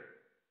hear it.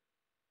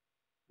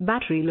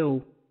 Battery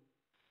low.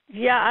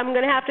 Yeah, I'm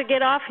going to have to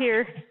get off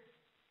here.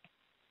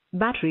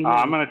 Battery low.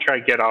 I'm going to try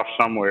to get off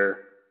somewhere.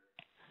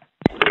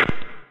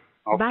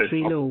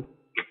 Battery low.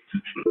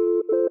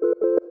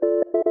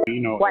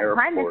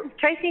 Hi, this is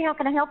Tracy. How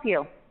can I help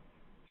you?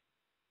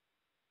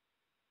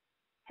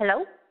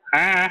 Hello?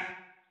 Hi.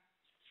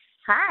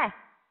 Hi.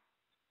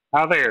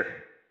 How there?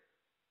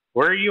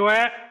 Where are you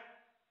at?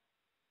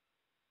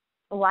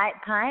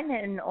 White Pine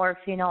in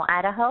Orofino,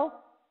 Idaho.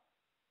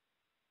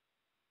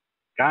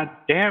 God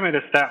damn it,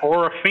 it's that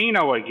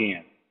Orofino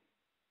again.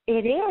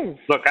 It is.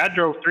 Look, I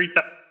drove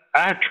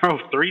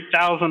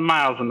 3,000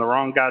 miles in the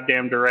wrong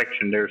goddamn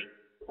direction.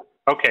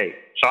 Okay,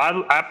 so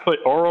I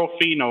put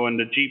Orofino in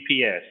the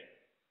GPS.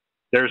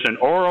 There's an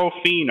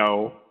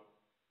Orofino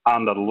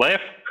on the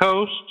left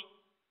coast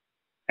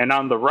and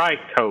on the right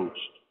coast.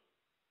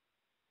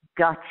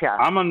 Gotcha.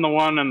 I'm on the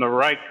one on the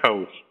right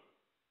coast.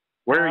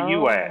 Where are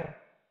you at?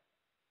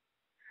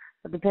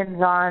 It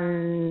depends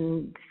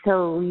on,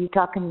 so you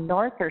talking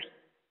north or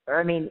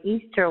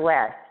east or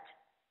west?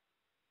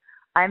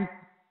 I'm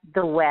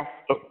the west.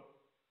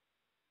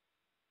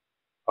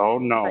 Oh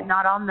no. But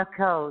not on the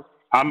coast.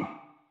 I'm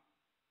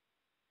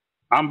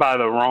by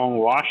the wrong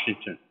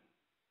Washington.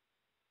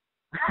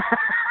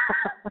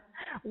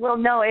 Well,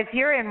 no, if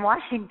you're in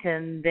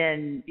Washington,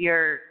 then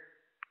you're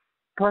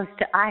close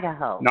to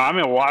Idaho. No, I'm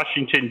in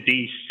Washington,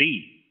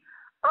 D.C.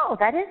 Oh,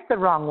 that is the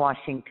wrong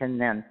Washington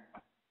then.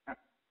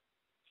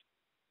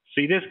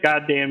 See, this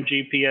goddamn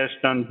GPS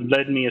done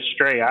led me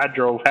astray. I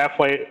drove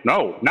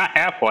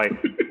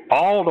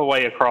all the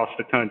way across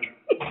the country.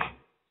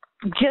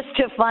 Just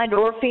to find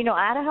Orofino,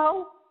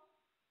 Idaho?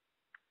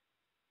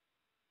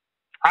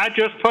 I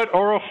just put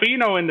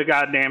Orofino in the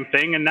goddamn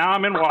thing, and now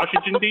I'm in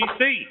Washington,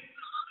 D.C.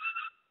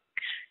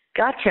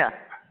 Gotcha.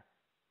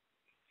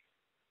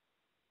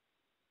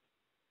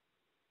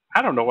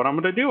 I don't know what I'm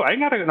going to do. I ain't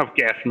got enough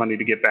gas money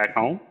to get back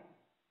home.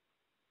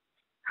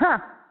 Huh.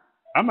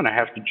 I'm going to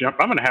have to jump.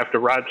 I'm going to have to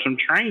ride some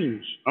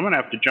trains. I'm going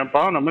to have to jump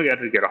on. I'm going to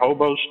have to get a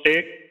hobo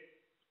stick.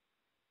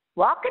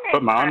 Walking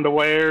Put my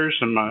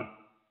underwears and I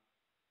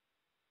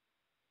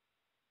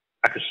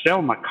could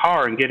sell my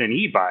car and get an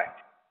e-bike.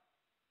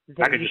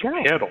 I could just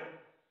pedal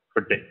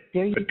for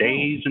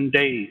days and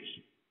days.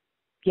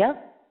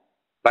 Yep.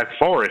 Like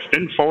Forrest.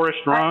 Didn't Forrest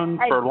run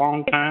for a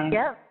long time?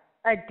 Yep.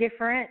 A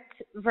different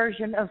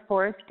version of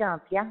Forrest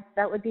Gump. Yeah,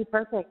 that would be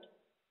perfect.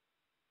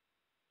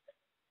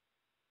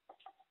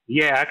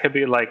 Yeah, I could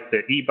be like the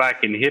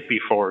e-bike and hippie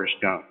Forrest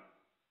Gump.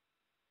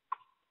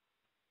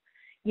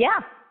 Yeah.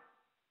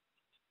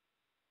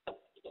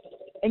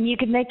 And you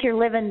could make your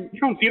living.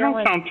 You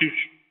don't sound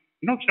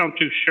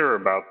too sure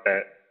about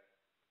that.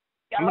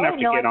 I'm gonna have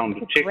to get on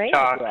the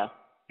TikTok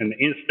and the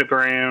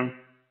Instagram.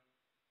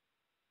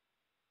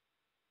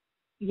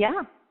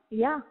 Yeah,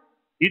 yeah.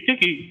 You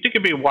think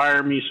you'd be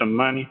wire me some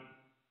money?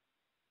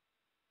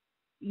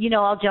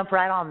 I'll jump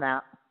right on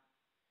that.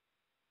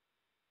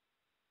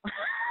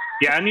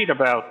 Yeah, I need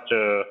about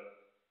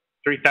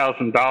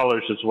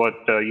 $3,000 is what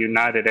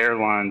United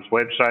Airlines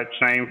website's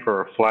saying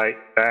for a flight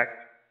back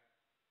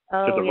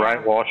to the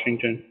right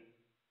Washington.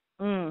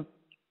 I'm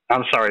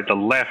sorry, the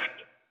west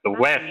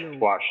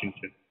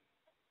Washington.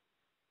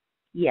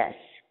 Yes.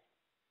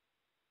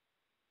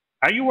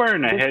 Are you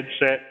wearing a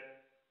headset?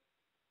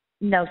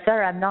 No,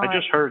 sir, I'm not. I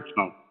just heard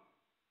something.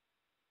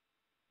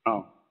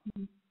 Oh.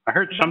 I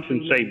heard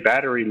something say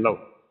battery low.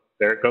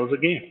 There it goes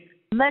again.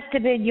 Must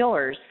have been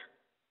yours.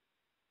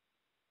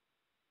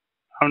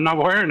 I'm not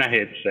wearing a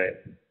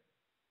headset.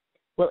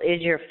 Well,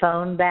 is your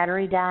phone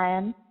battery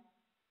dying?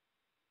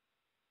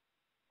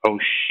 Oh,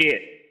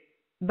 shit.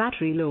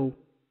 Battery low.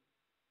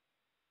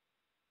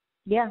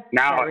 Yeah.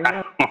 Now,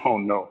 oh,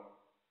 no.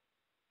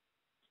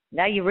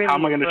 Now you really. How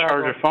am I going to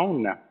charge your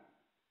phone now?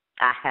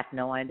 I have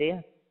no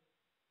idea.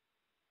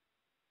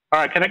 All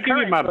right, can I give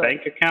you my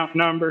bank account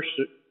number?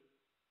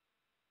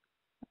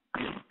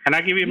 Can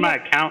I give you my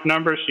account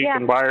number so you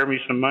can wire me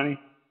some money?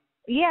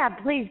 Yeah,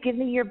 please give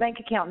me your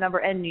bank account number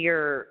and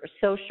your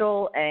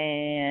social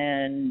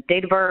and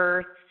date of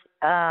birth.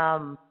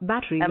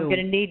 Battery I'm low. going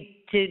to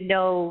need to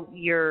know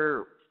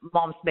your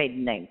mom's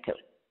maiden name too.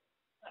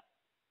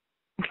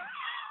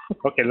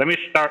 Okay, let me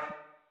start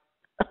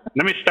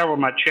with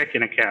my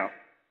checking account.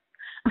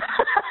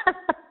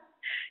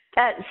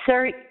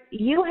 Sir,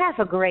 you have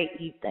a great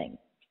evening.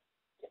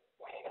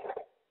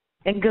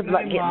 And good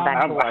luck getting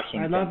back to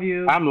Washington. I love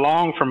you. I'm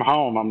long from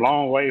home. I'm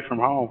long way from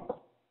home.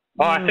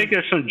 Oh, I think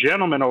there's some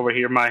gentleman over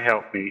here might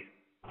help me.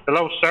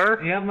 Hello,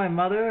 sir? You have my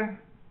mother?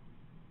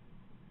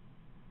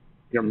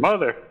 Your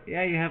mother?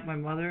 Yeah, you have my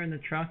mother in the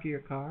trunk of your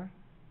car?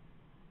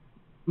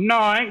 No,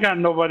 I ain't got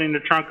nobody in the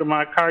trunk of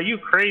my car. You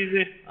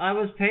crazy? I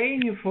was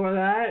paying you for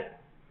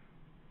that.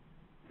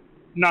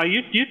 No,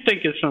 you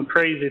think of some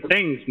crazy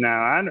things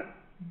now.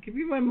 Give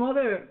me my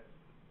mother.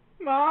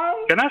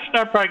 Mom? Can I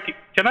start by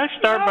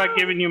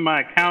giving you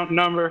my account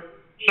number?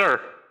 Sir,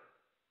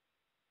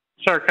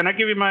 can I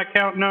give you my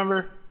account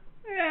number?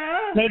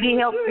 Yeah. Maybe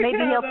he'll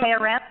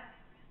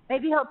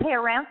pay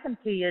a ransom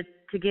to you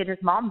to get his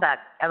mom back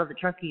out of the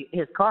trunk of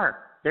his car.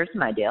 There's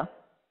an idea.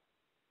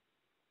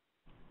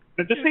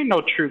 But this ain't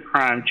no true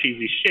crime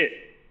cheesy shit.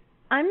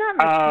 I'm not in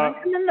the trunk.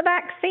 I'm in the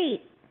back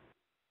seat.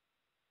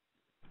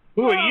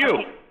 Who are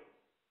you?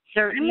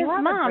 Sir, I'm you his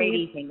have mom. a great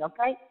evening,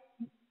 okay?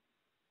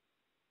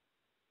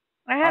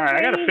 All right,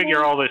 I got to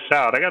figure all this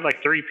out. I got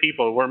like 3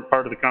 people who weren't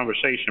part of the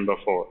conversation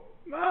before.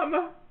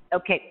 Mama.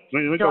 Okay.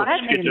 Let me go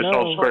get this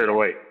all squared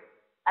away.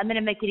 I'm going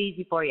to make it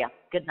easy for you.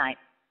 Good night.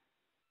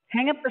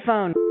 Hang up the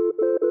phone.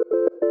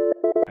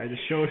 I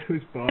just showed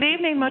who's boss. Good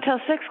evening, Motel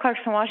 6,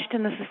 Clarkson,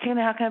 Washington. This is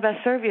Tina. How can I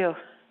best serve you?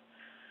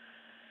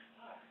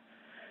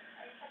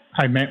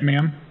 Hi,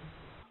 ma'am.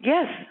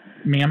 Yes.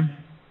 Ma'am.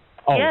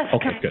 Oh, yes.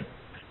 okay, good.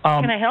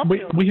 Can I help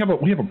you? We have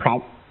a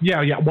problem.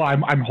 Yeah. Well,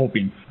 I'm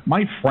hoping.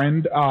 My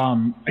friend,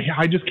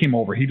 I just came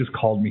over. He just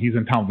called me. He's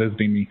in town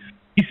visiting me.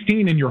 He's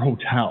staying in your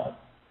hotel,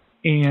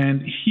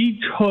 and he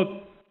took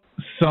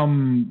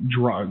some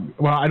drug.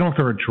 Well, I don't know if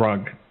they're a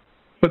drug,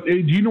 but do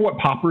you know what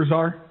poppers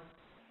are?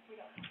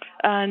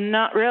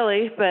 Not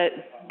really, but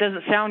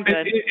doesn't sound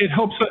good. It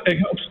helps.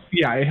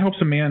 Yeah, it helps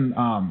a man.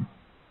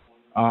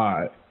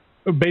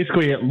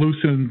 Basically, it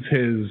loosens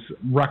his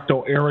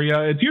rectal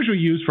area. It's usually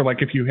used for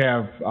like if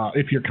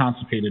you're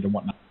constipated and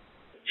whatnot.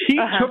 He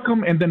took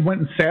them and then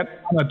went and sat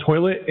on the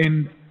toilet,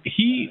 and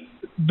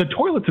the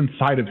toilet's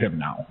inside of him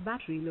now.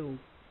 Battery low.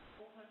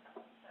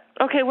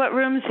 Okay, what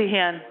room is he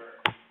in?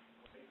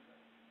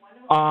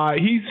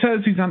 He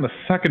says he's on the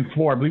 2nd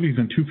floor. I believe he's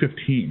in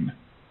 215.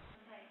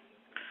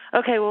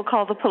 Okay, we'll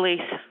call the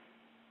police.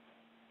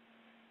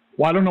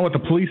 Well, I don't know what the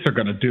police are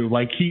going to do.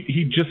 Like,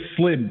 he just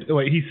slid.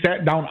 Like, he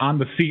sat down on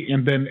the seat,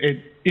 and then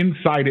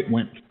inside it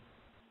went.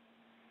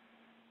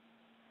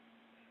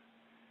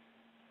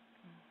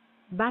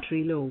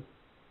 Battery low. Is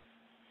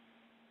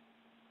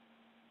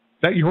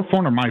that your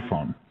phone or my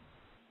phone?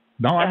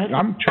 No,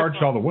 I'm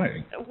charged all the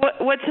way.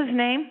 What's his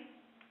name?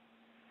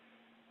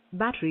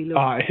 Battery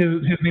low.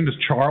 His name is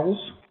Charles.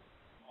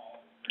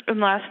 And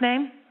last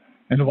name?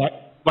 And the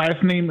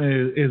last name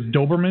is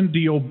Doberman,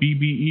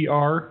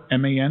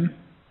 Dobberman.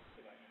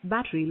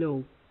 Battery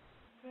low.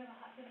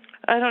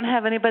 I don't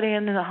have anybody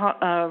in the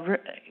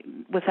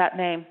with that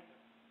name.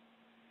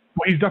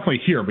 Well, he's definitely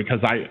here because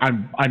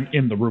I'm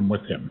in the room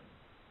with him.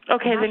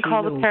 Okay, then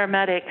call the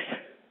paramedics.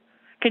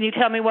 Can you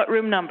tell me what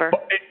room number?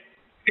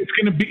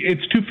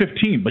 It's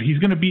 215, but he's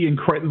going to be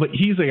incredible.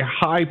 He's a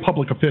high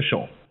public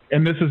official,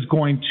 and this is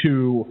going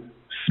to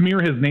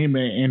smear his name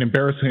and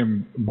embarrass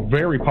him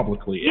very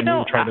publicly. We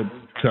would try we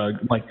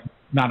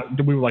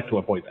would like to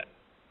avoid that.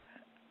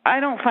 I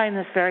don't find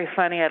this very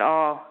funny at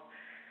all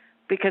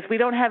because we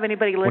don't have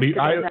anybody listed in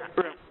that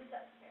room.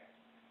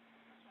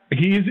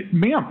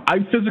 Ma'am,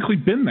 I've physically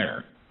been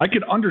there. I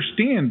could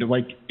understand,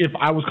 like, if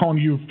I was calling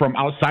you from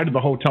outside of the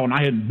hotel and I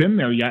hadn't been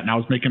there yet and I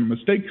was making a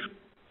mistake.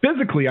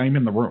 Physically, I'm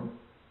in the room.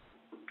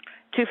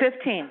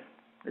 215.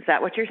 Is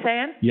that what you're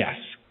saying? Yes.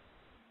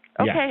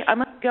 Okay, yes. I'm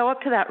going to go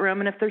up to that room,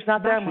 and if there's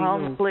not there, I'm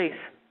calling the police.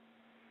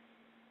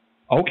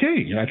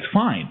 Okay, that's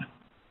fine.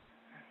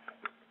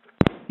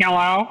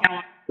 Hello?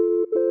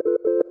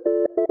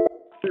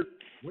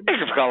 Thank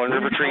you for calling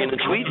River Tree Inn and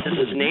Suites. This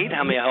is Nate.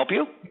 How may I help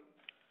you?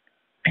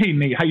 Hey,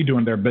 Nate. How you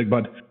doing there, big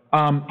bud?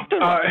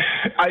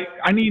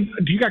 I need.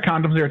 Do you got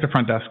condoms there at the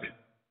front desk?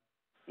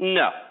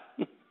 No.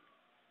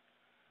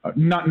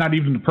 Not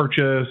even to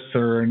purchase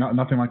or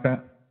nothing like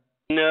that?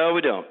 No,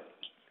 we don't.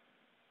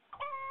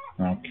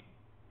 Okay.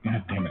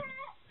 God damn it.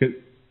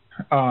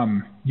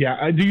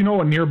 Yeah. Do you know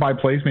a nearby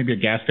place, maybe a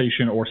gas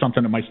station or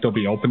something that might still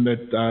be open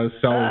that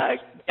sells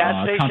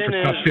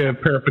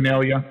contraceptive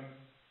paraphernalia?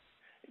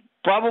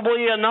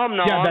 Probably a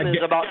num-nom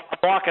is about a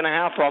block and a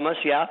half from us,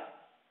 yeah.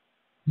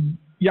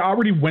 Yeah, I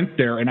already went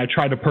there, and I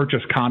tried to purchase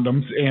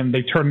condoms, and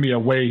they turned me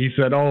away. He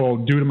said, oh,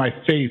 due to my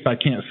faith, I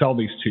can't sell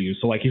these to you.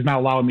 So, like, he's not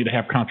allowing me to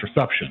have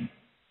contraception.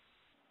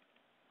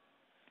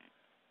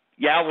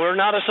 Yeah, we're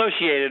not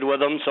associated with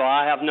them, so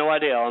I have no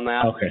idea on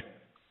that. Okay.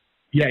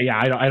 Yeah,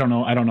 I don't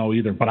know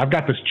either. But I've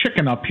got this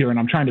chicken up here, and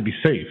I'm trying to be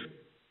safe.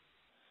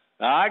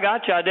 I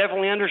got you. I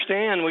definitely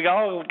understand. We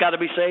all got to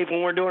be safe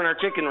when we're doing our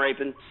chicken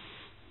raping.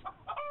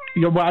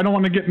 Yeah, but I don't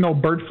want to get no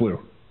bird flu.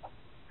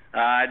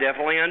 I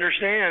definitely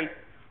understand.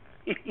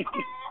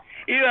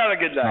 You have a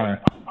good night. All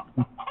right.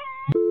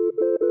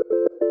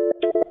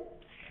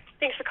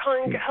 Thanks for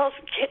calling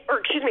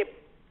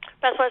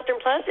Best Western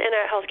Plus and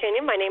at Health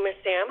Canyon. My name is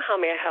Sam. How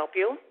may I help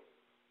you?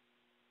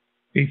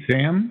 Hey,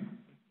 Sam?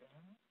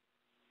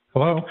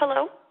 Hello?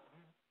 Hello?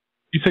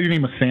 You said your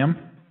name was Sam?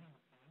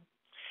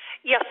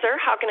 Yes, sir.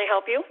 How can I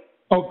help you?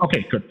 Oh,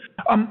 okay, good.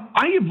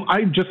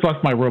 I've just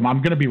left my room. I'm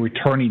going to be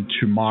returning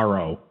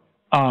tomorrow.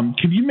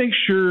 Can you make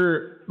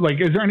sure,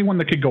 is there anyone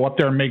that could go up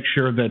there and make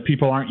sure that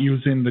people aren't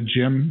using the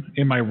gym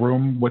in my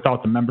room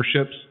without the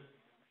memberships?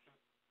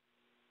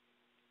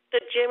 The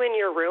gym in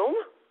your room?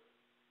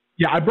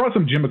 Yeah, I brought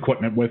some gym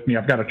equipment with me.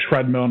 I've got a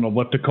treadmill, an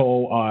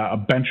elliptical, a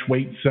bench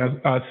weight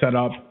set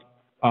up.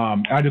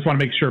 I just want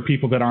to make sure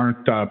people that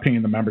aren't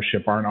paying the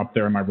membership aren't up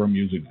there in my room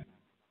using it.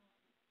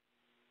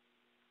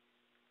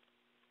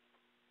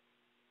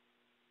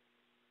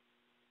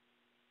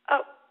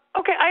 Oh,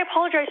 okay. I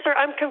apologize, sir.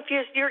 I'm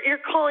confused. You're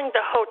calling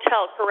the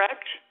hotel,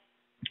 correct?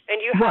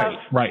 And you have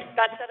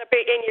that set up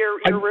in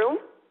your room?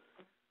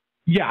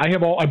 Yeah, I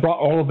brought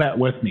all of that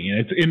with me, and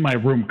it's in my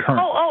room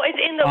currently. Oh, it's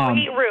in the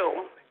weight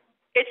room.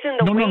 It's in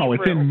the weight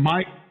room.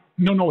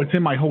 No, it's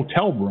in my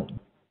hotel room.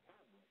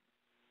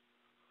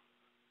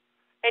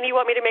 And you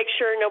want me to make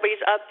sure nobody's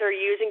up there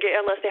using it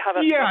unless they have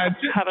a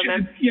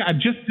membership? Yeah,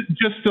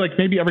 just like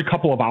maybe every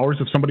couple of hours,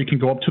 if somebody can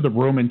go up to the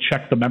room and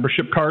check the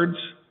membership cards,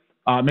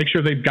 make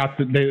sure they've got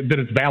that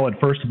it's valid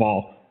first of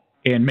all,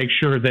 and make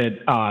sure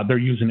that they're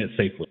using it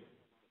safely.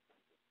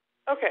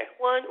 Okay,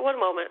 one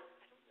moment.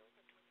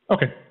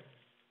 Okay.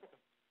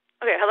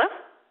 Okay, hello?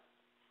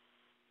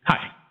 Hi.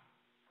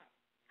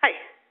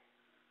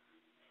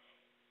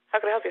 How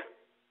can I help you?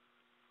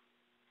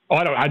 Oh,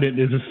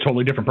 is this a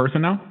totally different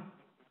person now?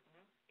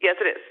 Yes,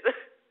 it is.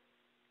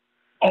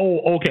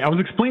 Oh, okay. I was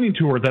explaining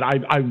to her that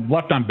I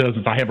left on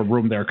business. I have a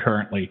room there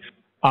currently.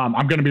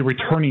 I'm going to be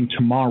returning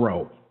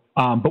tomorrow.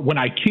 But when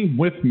I came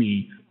with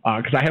me,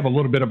 because I have a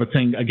little bit of a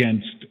thing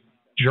against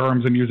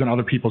germs and using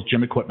other people's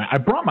gym equipment, I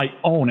brought my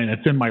own, and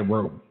it's in my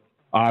room.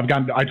 I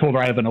told her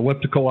I have an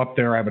elliptical up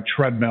there. I have a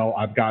treadmill.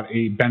 I've got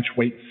a bench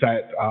weight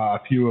set, a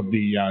few of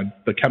the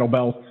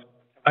kettlebells.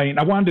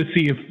 I wanted to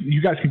see if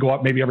you guys can go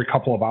up maybe every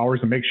couple of hours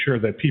and make sure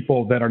that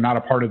people that are not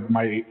a part of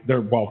they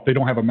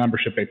don't have a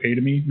membership they pay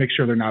to me, make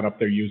sure they're not up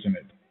there using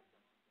it.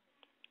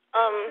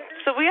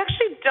 So we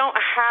actually don't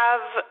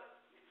have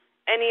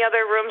any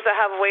other rooms that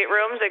have weight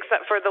rooms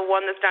except for the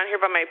one that's down here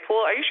by my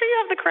pool. Are you sure you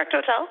have the correct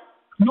hotel?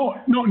 No.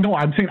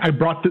 I'm saying I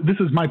brought this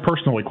is my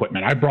personal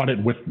equipment. I brought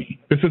it with me.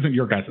 This isn't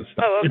your guys'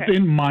 stuff. Oh, okay. It's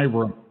in my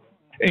room.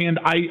 And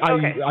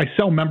I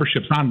sell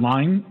memberships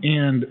online,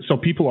 and so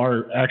people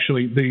are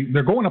actually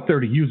they're going up there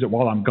to use it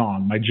while I'm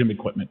gone, my gym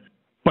equipment.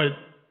 But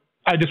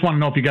I just want to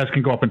know if you guys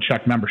can go up and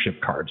check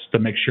membership cards to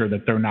make sure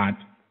that they're not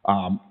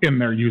in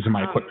there using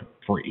my equipment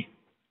free.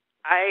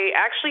 I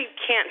actually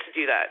can't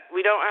do that.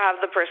 We don't have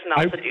the personnel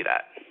to do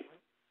that.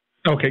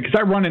 Okay, because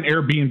I run an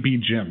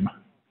Airbnb gym.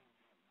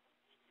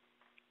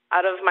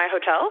 Out of my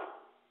hotel?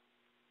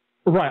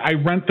 Right, I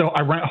rent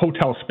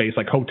hotel space,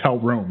 like hotel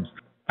rooms.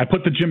 I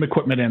put the gym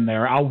equipment in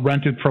there. I'll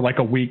rent it for like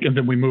a week, and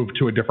then we move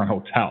to a different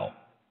hotel.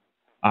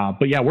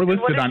 But yeah, we're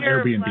listed on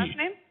Airbnb. What is your last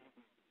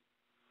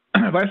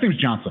name? Last name's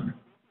Johnson.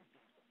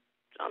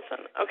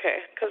 Johnson. Okay,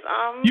 because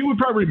you would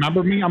probably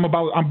remember me. I'm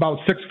about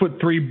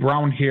 6'3",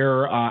 brown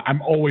hair.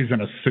 I'm always in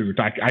a suit.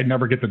 I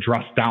never get to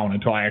dress down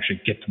until I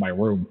actually get to my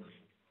room.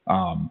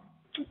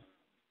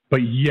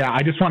 But yeah,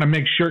 I just want to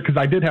make sure because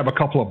I did have a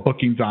couple of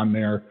bookings on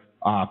there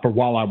for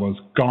while I was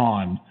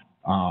gone.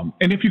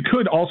 And if you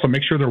could also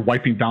make sure they're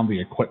wiping down the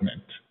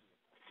equipment.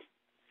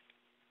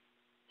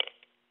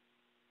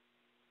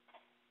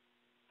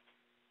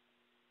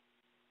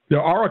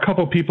 There are a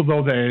couple of people,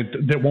 though,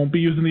 that won't be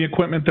using the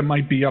equipment that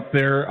might be up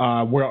there.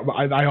 Where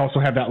I also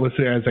have that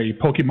listed as a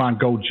Pokemon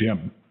Go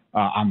gym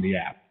on the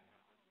app.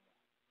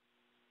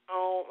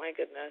 Oh, my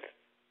goodness.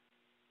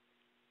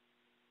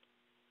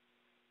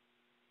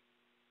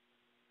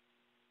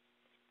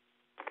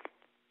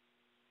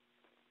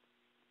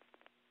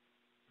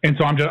 And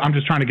so I'm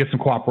just trying to get some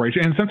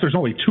cooperation. And since there's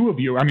only two of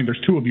you,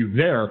 there's two of you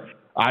there,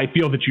 I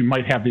feel that you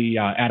might have the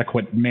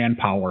adequate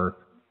manpower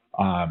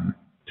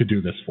to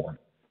do this for me.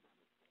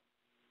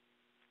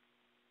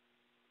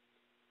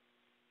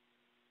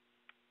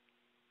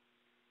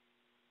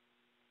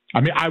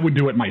 I would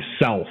do it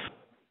myself,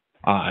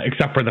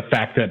 except for the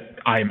fact that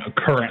I'm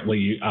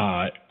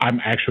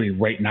actually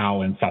right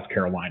now in South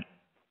Carolina.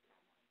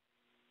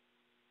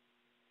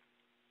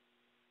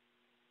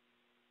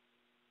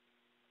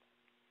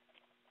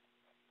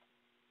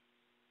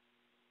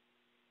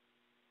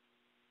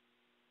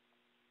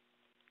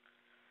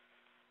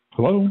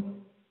 Hello?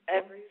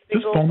 Every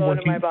single bone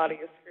in my body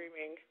is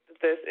screaming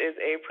that this is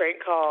a prank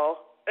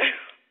call.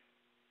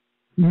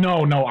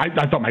 No, I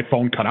thought my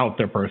phone cut out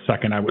there for a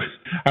second. I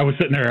was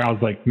sitting there, I was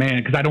like,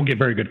 man, because I don't get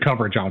very good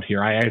coverage out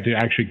here. I had to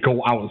actually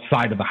go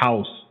outside of the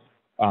house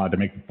to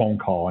make the phone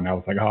call, and I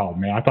was like, oh,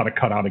 man, I thought it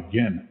cut out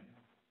again.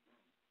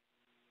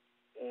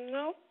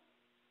 No.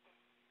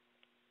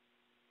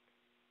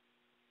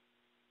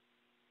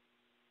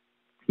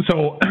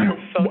 So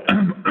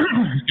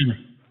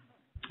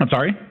I'm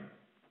sorry?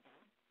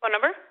 Phone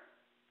number?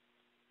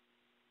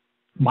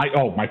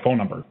 My phone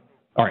number.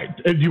 All right.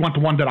 Do you want the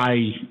one that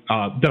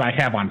I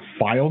have on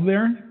file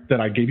there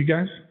that I gave you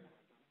guys?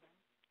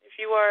 If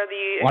you are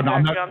the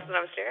exact Johnson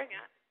I'm staring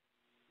at.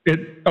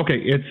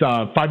 It's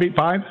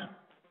 585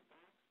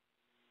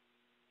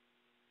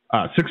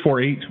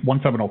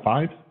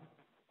 648-1705. That's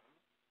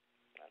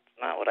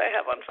not what I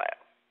have on file.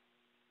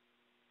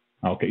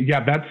 Okay, yeah,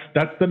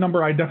 that's the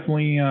number I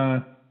definitely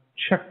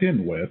checked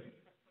in with.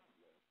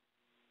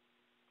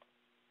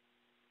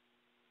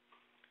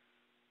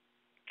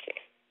 Okay.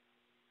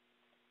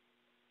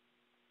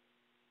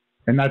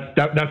 And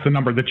that's the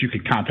number that you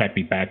could contact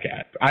me back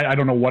at. I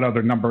don't know what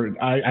other number.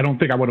 I don't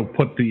think I would have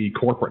put the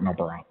corporate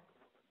number on.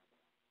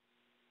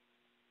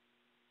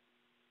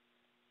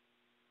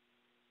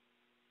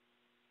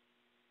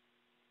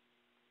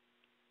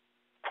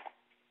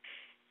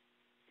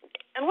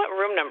 And what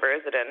room number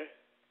is it in?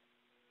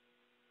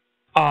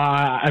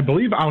 I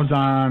believe I was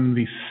on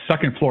the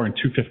second floor in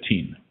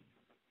 215.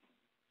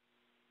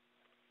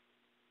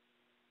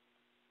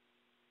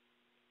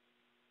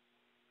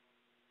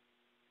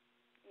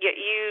 Yeah,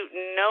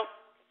 nope.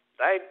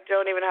 I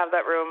don't even have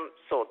that room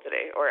sold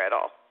today or at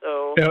all.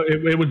 So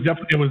it was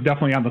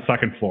definitely on the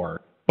second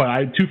floor, but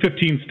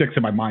 215 sticks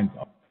in my mind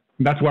though.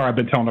 And that's where I've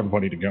been telling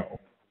everybody to go.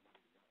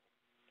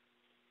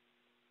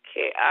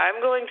 Okay, I'm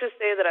going to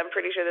say that I'm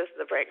pretty sure this is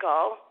a prank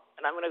call,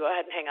 and I'm going to go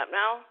ahead and hang up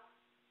now.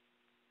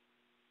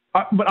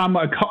 But I'm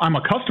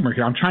a customer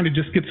here. I'm trying to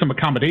just get some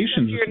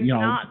accommodations. You're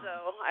not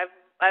though.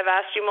 I've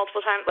asked you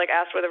multiple times, like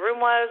asked where the room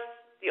was.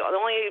 The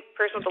only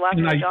person with the last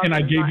name and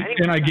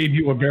I gave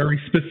you a very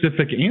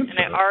specific answer.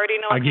 And I already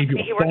know what I gave you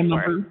company a phone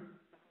number.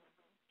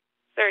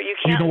 Sir, you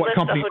can't know what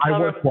list company the hotel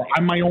I work for.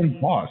 I'm my own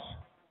boss.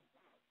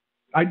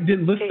 I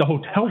didn't list the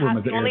hotel room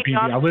as an Airbnb.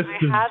 I listed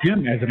the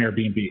gym as an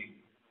Airbnb. You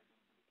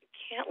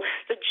can't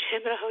list the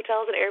gym and a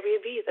hotel as an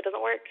Airbnb. That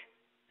doesn't work.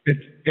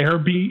 It's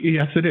Airbnb.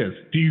 Yes, it is.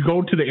 Do you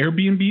go to the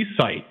Airbnb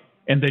site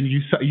and then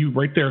you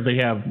right there?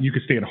 You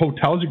can stay in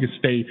hotels. You can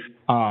stay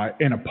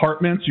in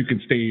apartments. You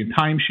can stay in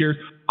timeshares.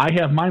 I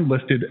have mine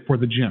listed for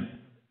the gym.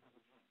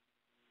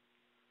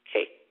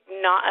 Okay,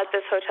 not at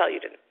this hotel. You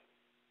didn't.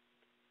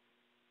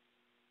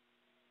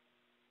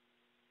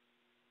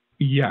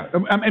 Yeah,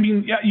 I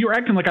mean, you're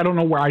acting like I don't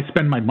know where I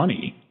spend my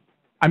money.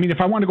 I mean,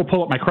 if I want to go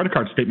pull up my credit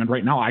card statement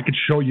right now, I could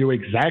show you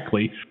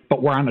exactly,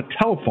 but we're on a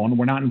telephone,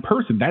 we're not in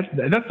person. That's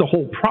the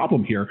whole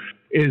problem here,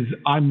 is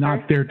I'm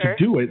not there to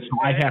do it, so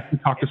I have to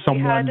talk to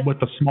someone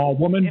with a small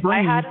woman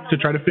brain to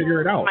try to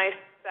figure it out.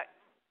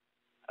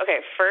 Okay,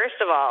 first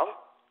of all,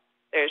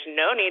 there's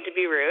no need to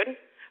be rude.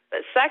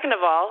 But second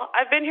of all,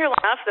 I've been here long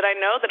enough that I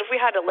know that if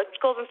we had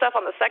ellipticals and stuff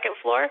on the second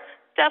floor,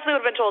 definitely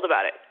would have been told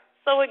about it.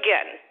 So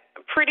again,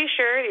 I'm pretty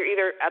sure you're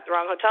either at the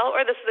wrong hotel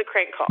or this is a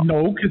crank call.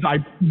 No, because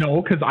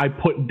I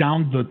put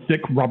down the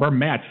thick rubber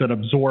mats that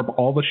absorb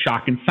all the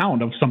shock and sound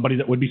of somebody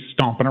that would be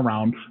stomping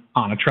around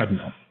on a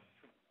treadmill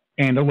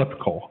and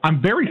elliptical.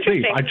 I'm very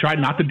safe. I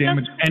tried not to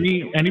damage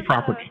any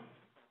property.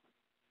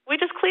 We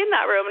just cleaned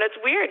that room, and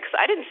it's weird because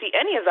I didn't see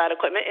any of that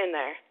equipment in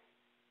there.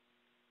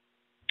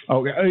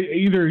 Okay,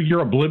 either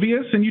you're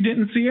oblivious and you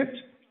didn't see it,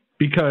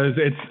 because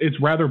it's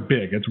rather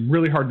big. It's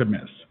really hard to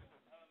miss.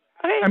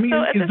 Okay, I mean,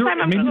 so at this time,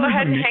 I'm going to go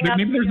ahead and hang up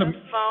the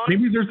phone.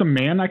 Maybe there's a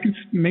man I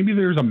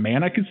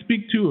could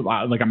speak to,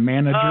 like a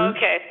manager.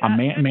 Okay. A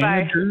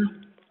manager.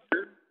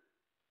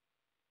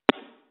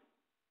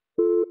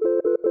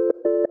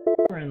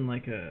 We're in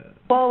like a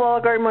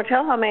Walla Garden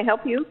Motel. How may I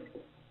help you?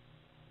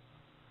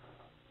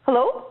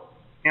 Hello?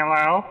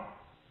 Hello?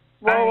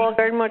 Walla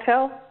Garden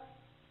Motel.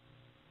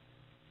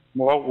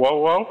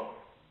 Whoa.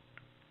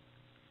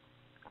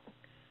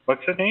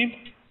 What's the name?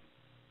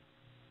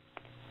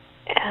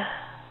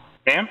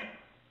 Sam?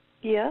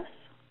 Yes.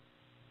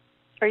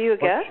 Are you a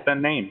guest? What's the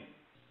name?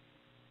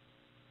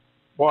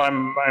 Well, I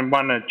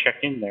want to check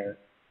in there.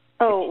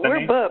 Oh,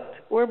 we're booked.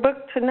 We're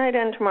booked tonight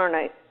and tomorrow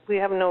night. We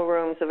have no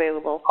rooms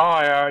available.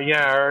 Oh,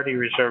 yeah, I already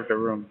reserved a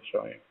room,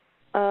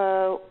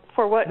 so.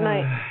 For what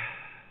night?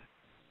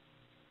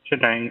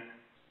 Tonight.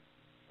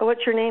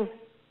 What's your name?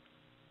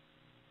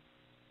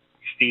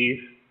 Steve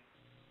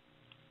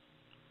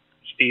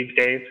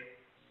Dave.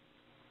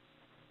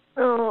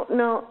 Oh,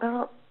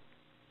 no,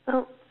 I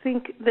don't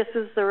think this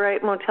is the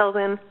right motel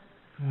then.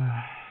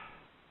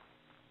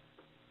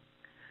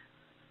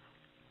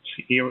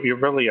 You're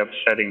really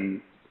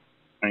upsetting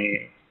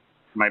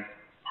my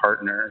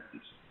partner.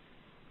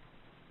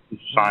 He's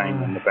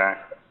sighing in the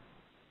back.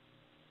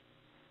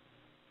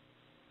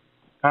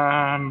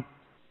 Are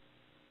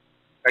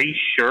you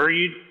sure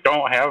you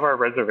don't have our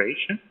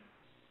reservation?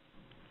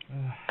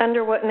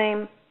 Under what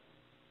name?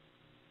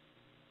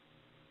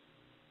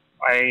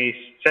 I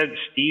said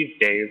Steve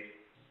Dave.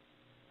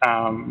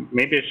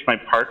 Maybe it's my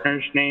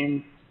partner's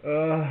name.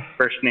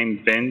 First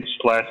name Vince,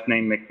 last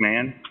name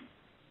McMahon.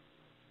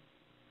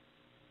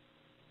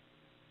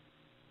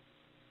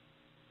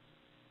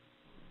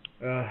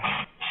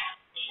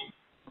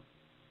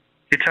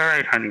 It's all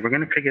right, honey. We're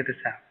going to figure this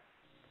out.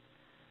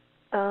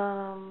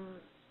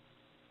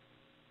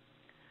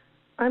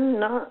 I'm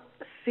not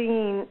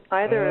seen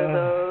either of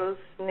those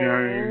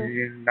names.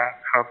 You're not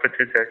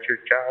competent at your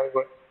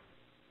job.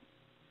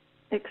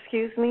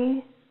 Excuse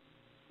me?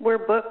 We're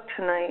booked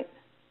tonight.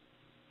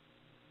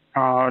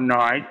 Oh, no,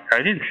 I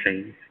didn't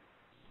see.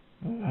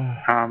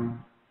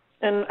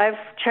 And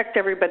I've checked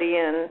everybody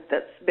in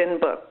that's been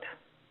booked.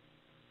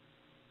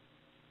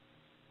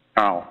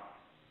 Oh.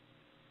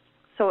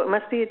 So it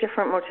must be a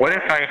different motel. What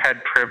if I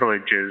had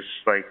privileges,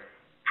 like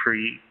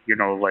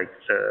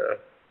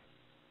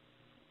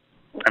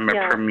I'm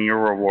a Premier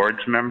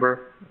Rewards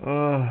member?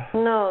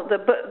 No,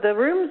 the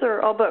rooms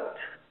are all booked.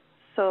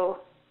 So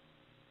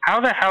how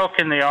the hell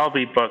can they all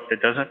be booked?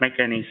 It doesn't make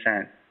any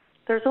sense.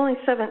 there's only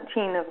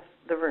 17 of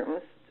the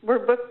rooms.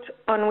 We're booked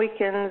on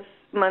weekends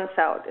months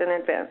out in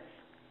advance.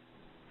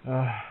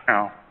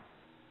 Oh.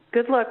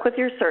 Good luck with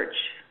your search.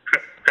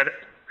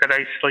 Could I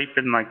sleep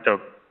in like the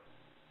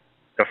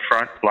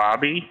front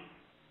lobby?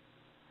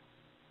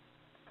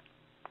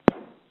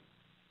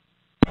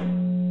 Oh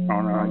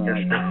no, I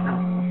guess that's...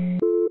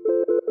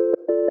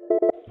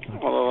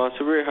 Hello,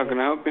 Sabrina, how can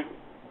I help you?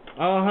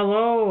 Oh,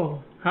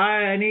 hello.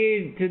 Hi, I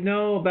need to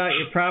know about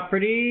your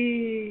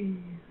property.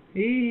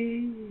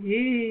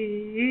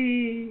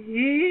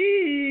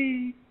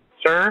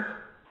 Sir?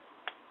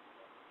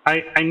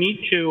 I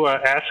need to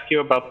ask you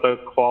about the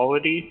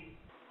qualities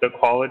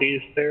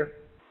there.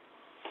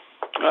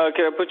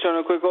 Can I put you on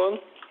a quick hold?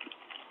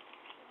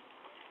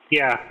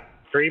 Yeah,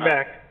 hurry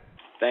back.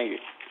 Thank you.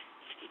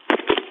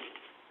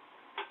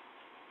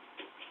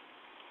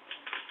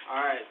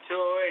 Alright,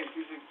 208,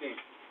 216.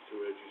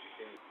 208,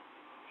 216.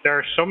 There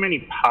are so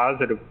many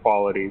positive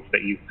qualities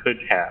that you could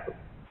have.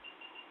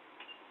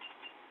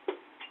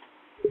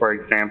 For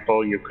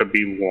example, you could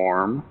be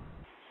warm,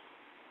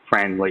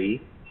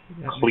 friendly,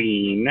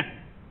 clean,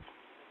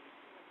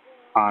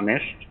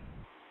 honest,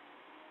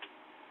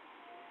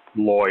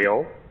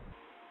 loyal,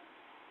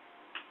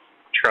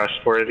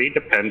 trustworthy,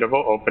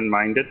 dependable,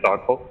 open-minded,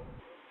 thoughtful.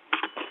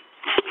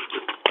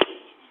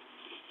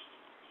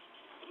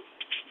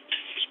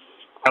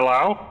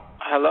 Hello?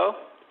 Hello?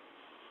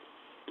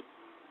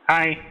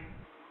 Hi.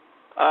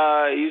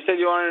 You said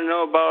you wanted to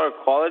know about our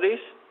qualities?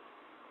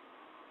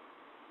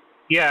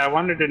 Yeah, I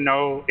wanted to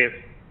know if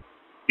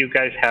you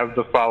guys have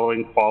the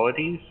following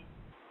qualities.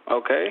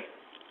 Okay.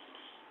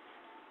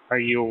 Are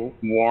you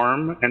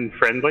warm and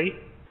friendly?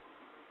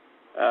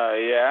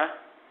 Yeah.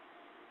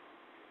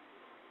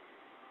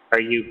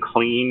 Are you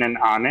clean and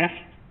honest?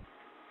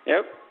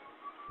 Yep.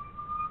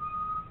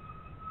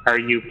 Are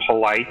you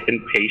polite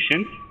and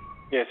patient?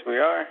 Yes, we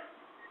are.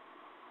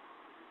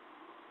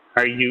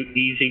 Are you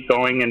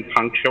easygoing and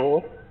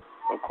punctual?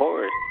 Of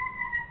course.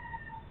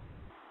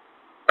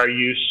 Are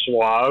you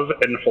suave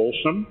and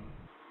wholesome?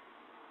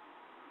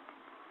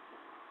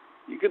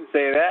 You could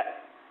say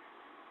that.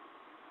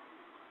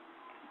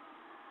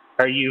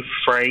 Are you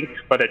frank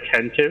but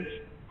attentive?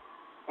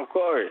 Of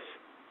course.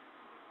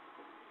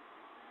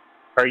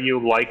 Are you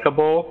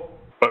likable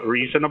but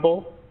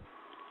reasonable?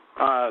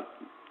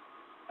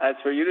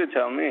 That's for you to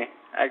tell me,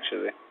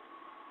 actually.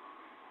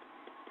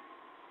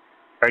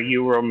 Are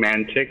you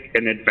romantic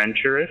and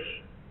adventurous?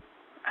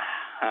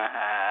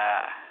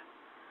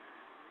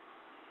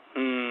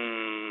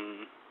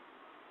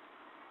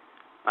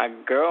 My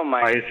girl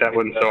might. Why is that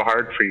one so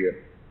hard for you?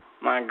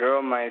 My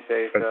girl might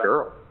say so. A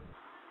girl?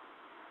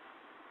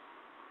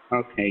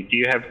 Okay. Do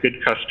you have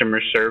good customer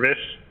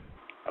service?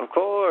 Of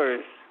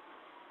course.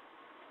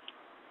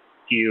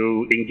 Do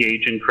you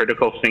engage in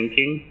critical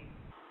thinking?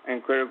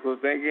 And critical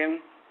thinking?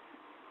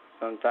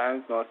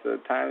 Sometimes, most of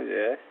the time,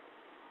 yes.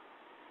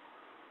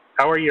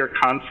 How are your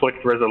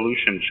conflict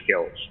resolution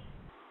skills?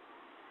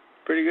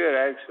 Pretty good,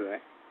 actually.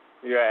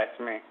 You ask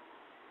me.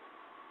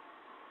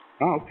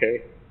 Oh,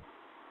 okay.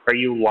 Are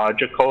you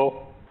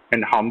logical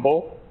and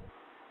humble?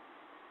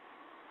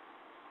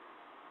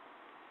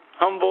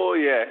 Humble,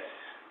 yes.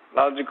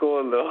 Logical,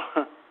 a little.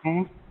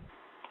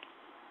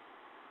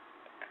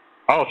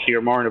 Oh, so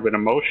you're more of an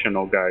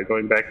emotional guy,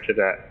 going back to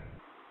that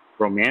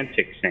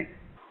romantic thing.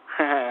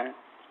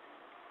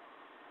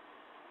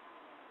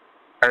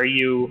 Are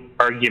you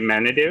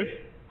argumentative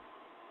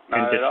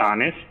and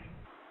dishonest?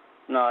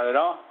 Not at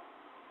all.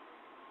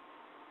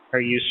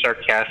 Are you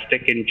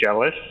sarcastic and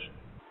jealous?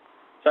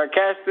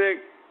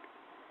 Sarcastic?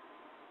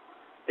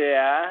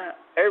 Yeah.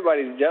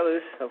 Everybody's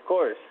jealous, of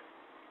course.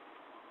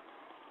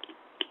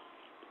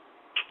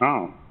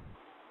 Oh.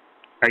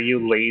 Are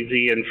you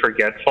lazy and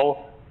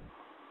forgetful?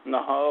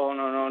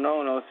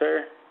 No,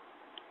 sir.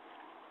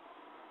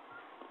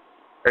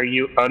 Are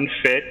you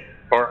unfit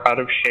or out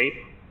of shape?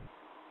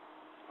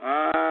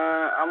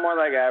 I'm more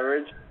like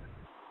average.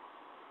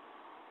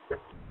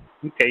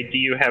 Okay, do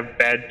you have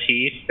bad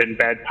teeth and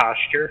bad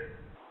posture?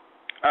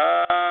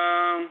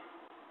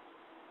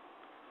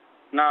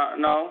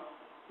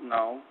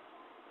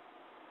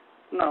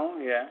 No,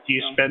 yeah. Do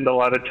you spend a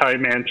lot of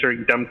time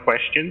answering dumb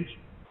questions?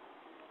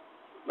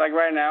 Like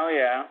right now,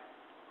 yeah.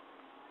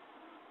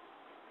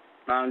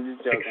 No, I'm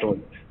just joking.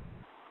 Excellent.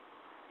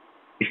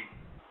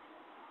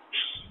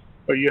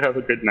 Well, you have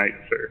a good night,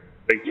 sir.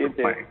 Thanks for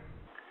playing.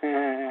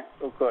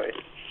 Of course.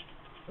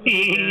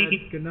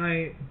 Good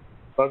night.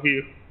 Love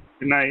you.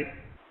 Good night.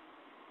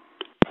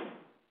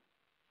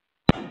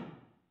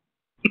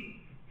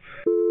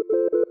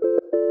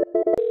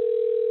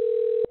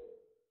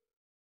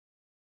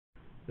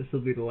 This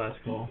will be the last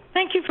call.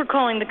 Thank you for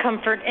calling the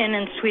Comfort Inn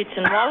and Suites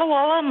in Walla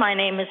Walla. My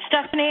name is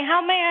Stephanie.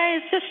 How may I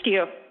assist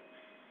you?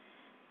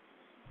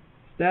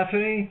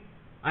 Stephanie,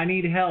 I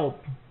need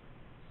help.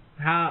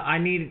 When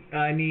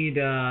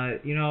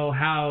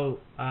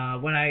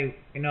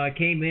I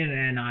came in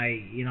and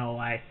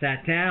I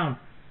sat down,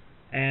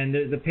 and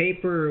the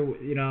paper,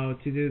 to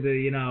do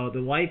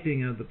the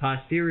wiping of the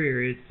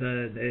posterior, it's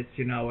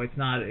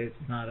not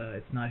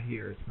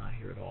here. It's not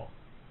here at all.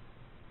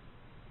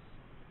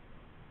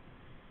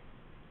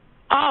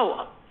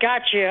 Oh,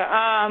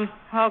 gotcha.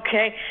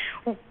 Okay.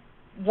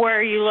 Where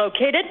are you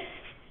located?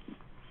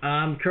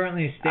 I'm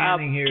currently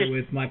standing here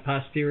with my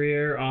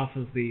posterior off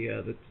of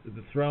the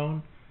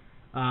throne.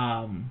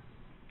 I'm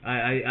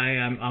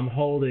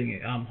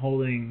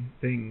holding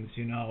things,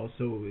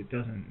 so it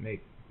doesn't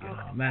make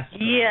a mess.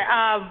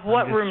 Yeah.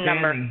 What room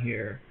number? Standing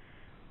here.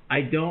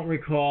 I don't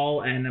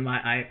recall, and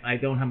I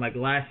don't have my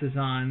glasses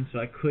on, so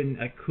I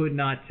could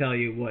not tell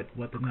you what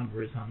the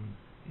number is on.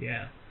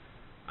 Yeah.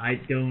 I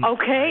don't.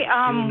 Okay.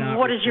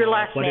 What is your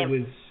last name?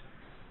 It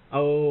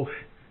was.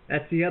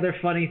 That's the other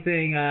funny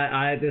thing.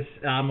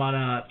 I'm on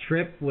a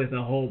trip with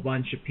a whole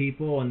bunch of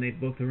people, and they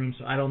booked the room,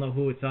 so I don't know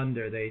who it's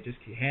under. They just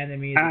handed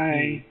me the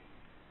key.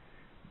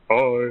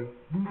 Hi.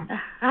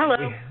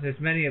 Hello. There's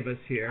many of us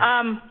here.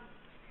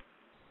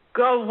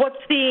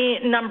 What's the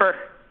number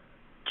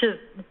to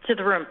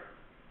the room?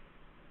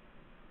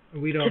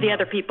 We don't. To the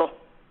other people.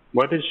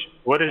 What is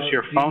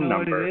your phone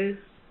number? What it is?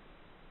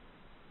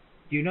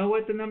 Do you know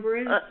what the number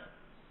is?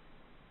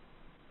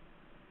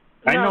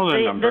 I know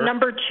the number. The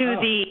number to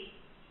the...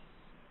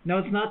 No,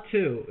 it's not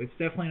 2. It's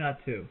definitely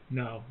not 2.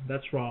 No,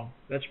 that's wrong.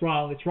 That's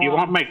wrong. It's wrong. You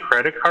want my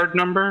credit card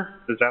number?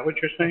 Is that what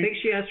you're saying? I think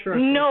she asked for a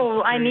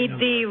No, I need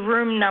the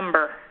room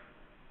number.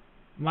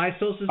 My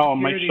social security number. Oh,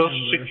 my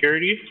social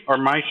security? Or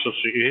his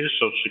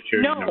social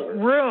security number?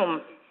 No,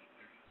 room.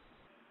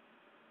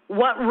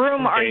 What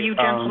room are you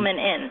gentlemen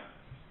in?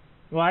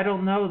 Well, I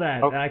don't know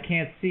that. Okay. I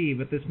can't see.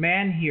 But this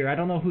man here, I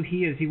don't know who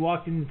he is. He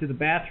walked into the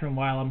bathroom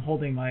while I'm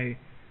holding my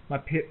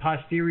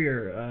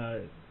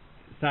posterior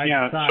side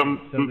to side.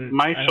 So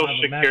my social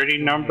security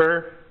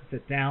number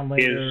sit down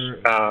later,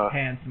 is my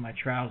pants and my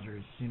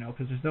trousers,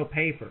 because there's no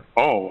paper.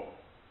 Oh.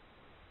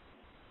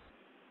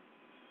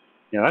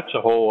 Yeah, that's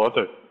a whole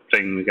other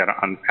thing we got to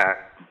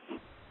unpack.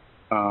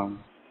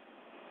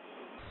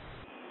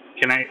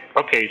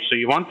 Okay, so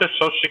you want the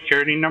social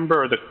security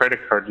number or the credit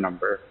card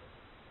number?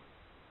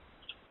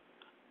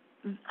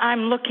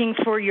 I'm looking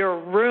for your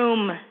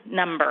room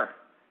number.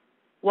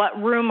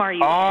 What room are you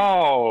in?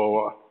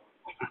 Oh,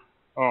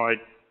 I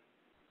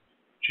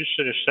just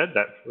should have said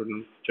that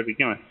to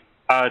begin with.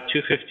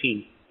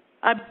 215.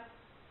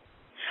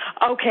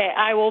 Okay,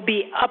 I will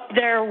be up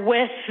there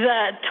with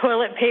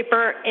toilet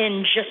paper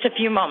in just a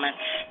few moments.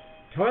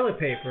 Toilet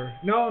paper?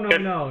 No.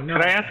 Could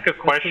I ask a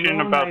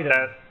question about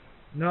that?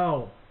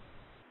 No.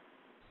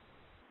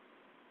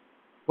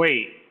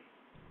 Wait.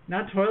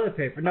 Not toilet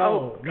paper.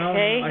 No. Okay. No.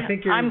 I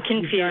think I'm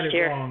confused you've got it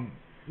here. Wrong.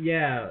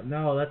 Yeah.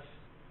 No.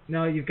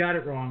 You've got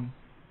it wrong.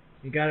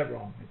 You got it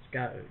wrong. You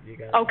got it.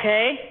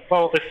 Okay.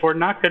 Well, if we're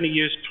not going to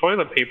use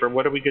toilet paper,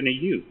 what are we going to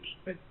use?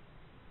 But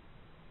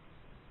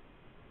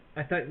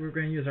I thought we were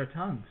going to use our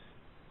tongues.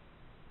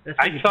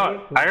 I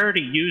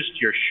already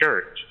used your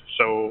shirt,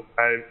 so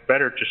I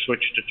better to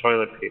switch to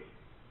toilet paper.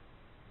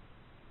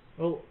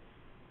 Well,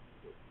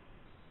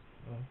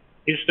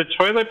 is the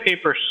toilet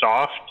paper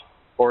soft,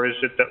 or is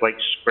it that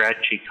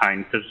scratchy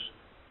kind? Because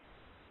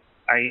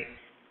I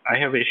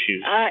have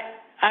issues.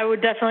 I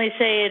would definitely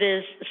say it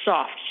is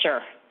soft,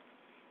 sir.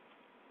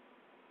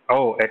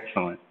 Oh,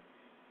 excellent.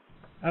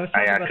 I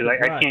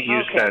can't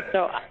use that.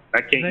 So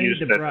I can't use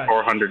that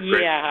 400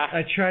 grit. Yeah.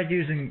 I tried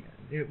using.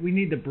 We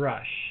need the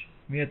brush.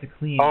 We have to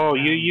clean. Oh,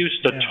 you use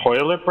the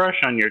toilet brush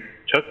on your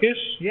tuchus?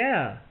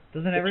 Yeah.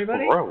 Doesn't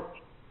everybody? Gross.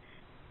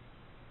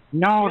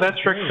 No, that's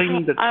for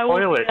cleaning the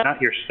toilet,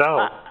 not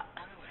yourself.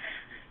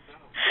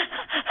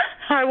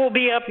 I will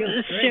be up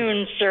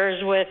soon,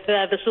 sirs, with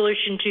the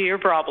solution to your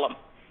problem.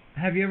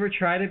 Have you ever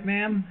tried it,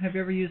 ma'am? Have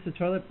you ever used the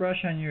toilet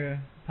brush on your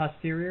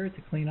posterior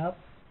to clean up?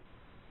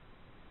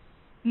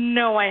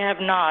 No, I have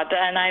not,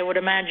 and I would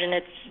imagine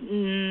it's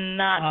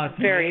not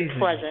very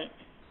pleasant.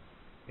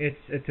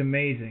 It's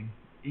amazing.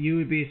 You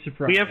would be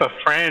surprised. We have a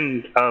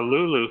friend,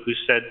 Lulu, who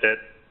said that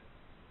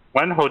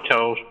one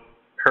hotel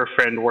her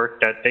friend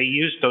worked at, they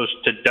used those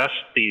to dust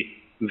the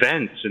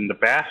vents in the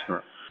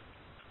bathroom.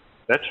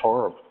 That's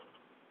horrible.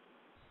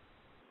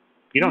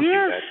 You don't do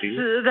that, do you?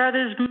 Yes, that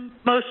is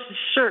most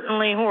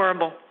certainly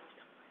horrible.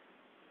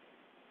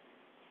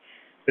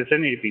 Because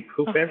then there'd be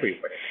poop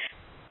everywhere.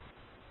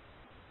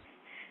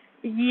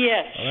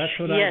 Yes, well, that's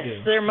what I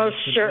do. There most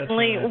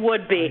certainly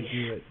would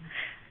be.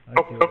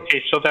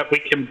 Okay, so that we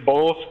can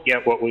both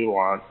get what we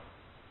want.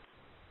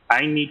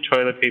 I need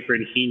toilet paper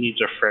and he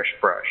needs a fresh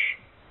brush.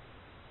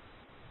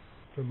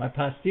 For my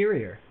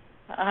posterior.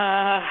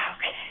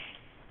 Okay.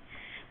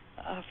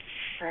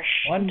 Fresh.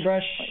 One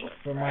brush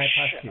for my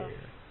posterior.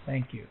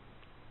 Thank you.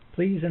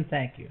 Please and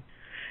thank you.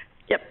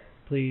 Yep.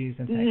 Please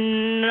and thank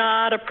you.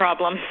 Not a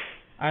problem.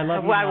 I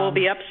love you, I Mom. will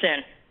be up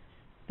soon.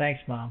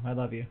 Thanks, Mom. I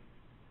love you.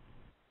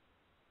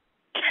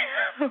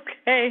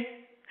 Okay.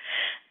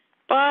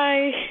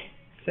 Bye.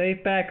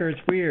 Safe back or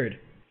it's weird.